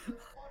right.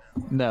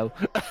 No.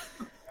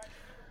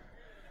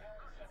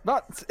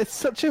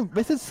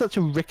 This is such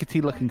a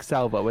rickety looking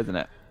salvo, isn't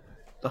it?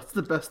 That's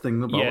the best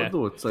thing about Yeah, it,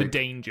 though. It's the like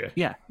danger.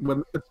 Yeah.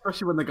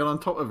 especially when they get on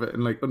top of it,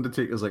 and like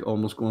Undertaker's like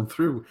almost going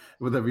through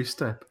with every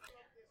step.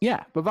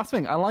 Yeah, but that's the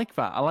thing. I like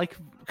that. I like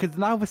because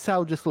now the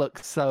cell just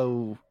looks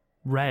so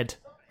Red.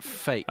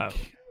 fake. Oh.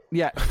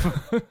 Yeah.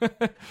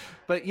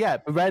 But yeah,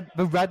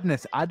 the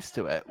redness adds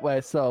to it, where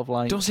it's sort of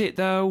like Does it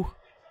though?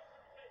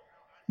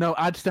 no,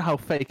 adds to how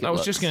fake it I was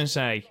looks. just going to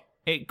say,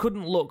 it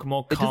couldn't look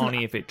more It doesn't-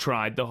 carny if it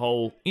tried the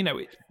whole... No,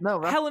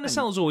 that's Hell in a the thing.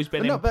 Cell's always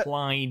been No, but-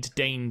 implied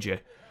danger.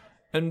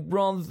 And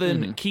rather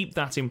than keep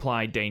that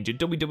implied danger,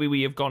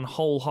 WWE have gone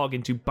whole hog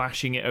into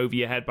bashing it over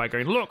your head by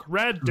going, look,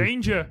 red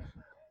danger.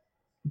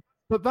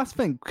 But that's the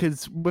thing,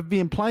 because with the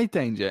implied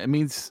danger, it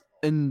means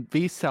in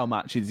these cell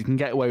matches you can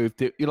get away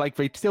with like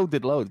they still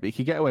did loads, but you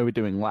can get away with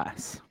doing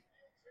less.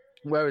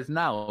 Whereas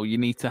now you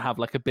need to have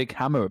like a big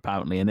hammer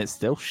apparently, and it's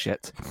still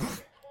shit.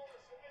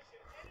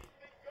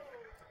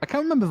 I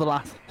can't remember the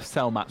last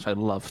cell match I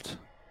loved.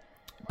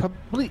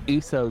 Probably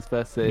Usos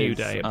versus New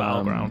Day at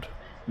Battleground.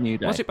 New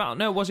Day. Was it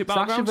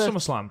Battleground?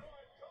 versus-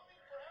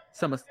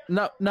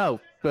 SummerSlam. No,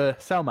 the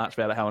cell match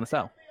they had at Hell in a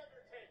Cell.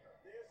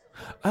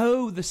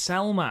 Oh, the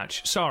Cell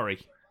match. Sorry.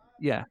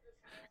 Yeah,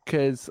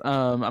 because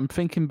I'm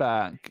thinking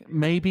back,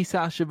 maybe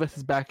Sasha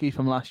versus Becky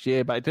from last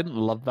year, but I didn't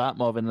love that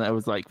more than I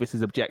was like, this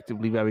is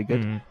objectively very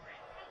good.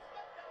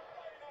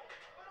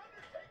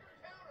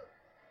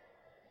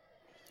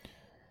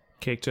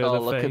 Kicked her Oh, in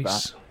the look at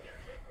face.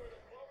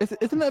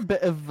 Isn't it a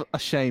bit of a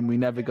shame we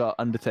never got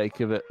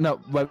Undertaker?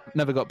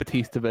 Never got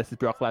Batista versus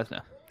Brock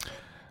Lesnar.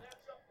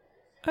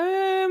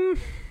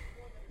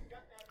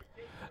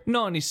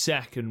 Not in his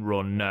second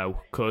run,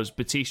 no, because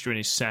Batista in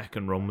his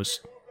second run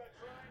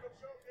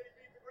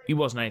he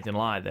wasn't anything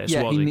like this,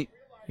 was he?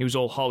 He was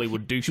all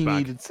Hollywood He douchebag.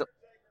 needed some.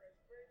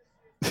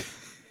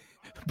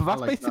 But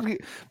that's like basically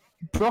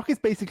Brock is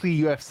basically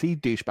UFC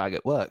douchebag.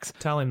 It works.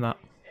 Tell him that.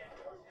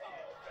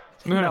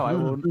 No, I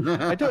won't.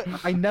 I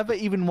don't. I never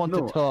even want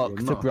No, to talk you're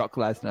to not. Brock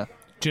Lesnar.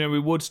 Do you know we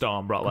would start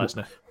on Brock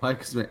Lesnar?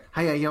 Like,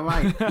 hey, you're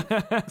right.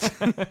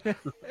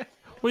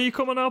 Will you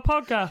come on our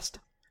podcast?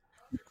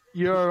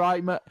 You're all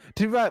right, mate.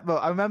 To be right, but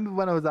I remember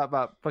when I was at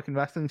that fucking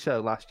wrestling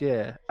show last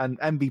year, and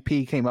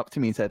MVP came up to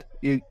me and said,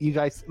 "You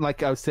guys,"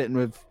 like I was sitting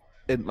with,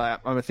 I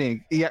was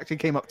saying, he actually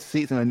came up to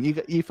see it and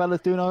went, "You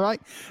fellas doing all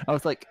right?" I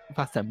was like,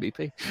 "That's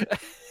MVP."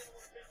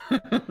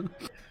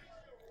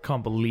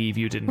 Can't believe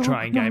you didn't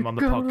try and get him on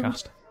the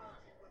podcast.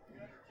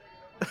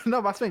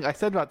 No, that's the thing. I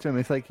said that to him.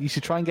 It's like, you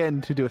should try and get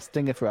him to do a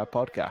stinger for our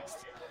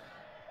podcast.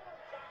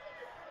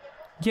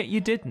 Yet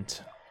you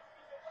didn't.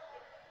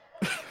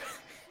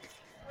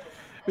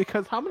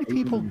 Because how many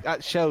people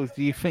at shows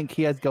do you think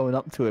he has going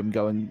up to him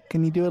going,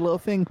 "Can you do a little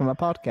thing for my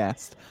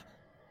podcast?"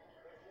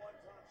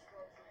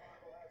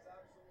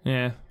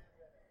 Yeah.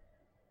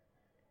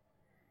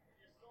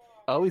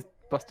 Oh, he's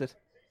busted.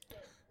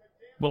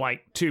 We're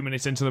like 2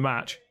 minutes into the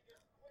match.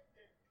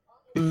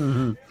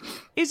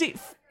 Is it...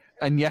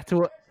 And yet,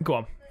 what? Go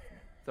on.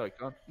 Sorry,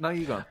 go on. No,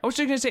 you go on. I was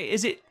just going to say,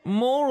 is it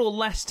more or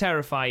less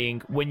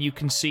terrifying when you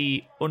can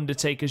see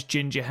Undertaker's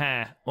ginger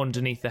hair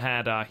underneath the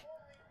hair dye?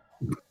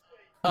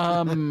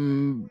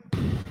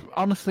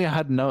 Honestly, I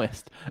hadn't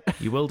noticed.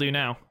 You will do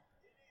now.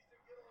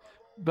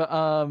 But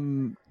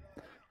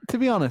to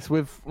be honest,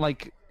 with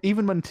like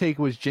even when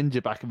Taker was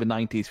ginger back in the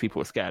 90s, people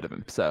were scared of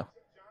him. So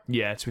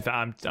Yeah, to be fair,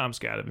 I'm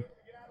scared of him.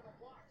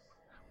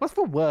 what's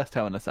the worst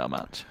Hell in a Cell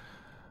match?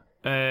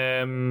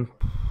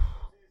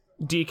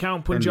 Do you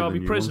count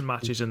Punjabi prison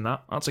matches in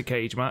that? That's a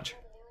cage match.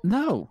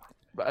 No,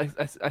 but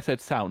I said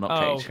Cell, not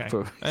Oh, cage. okay.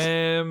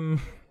 For-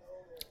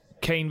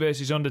 Kane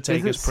versus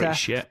Undertaker's Is it pretty Seth?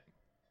 shit.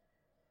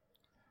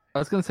 I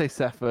was going to say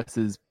Seth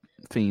versus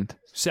Fiend.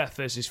 Seth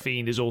versus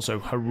Fiend is also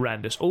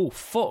horrendous. Oh,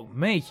 fuck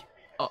me.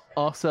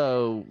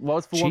 Also, what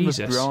was the one with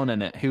Jesus. Braun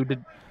in it? Who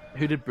did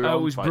Braun Oh,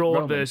 it was fight?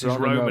 Braun versus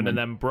Braun Roman, and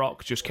then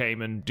Brock just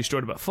came and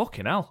destroyed him. But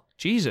fucking hell.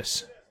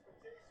 Jesus.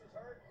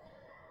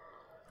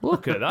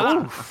 Look at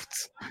that.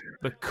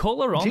 The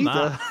colour on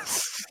that.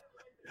 Jesus.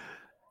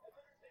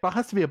 That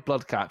has to be a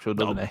blood capsule,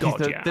 doesn't Oh, it?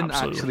 God, He yeah, didn't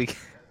absolutely. actually.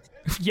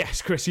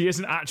 Yes, Chris, he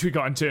hasn't actually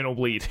got internal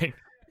bleeding.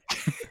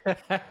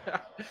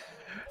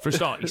 For a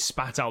start, he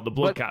spat out the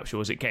blood capsule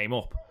as it came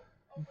up.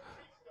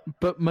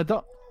 But my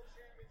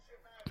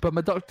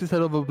doctor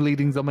said other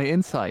bleeding's on my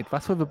inside.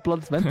 That's where the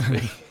blood's meant to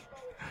be.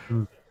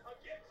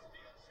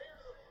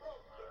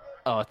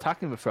 Oh,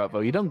 attacking the throat, though.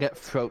 You don't get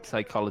throat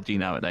psychology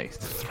nowadays.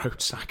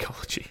 Throat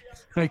psychology.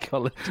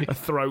 Psychology. A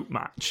throat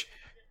match.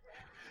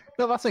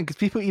 No, that's it, because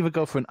people either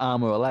go for an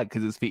arm or a leg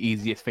because it's the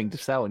easiest thing to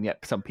sell, and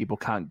yet some people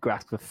can't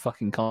grasp the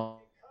fucking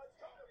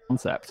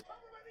concept.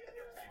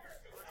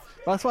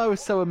 That's why I was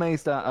so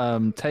amazed at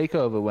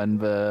TakeOver when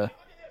the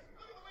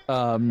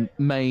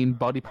main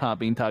body part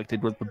being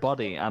targeted was the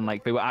body, and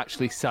like they were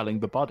actually selling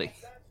the body.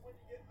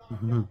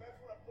 Mm-hmm.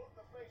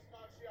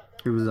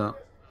 Who was that?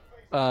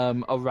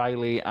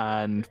 O'Reilly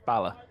and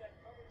Balor.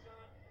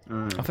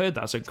 I've heard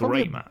that's a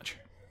great match.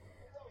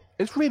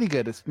 It's really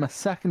good. It's my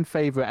second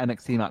favourite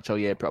NXT match all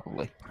year,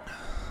 probably.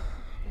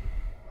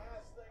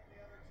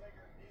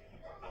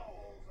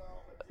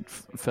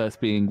 First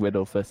being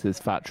Riddle versus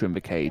Thatcher in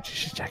the cage. You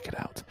should check it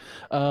out.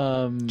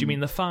 Do you mean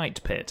the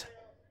fight pit?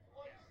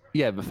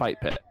 Yeah, the fight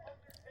pit.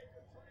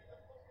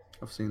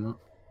 I've seen that.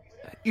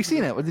 You've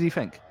seen it? What did you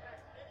think?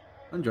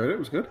 I enjoyed it. It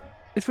was good.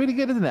 It's really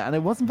good, isn't it? And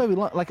it wasn't very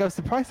long. Like, I was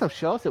surprised how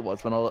short it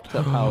was when I looked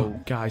up how...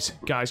 Guys,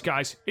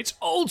 it's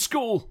old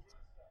school!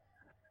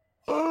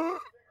 Oh,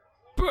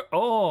 that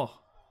I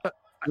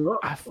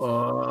love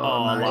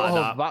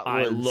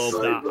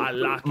that. I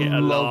like it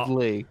a lot.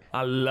 Lovely.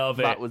 I love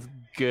it. That was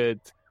good.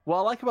 What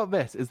I like about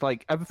this is,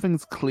 like,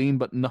 everything's clean,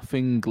 but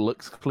nothing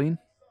looks clean.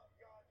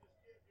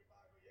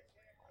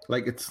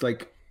 Like, it's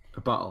like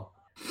a battle.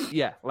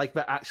 Yeah, like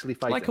they're actually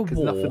fighting. Like a because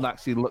war. Nothing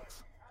actually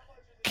looks...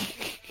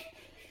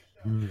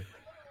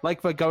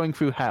 Like they're going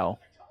through hell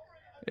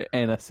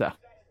in a cell.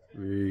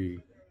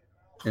 In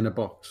a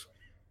box.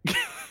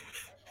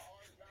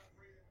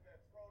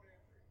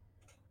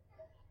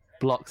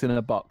 Blocks in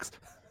a box.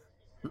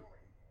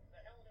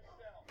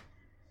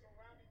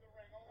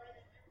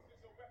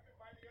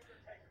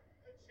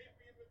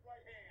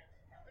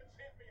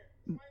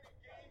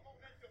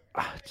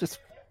 Just,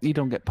 you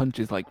don't get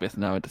punches like this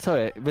now.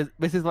 Sorry,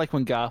 this is like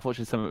when Garth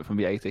watches something from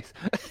the 80s.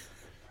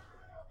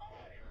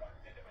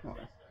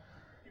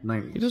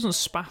 He doesn't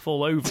spaff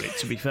all over it,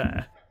 to be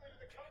fair.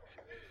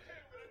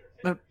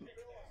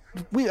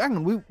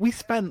 We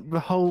spent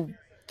the whole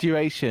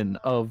duration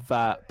of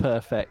that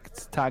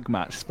perfect tag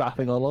match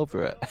spaffing all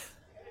over it.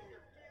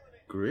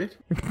 Great.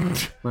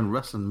 When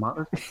wrestling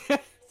mattered.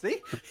 See?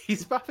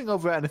 He's spaffing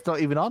over it and it's not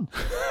even on.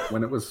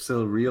 When it was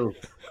still real.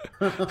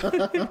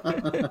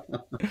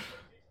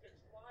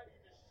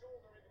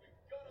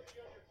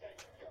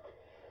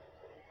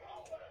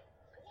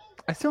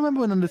 I still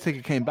remember when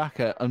Undertaker came back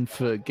at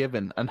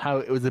Unforgiven and how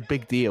it was a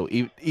big deal,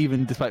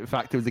 even despite the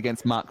fact it was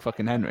against Mark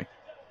fucking Henry.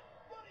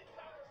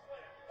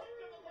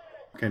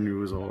 Henry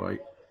was alright.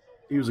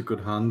 He was a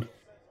good hand.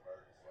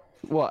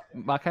 What?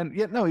 Mark Henry?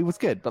 Yeah, no, he was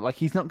good, but like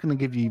he's not going to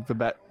give you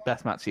the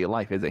best match of your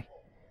life, is he?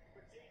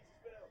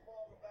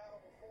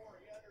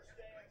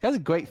 He has a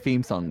great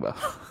theme song,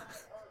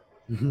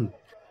 though.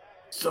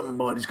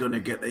 Somebody's going to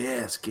get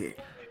their ass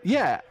kicked.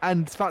 Yeah,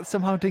 and that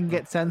somehow didn't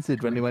get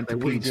censored when they went to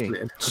PG.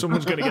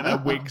 Someone's going to get their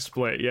wig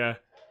split, yeah.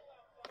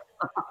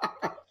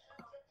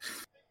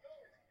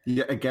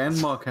 Yeah,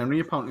 again, Mark Henry,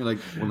 apparently like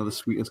one of the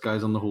sweetest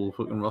guys on the whole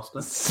fucking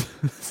roster.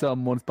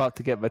 Someone's about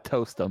to get their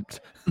toe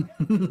stumped.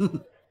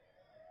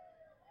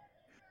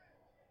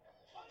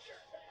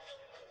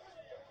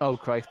 Oh,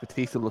 Christ,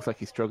 Batista looks like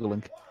he's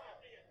struggling.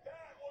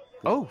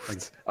 Oh,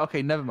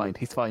 okay, never mind.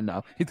 He's fine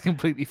now. He's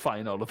completely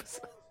fine, all of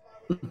us.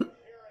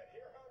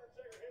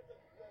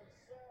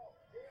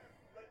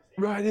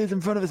 Right, here's in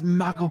front of his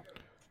Maggle.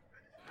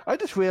 I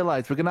just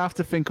realised we're going to have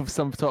to think of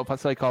some sort of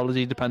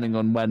psychology depending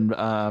on when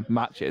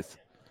matches.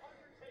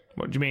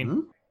 What do you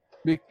mean?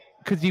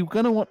 Because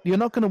you're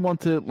not going to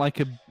want to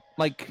like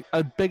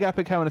a big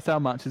epic Hell in a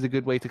Cell match is a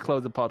good way to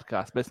close a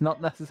podcast, but it's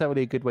not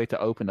necessarily a good way to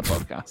open a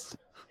podcast.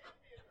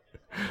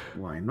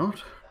 Why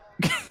not?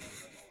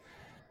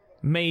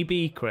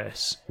 Maybe,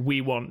 Chris,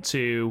 we want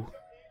to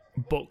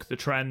buck the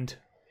trend.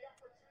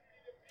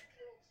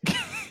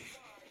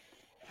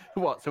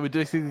 What? So we're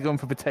basically going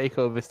for the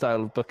takeover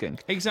style of booking?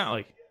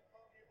 Exactly.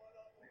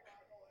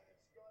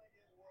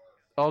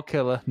 All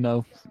killer,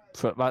 no.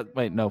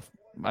 Wait, no.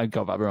 I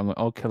got that wrong.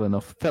 All killer, no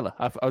filler.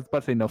 I was about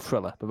to say no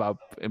thriller, but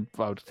that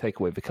would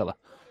take away the killer.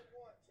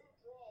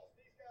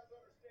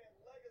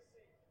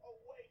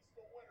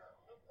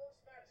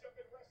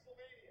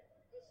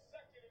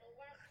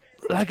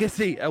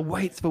 Legacy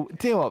awaits for...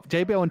 Do you know what?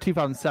 JBL in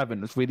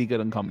 2007 was really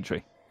good on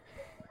commentary.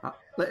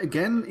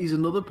 Again, he's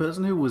another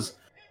person who was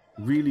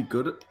really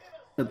good at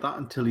that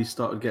until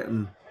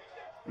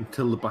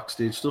the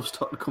backstage stuff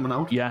started coming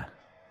out. Yeah.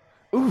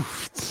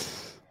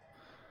 Oof.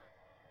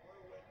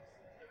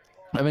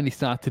 And then he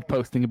started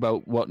posting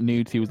about what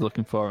nudes he was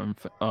looking for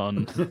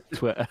on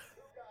Twitter.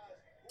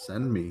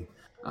 Send me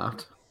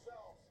at.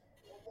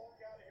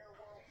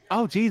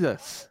 Oh,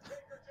 Jesus.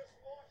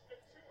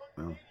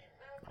 Well.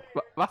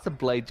 That's a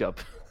blade job.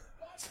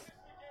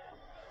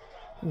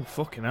 Oh,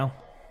 fucking hell.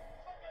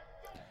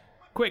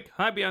 Quick,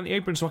 hide behind the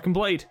apron so I can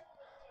blade.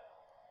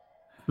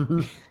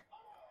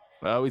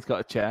 Oh, he's got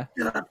a chair.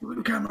 Get that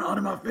fucking camera out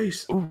of my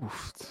face.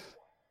 Oof.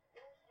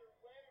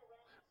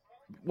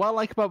 What I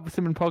like about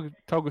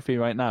cinematography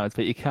right now is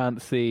that you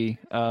can't see.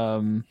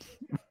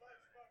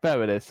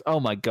 There it is. Oh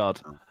my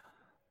god.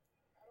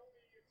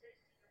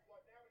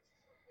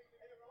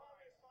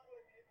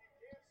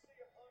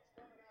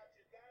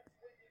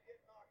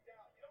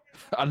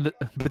 And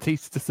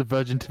Batista's a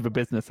virgin to the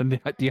business. And do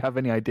you have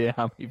any idea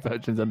how many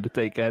virgins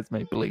Undertaker has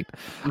made bleed?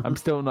 I'm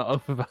still not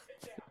over that.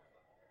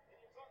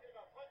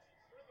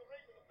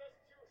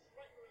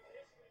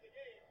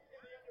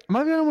 Am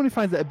I the only one who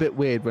finds it a bit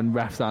weird when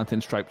refs aren't in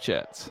striped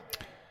shirts?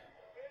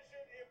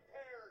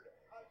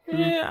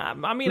 Yeah,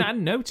 I mean, I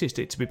noticed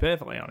it, to be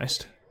perfectly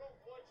honest.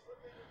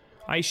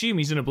 I assume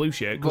he's in a blue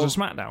shirt because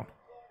of SmackDown.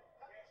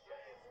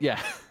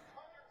 Yeah.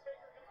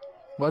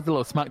 Where's the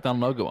little SmackDown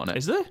logo on it?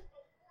 Is there?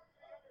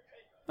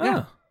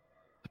 Yeah. Oh.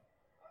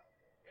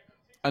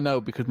 I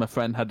know, because my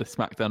friend had a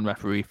SmackDown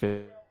referee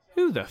figure.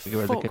 Who the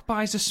fuck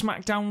buys a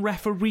SmackDown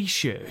referee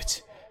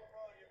shirt?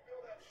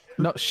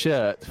 Not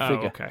shirt,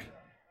 figure. Oh, okay.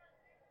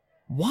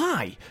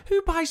 Why?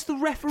 Who buys the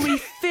referee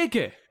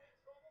figure?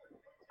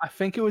 I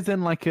think it was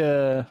in like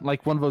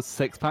one of those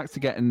 6-packs to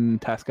get in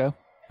Tesco.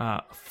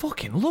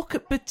 Fucking look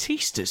at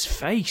Batista's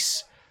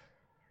face.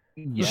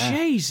 Yeah.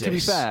 Jesus. To be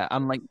fair,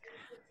 and like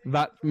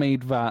that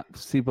made that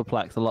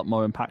superplex a lot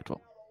more impactful.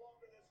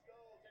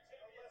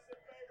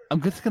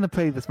 I'm just gonna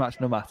play this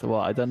match no matter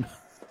what. I don't.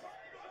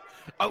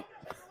 Oh.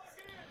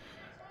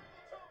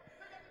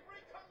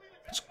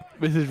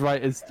 This is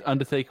right as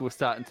Undertaker was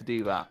starting to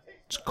do that.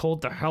 It's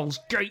called the Hell's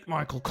Gate,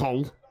 Michael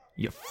Cole.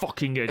 You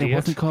fucking idiot. It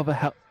wasn't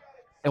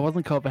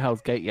called the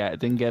Hell's Gate yet.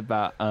 It didn't get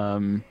that.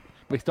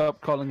 We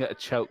stopped calling it a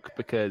choke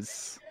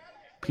because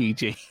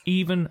PG.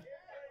 Even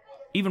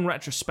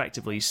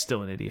retrospectively, he's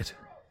still an idiot.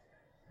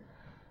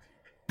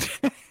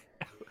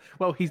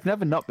 Well, he's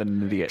never not been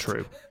an idiot.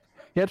 True.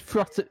 He had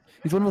frosted.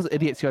 He's one of those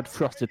idiots who had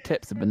frosted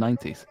tips in the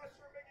 90s.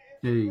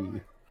 Hey,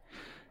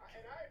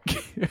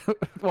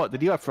 What,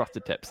 did you have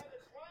frosted tips?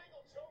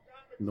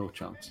 no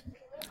chance.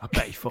 I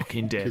bet he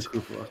fucking did.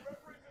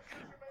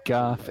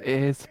 Garth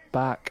is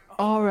back.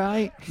 All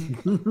right.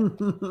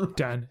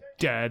 Dun,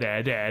 da,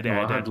 da, da, da,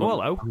 da.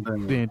 Oh, hello.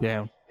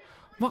 Down.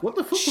 What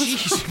the fuck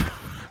was that?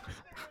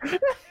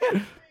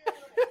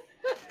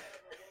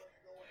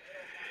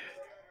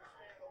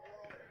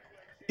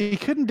 He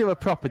couldn't do a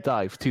proper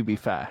dive, to be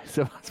fair,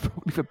 so that's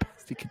probably the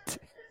best he could do.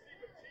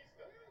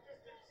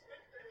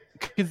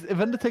 Because if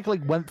Undertaker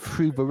went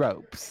through the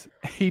ropes,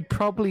 he'd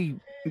probably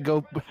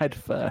go head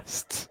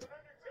first.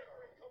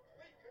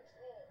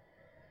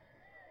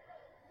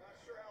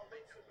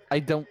 I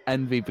don't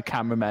envy the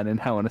cameramen in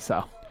Hell in a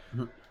Cell.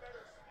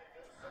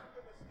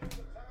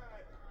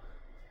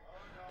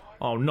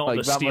 Oh, not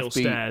the steel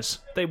stairs.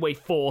 They weigh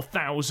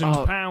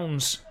 4,000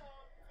 pounds.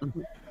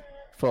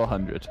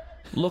 400.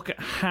 Look at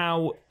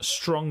how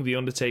strong the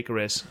Undertaker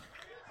is.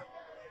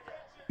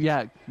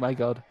 Yeah, my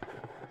God.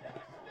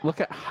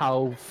 Look at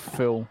how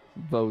full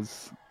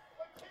those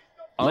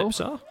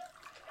lips are.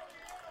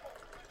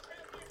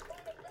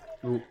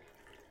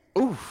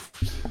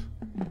 Oof.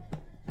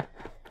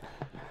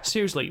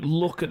 Seriously,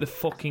 look at the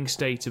fucking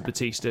state of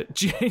Batista.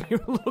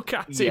 Genuinely, look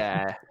at him.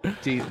 Yeah.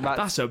 Jeez,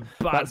 that's a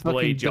bad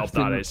blade job,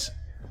 that is.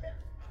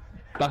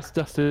 That's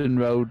Dustin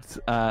Rhodes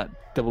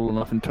Double or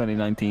Nothing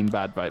 2019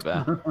 bad right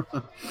there.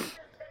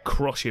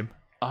 Crush him.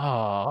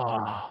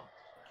 Oh.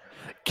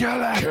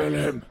 Kill him! Kill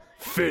him!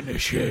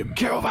 Finish him!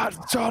 Kill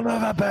that son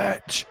of a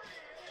bitch!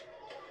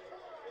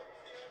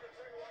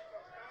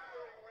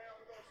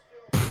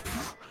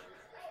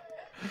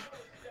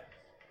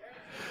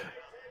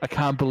 I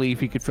can't believe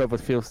he could throw the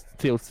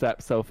steel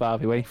steps so far.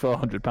 He weighed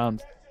 400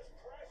 pounds.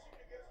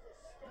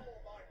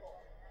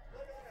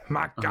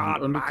 My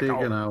God,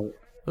 Undertaker now.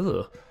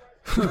 Ugh.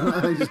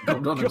 He just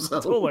dumped on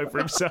himself. all over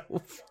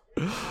himself.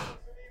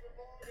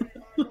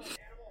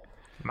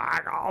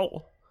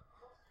 Maggle.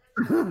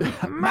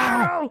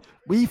 Maggle!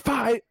 We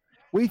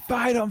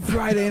fight on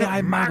Friday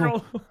night,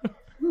 Maggle.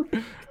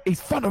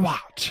 He's fun to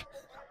watch.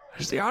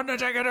 It's the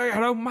Undertaker, you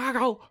know,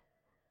 Maggle.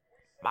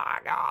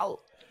 Maggle.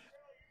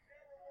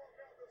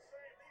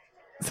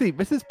 See,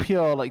 this is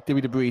pure like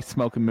WWE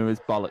smoke and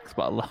mirrors bollocks,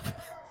 but I love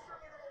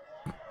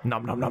it.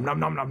 Nom nom nom nom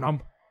nom nom nom.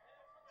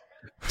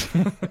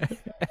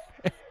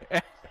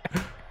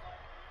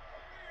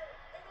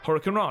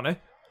 Hurricane Rana?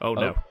 Oh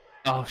no.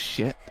 Oh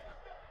shit.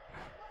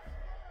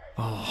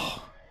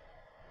 Oh.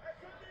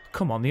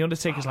 Come on, the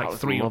Undertaker's like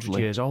 300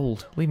 lovely. years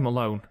old. Leave him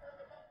alone.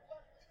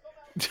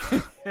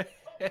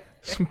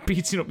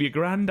 Beating up your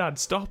granddad.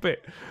 Stop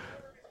it.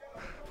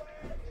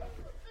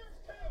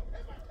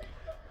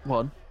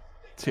 1,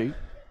 2.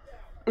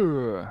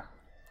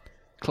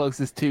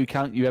 Closest 2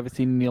 count you ever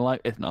seen in your life,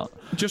 if not.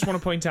 Just want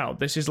to point out,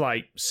 this is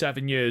like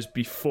 7 years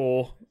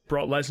before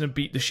Brock Lesnar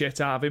beat the shit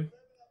out of him.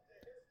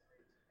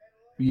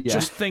 Yeah.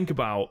 Just think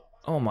about,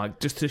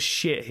 just the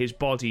shit his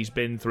body's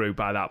been through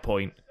by that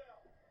point.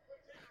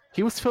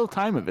 He was full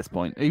time at this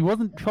point. He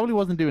probably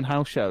wasn't doing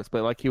house shows,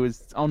 but like he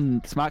was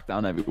on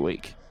SmackDown every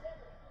week.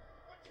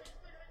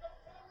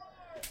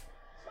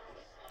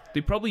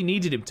 They probably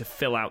needed him to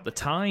fill out the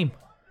time.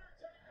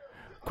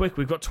 Quick,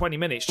 we've got 20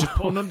 minutes. Just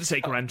put an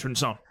Undertaker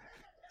entrance on.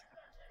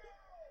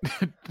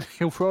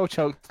 He'll throw a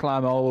choke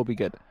slam, all will be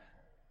good.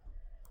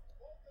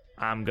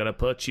 I'm going to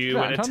put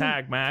you in a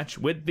tag match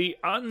with the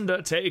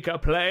Undertaker,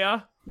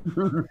 player.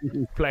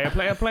 player,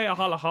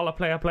 holla, holla,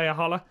 player,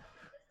 holla.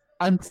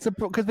 And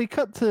because they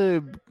cut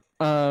to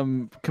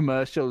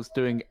commercials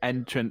doing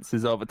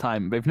entrances all the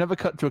time. They've never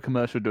cut to a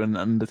commercial doing an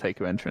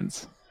Undertaker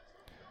entrance.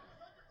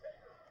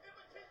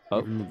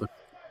 Even though they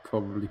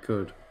probably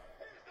could.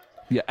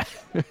 Yeah,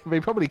 they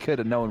probably could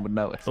and no one would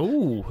notice.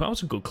 Ooh, that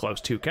was a good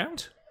close 2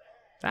 count.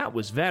 That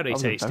was very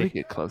tasty. Very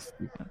good close.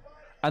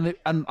 And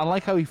I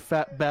like how he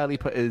barely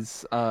put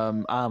his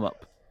arm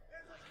up.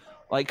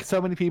 Like,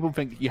 so many people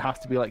think you have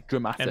to be, like,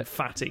 dramatic.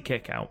 Emphatic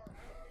kick out.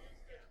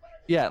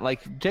 Yeah,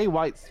 like, Jay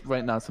White's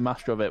right now is a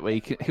master of it, where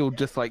he'll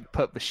just, like,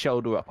 put the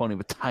shoulder up only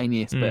the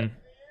tiniest bit.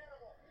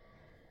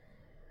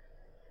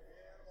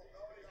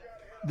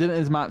 Did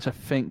his match, I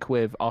think,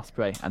 with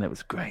Ospreay, and it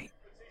was great.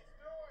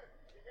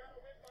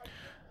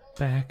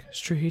 Back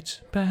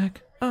streets,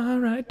 back,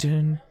 alright,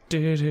 dun,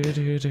 dun, dun, dun,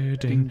 dun,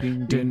 dun,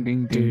 dun,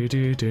 dun, dun,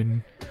 dun,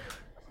 dun.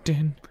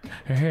 Dun.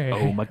 Hey,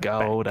 oh my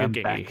god, I'm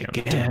back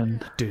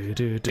again. Do,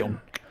 do, do.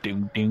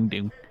 Ding, ding,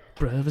 ding.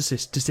 Brothers,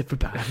 sisters,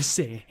 everybody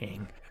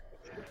sing.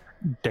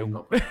 Ding,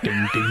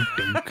 ding, ding,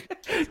 ding.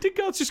 Did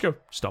God just go,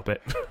 stop it?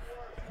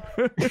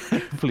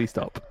 Please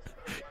stop.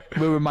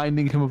 We're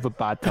reminding him of the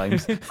bad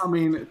times. I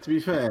mean, to be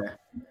fair,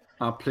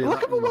 I'll play Look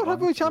that. at the World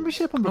Heavyweight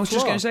Championship on the I was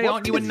just going to say,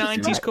 aren't you a this?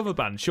 90s cover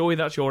band? Surely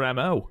that's your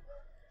MO.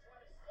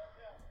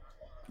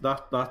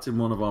 That's in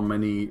one of our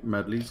many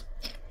medleys.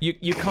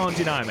 You can't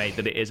deny, mate,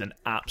 that it is an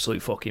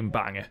absolute fucking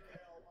banger.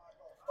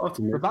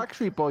 The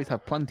Backstreet Boys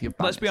have plenty of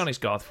bangers. Let's be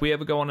honest, Garth. If we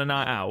ever go on a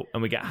night out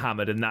and we get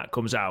hammered and that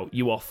comes out,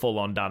 you are full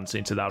on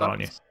dancing to that,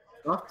 aren't you?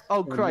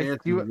 Oh,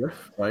 Christ.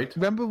 Right?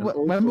 Remember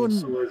when... What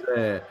is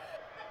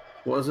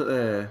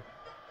it?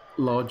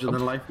 Larger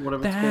than life, or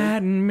whatever it's called?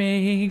 That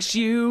makes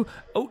you...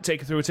 Oh,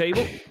 take it through a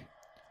table.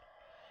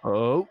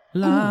 Oh.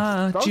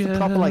 Larger that was a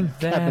proper, like,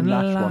 Kevin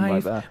Nash than one right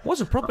life. there.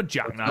 Was a proper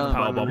jackknife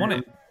powerbomb, wasn't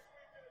it?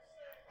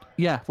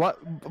 Yeah. One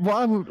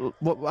of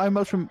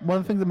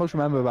the things I most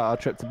remember about our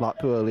trip to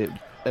Blackpool earlier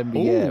in the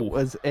year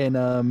was in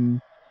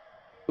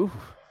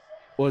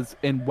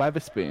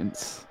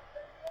Wetherspoons.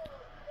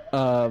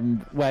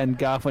 When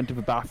Garth went to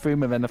the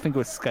bathroom, and then I think it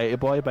was Skater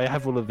Boy by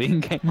Avril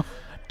Lavigne came on.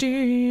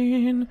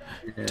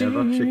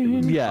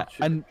 Yeah,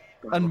 and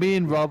me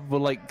and Rob were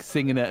like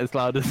singing it as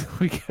loud as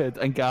we could,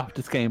 and Garth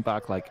just came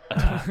back like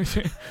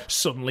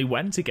suddenly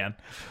went again.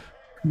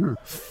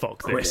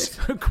 Fuck this.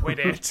 Quit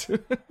it.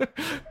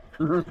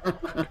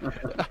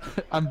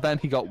 And then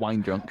he got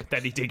wine drunk.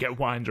 Then he did get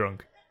wine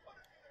drunk.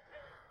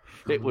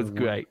 It was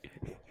great.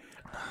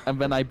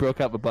 And then I broke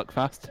out the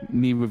Buckfast.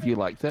 Neither of you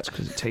liked it.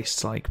 Because it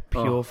tastes like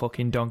pure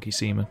fucking donkey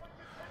semen.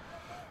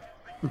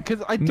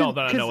 Because I not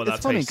that I know what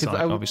that tastes like,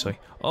 obviously.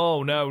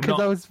 Oh no, not.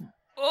 I was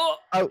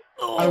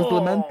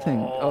lamenting.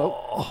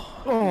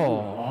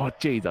 Oh,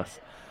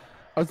 Jesus!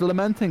 I was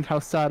lamenting how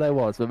sad I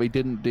was that we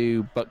didn't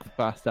do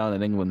Buckfast down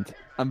in England,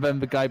 and then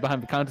the guy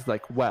behind the counter's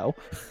like, "Well,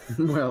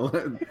 well,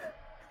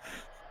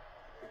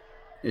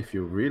 if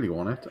you really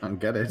want it and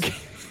get it."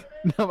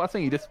 No, I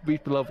think he just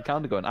reached below the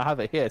counter going, "I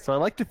have it here." So I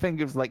like to think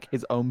it was like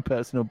his own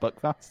personal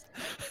Buckfast.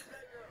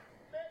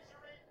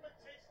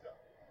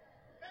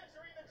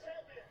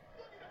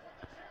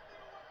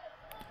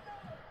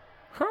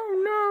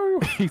 Oh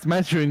no! He's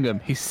measuring them.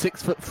 He's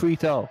 6'3"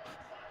 tall.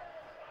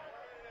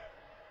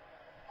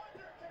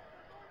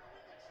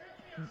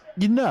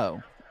 You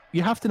know,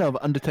 you have to know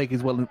that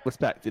Undertaker's well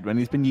respected when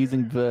he's been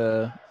using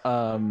the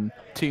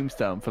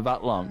tombstone for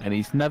that long, and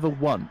he's never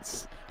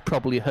once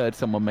probably heard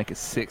someone make a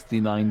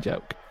 69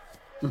 joke.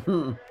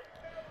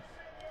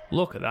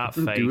 Look at that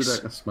face. Dude, I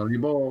can smell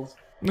your balls.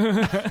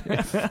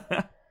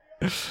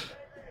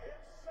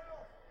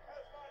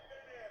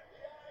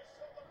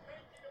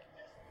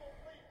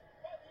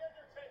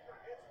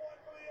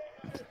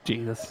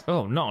 Jesus.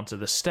 Oh, not onto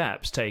the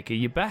steps, Taker.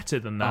 You're better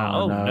than that.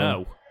 Oh,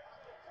 no.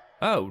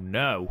 Oh,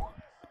 no.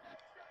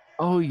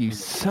 Oh, you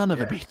son of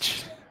a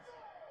bitch.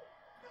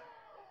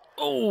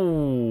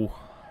 Oh.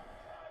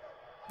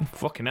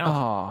 Fucking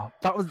hell.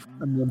 Oh,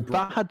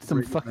 that had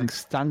some fucking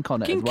stank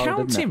on it as well,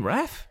 count didn't him, it?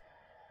 ref.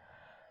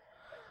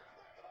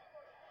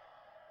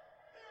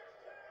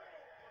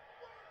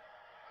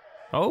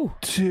 Oh.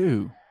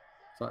 2.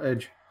 Is that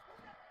Edge?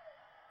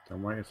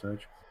 Don't worry, it's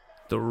Edge.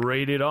 The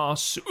rated R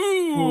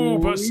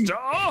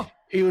superstar.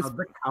 He was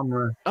the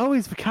camera. Oh,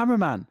 he's the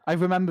cameraman. I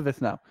remember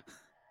this now.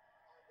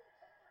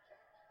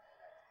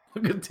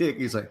 Look at Dick.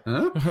 He's like,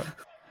 huh?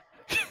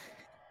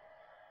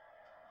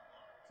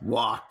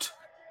 What?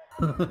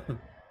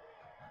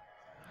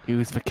 He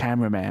was the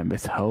cameraman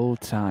this whole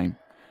time.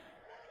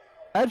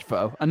 Edge,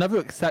 though, another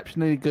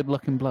exceptionally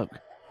good-looking bloke.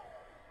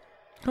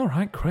 All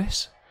right,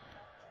 Chris.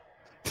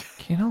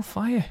 You know,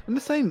 fire. I'm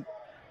just saying,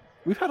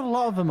 we've had a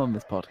lot of them on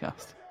this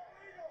podcast.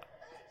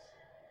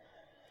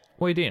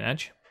 What are you doing,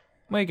 Edge?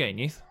 Where are you going,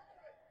 youth?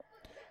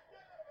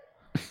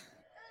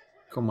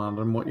 Command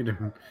him, what you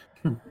doing?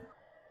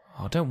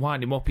 Oh, don't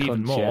wind him up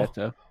even more.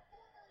 Concerto.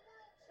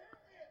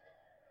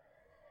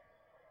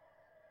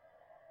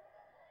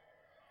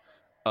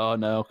 Oh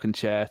no,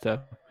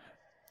 Concerto.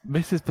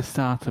 This is the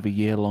start of a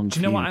year-long Do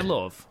you know what I feud.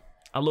 love?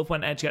 I love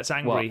when Edge gets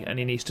angry and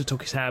he needs to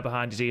tuck his hair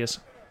behind his ears.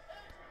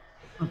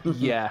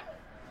 Yeah.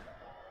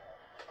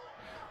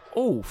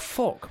 Oh,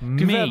 fuck Do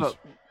you me. remember-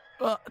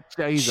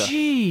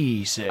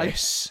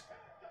 Jesus.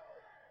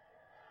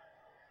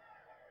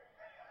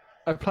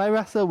 I play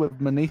wrestle with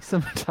Monique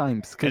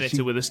sometimes Hit because it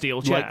she with a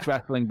steel chair. likes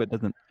wrestling but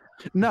doesn't.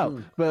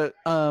 No, but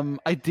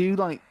I do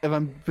like, if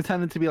I'm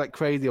pretending to be like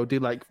crazy, I'll do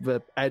like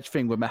the Edge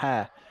thing with my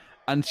hair.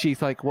 And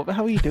she's like, what the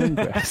hell are you doing,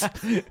 Chris?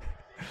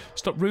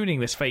 Stop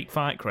ruining this fake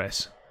fight,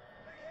 Chris.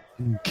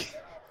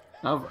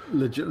 I've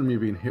legitimately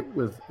been hit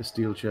with a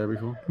steel chair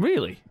before.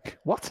 Really?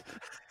 What?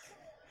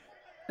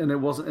 And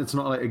it's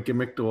not like a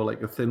gimmick or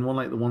like a thin one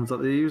like the ones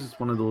that they use. It's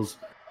one of those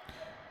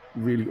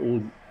really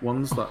old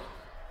ones that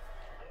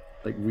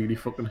like really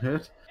fucking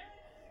hurt.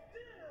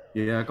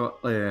 Yeah, I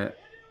got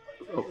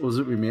was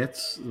it with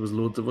mates? There was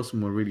loads of us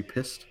and we were really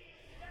pissed.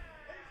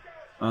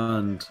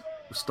 And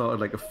we started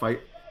like a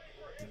fight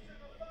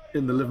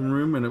in the living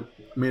room and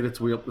it made its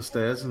way up the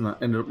stairs and that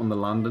ended up on the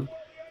landing.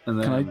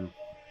 And then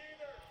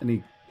and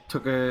he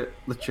took the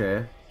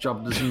chair,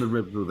 jabbed us in the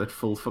ribs with it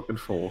full fucking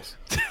force,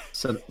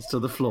 sent us to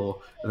the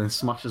floor, and then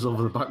smashed us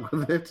over the back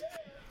with it.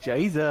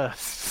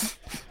 Jesus.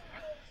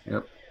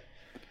 Yep.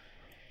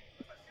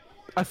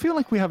 I feel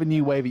like we have a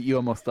new way that you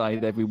almost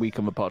died every week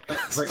on the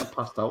podcast. It's like I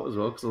passed out as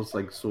well because I was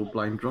like so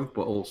blind drunk,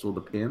 but also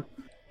the pain.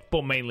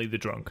 But mainly the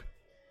drunk.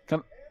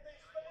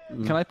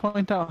 Can I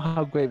point out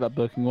how great that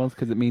booking was?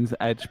 Because it means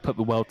Edge put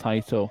the world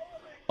title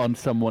on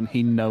someone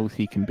he knows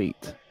he can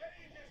beat.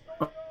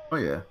 Oh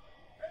yeah.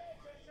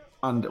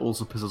 And it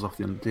also pisses off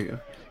the Undertaker.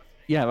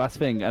 Yeah, that's the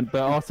thing. But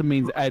it also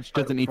means Edge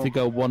doesn't need to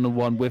go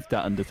one-on-one with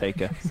that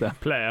Undertaker. So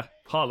Player,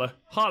 holla.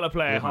 Holla,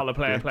 player, holla,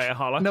 player, player,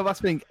 holla. no, that's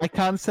the thing. I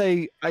can't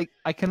say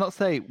I cannot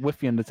say with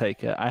the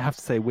Undertaker. I have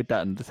to say with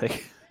that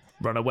Undertaker.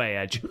 Run away,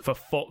 Edge. For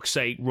fuck's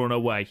sake, run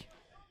away.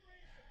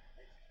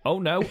 Oh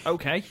no,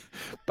 okay.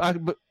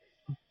 But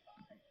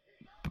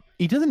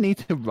he doesn't need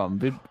to run.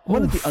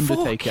 When has the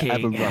Undertaker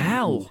ever run?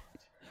 Hell.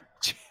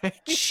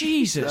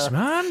 Jesus,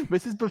 man.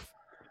 This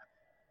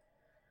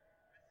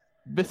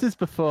is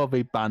before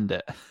they banned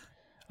it.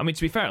 I mean,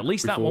 to be fair, at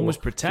least that one was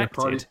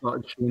protected.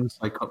 Started showing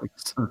psychotic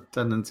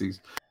tendencies.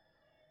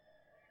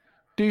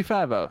 To be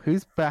fair though,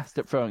 who's best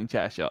at throwing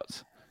chair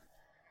shots?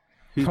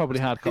 Probably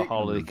Hardcore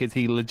Holly because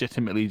he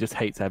legitimately just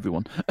hates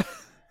everyone.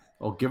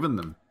 Or giving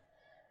them.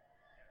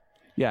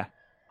 Yeah.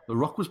 The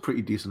Rock was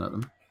pretty decent at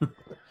them.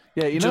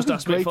 Yeah, you know Just who's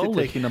ask Mick great at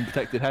Foley. taking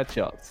unprotected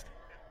headshots?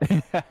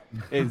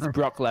 Is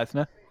Brock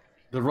Lesnar.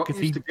 The Rock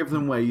used to give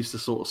them where he used to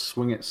sort of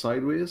swing it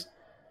sideways.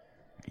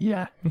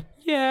 Yeah.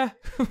 Yeah.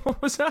 What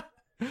was that?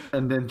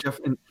 And then Jeff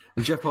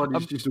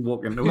Hardy used to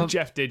walk into it.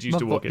 Jeff did used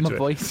to walk into my it.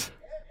 voice.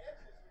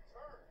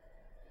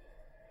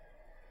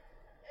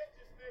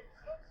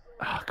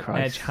 Oh,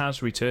 Christ. Edge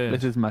has returned.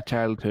 This is my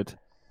childhood.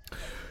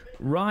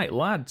 Right,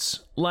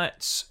 lads.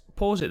 Let's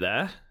pause it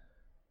there.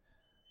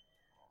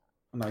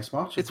 A nice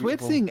match. It's weird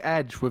seeing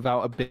Edge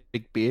without a big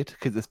beard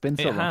because it's been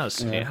so It long.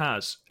 has. It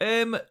has.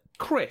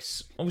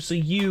 Chris, obviously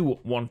you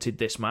wanted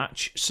this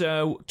match,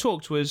 so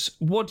talk to us.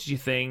 What did you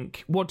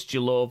think? What did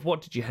you love?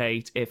 What did you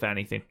hate, if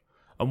anything?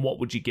 And what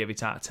would you give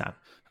it out of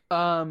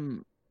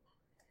 10?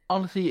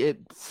 Honestly,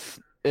 it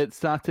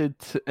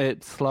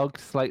slugged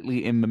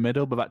slightly in the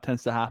middle, but that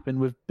tends to happen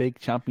with big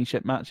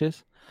championship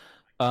matches.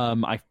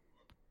 I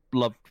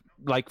loved,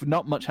 like,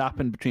 not much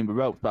happened between the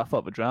ropes, but I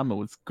thought the drama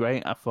was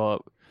great. I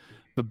thought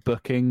the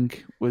booking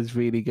was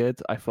really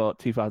good. I thought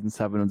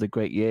 2007 was a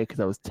great year because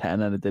I was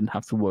 10 and I didn't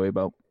have to worry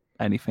about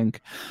anything.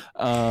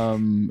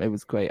 It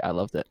was great. I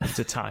loved it. It's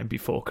a time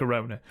before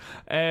Corona.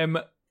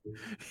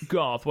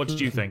 Garth, what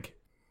did you think?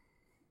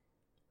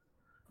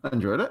 I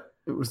enjoyed it.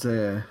 It was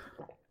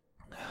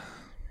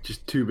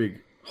just two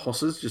big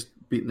hosses just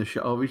beating the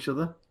shit out of each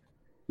other,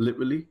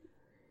 literally.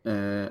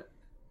 And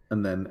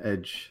then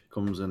Edge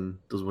comes and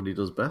does what he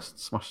does best,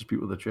 smashes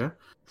people with a chair.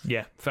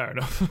 Yeah, fair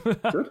enough.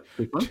 Good,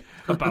 big fun.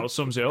 About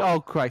sums it up. Oh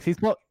Christ, he's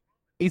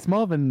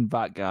more than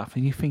that, Garth,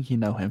 and you think you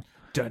know him.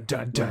 Dun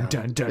dun dun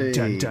dun dun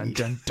dun dun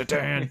dun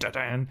dun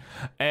dun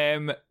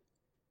dun.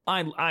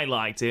 I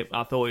liked it.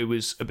 I thought it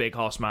was a big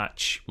horse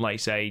match. Like I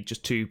say,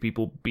 just two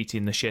people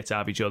beating the shit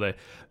out of each other.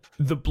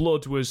 The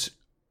blood was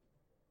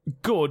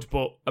good,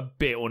 but a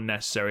bit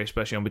unnecessary,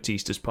 especially on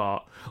Batista's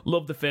part.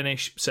 Love the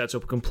finish, sets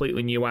up a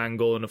completely new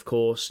angle, and of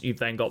course, you've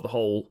then got the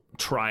whole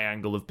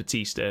triangle of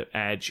Batista,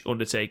 Edge,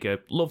 Undertaker.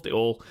 Loved it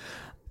all.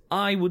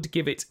 I would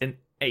give it an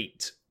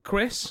 8.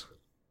 Chris?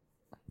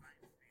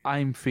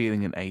 I'm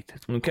feeling an 8.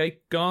 Okay,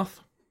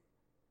 Garth?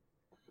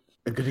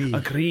 Agree.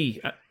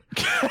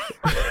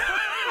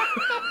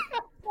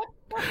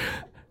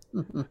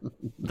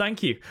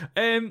 Thank you.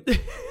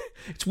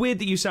 It's weird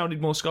that you sounded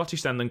more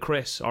Scottish then than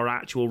Chris, our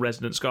actual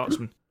resident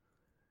Scotsman.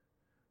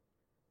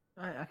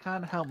 I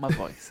can't help my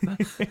voice.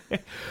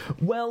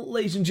 Well,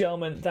 ladies and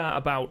gentlemen, that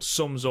about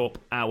sums up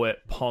our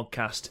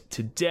podcast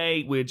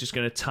today. We're just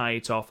going to tie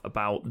it off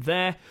about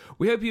there.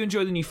 We hope you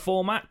enjoy the new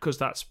format, because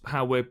that's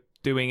how we're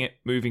doing it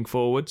moving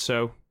forward,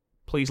 so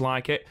please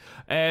like it.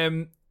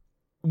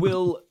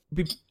 We'll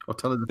be... I'll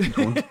tell her if you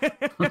don't.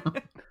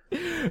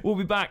 We'll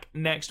be back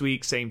next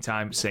week, same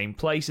time, same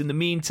place. In the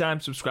meantime,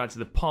 subscribe to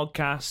the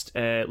podcast,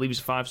 leave us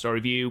a 5-star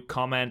review,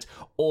 comment.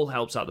 All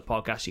helps out the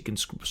podcast. You can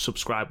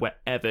subscribe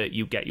wherever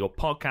you get your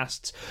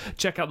podcasts.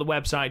 Check out the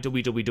website,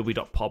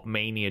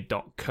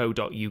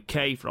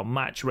 www.podmania.co.uk, for our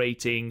match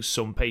ratings,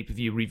 some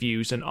pay-per-view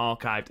reviews, and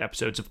archived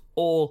episodes of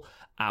all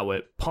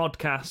our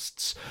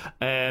podcasts.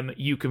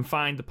 You can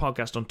find the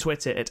podcast on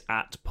Twitter at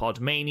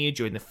 @Podmania.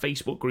 Join the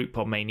Facebook group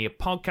Podmania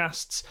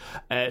Podcasts.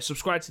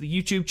 Subscribe to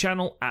the YouTube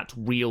channel at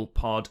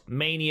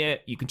RealPodmania.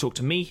 You can talk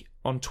to me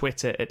on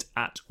Twitter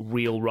at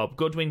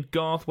RealRobGoodwin.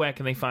 Garth, where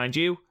can they find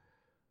you?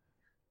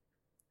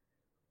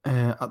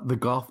 At the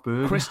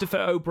Garthberg.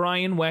 Christopher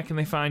O'Brien, where can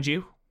they find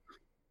you?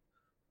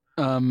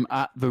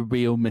 At the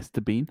real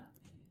Mr. Bean.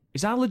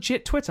 Is that a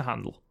legit Twitter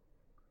handle?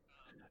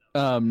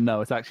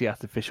 No, it's actually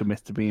at official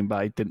Mr. Bean,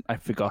 but I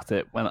forgot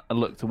it when I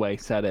looked away,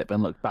 said it,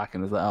 and looked back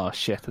and was like, oh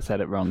shit, I said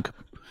it wrong.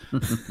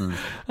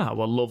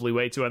 Well, lovely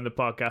way to end the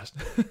podcast.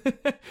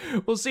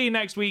 We'll see you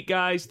next week,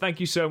 guys. Thank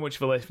you so much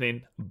for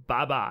listening.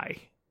 Bye-bye.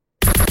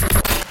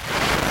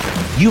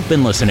 You've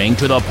been listening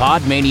to the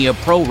Podmania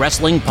Pro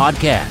Wrestling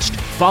Podcast.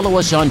 Follow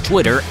us on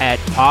Twitter at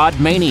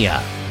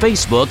Podmania,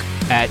 Facebook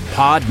at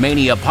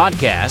Podmania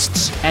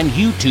Podcasts, and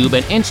YouTube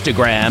and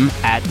Instagram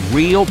at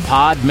Real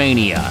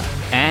Podmania.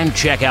 And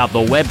check out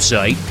the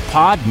website,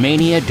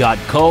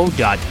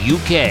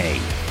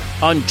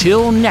 podmania.co.uk.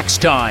 Until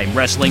next time,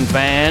 wrestling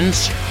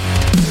fans.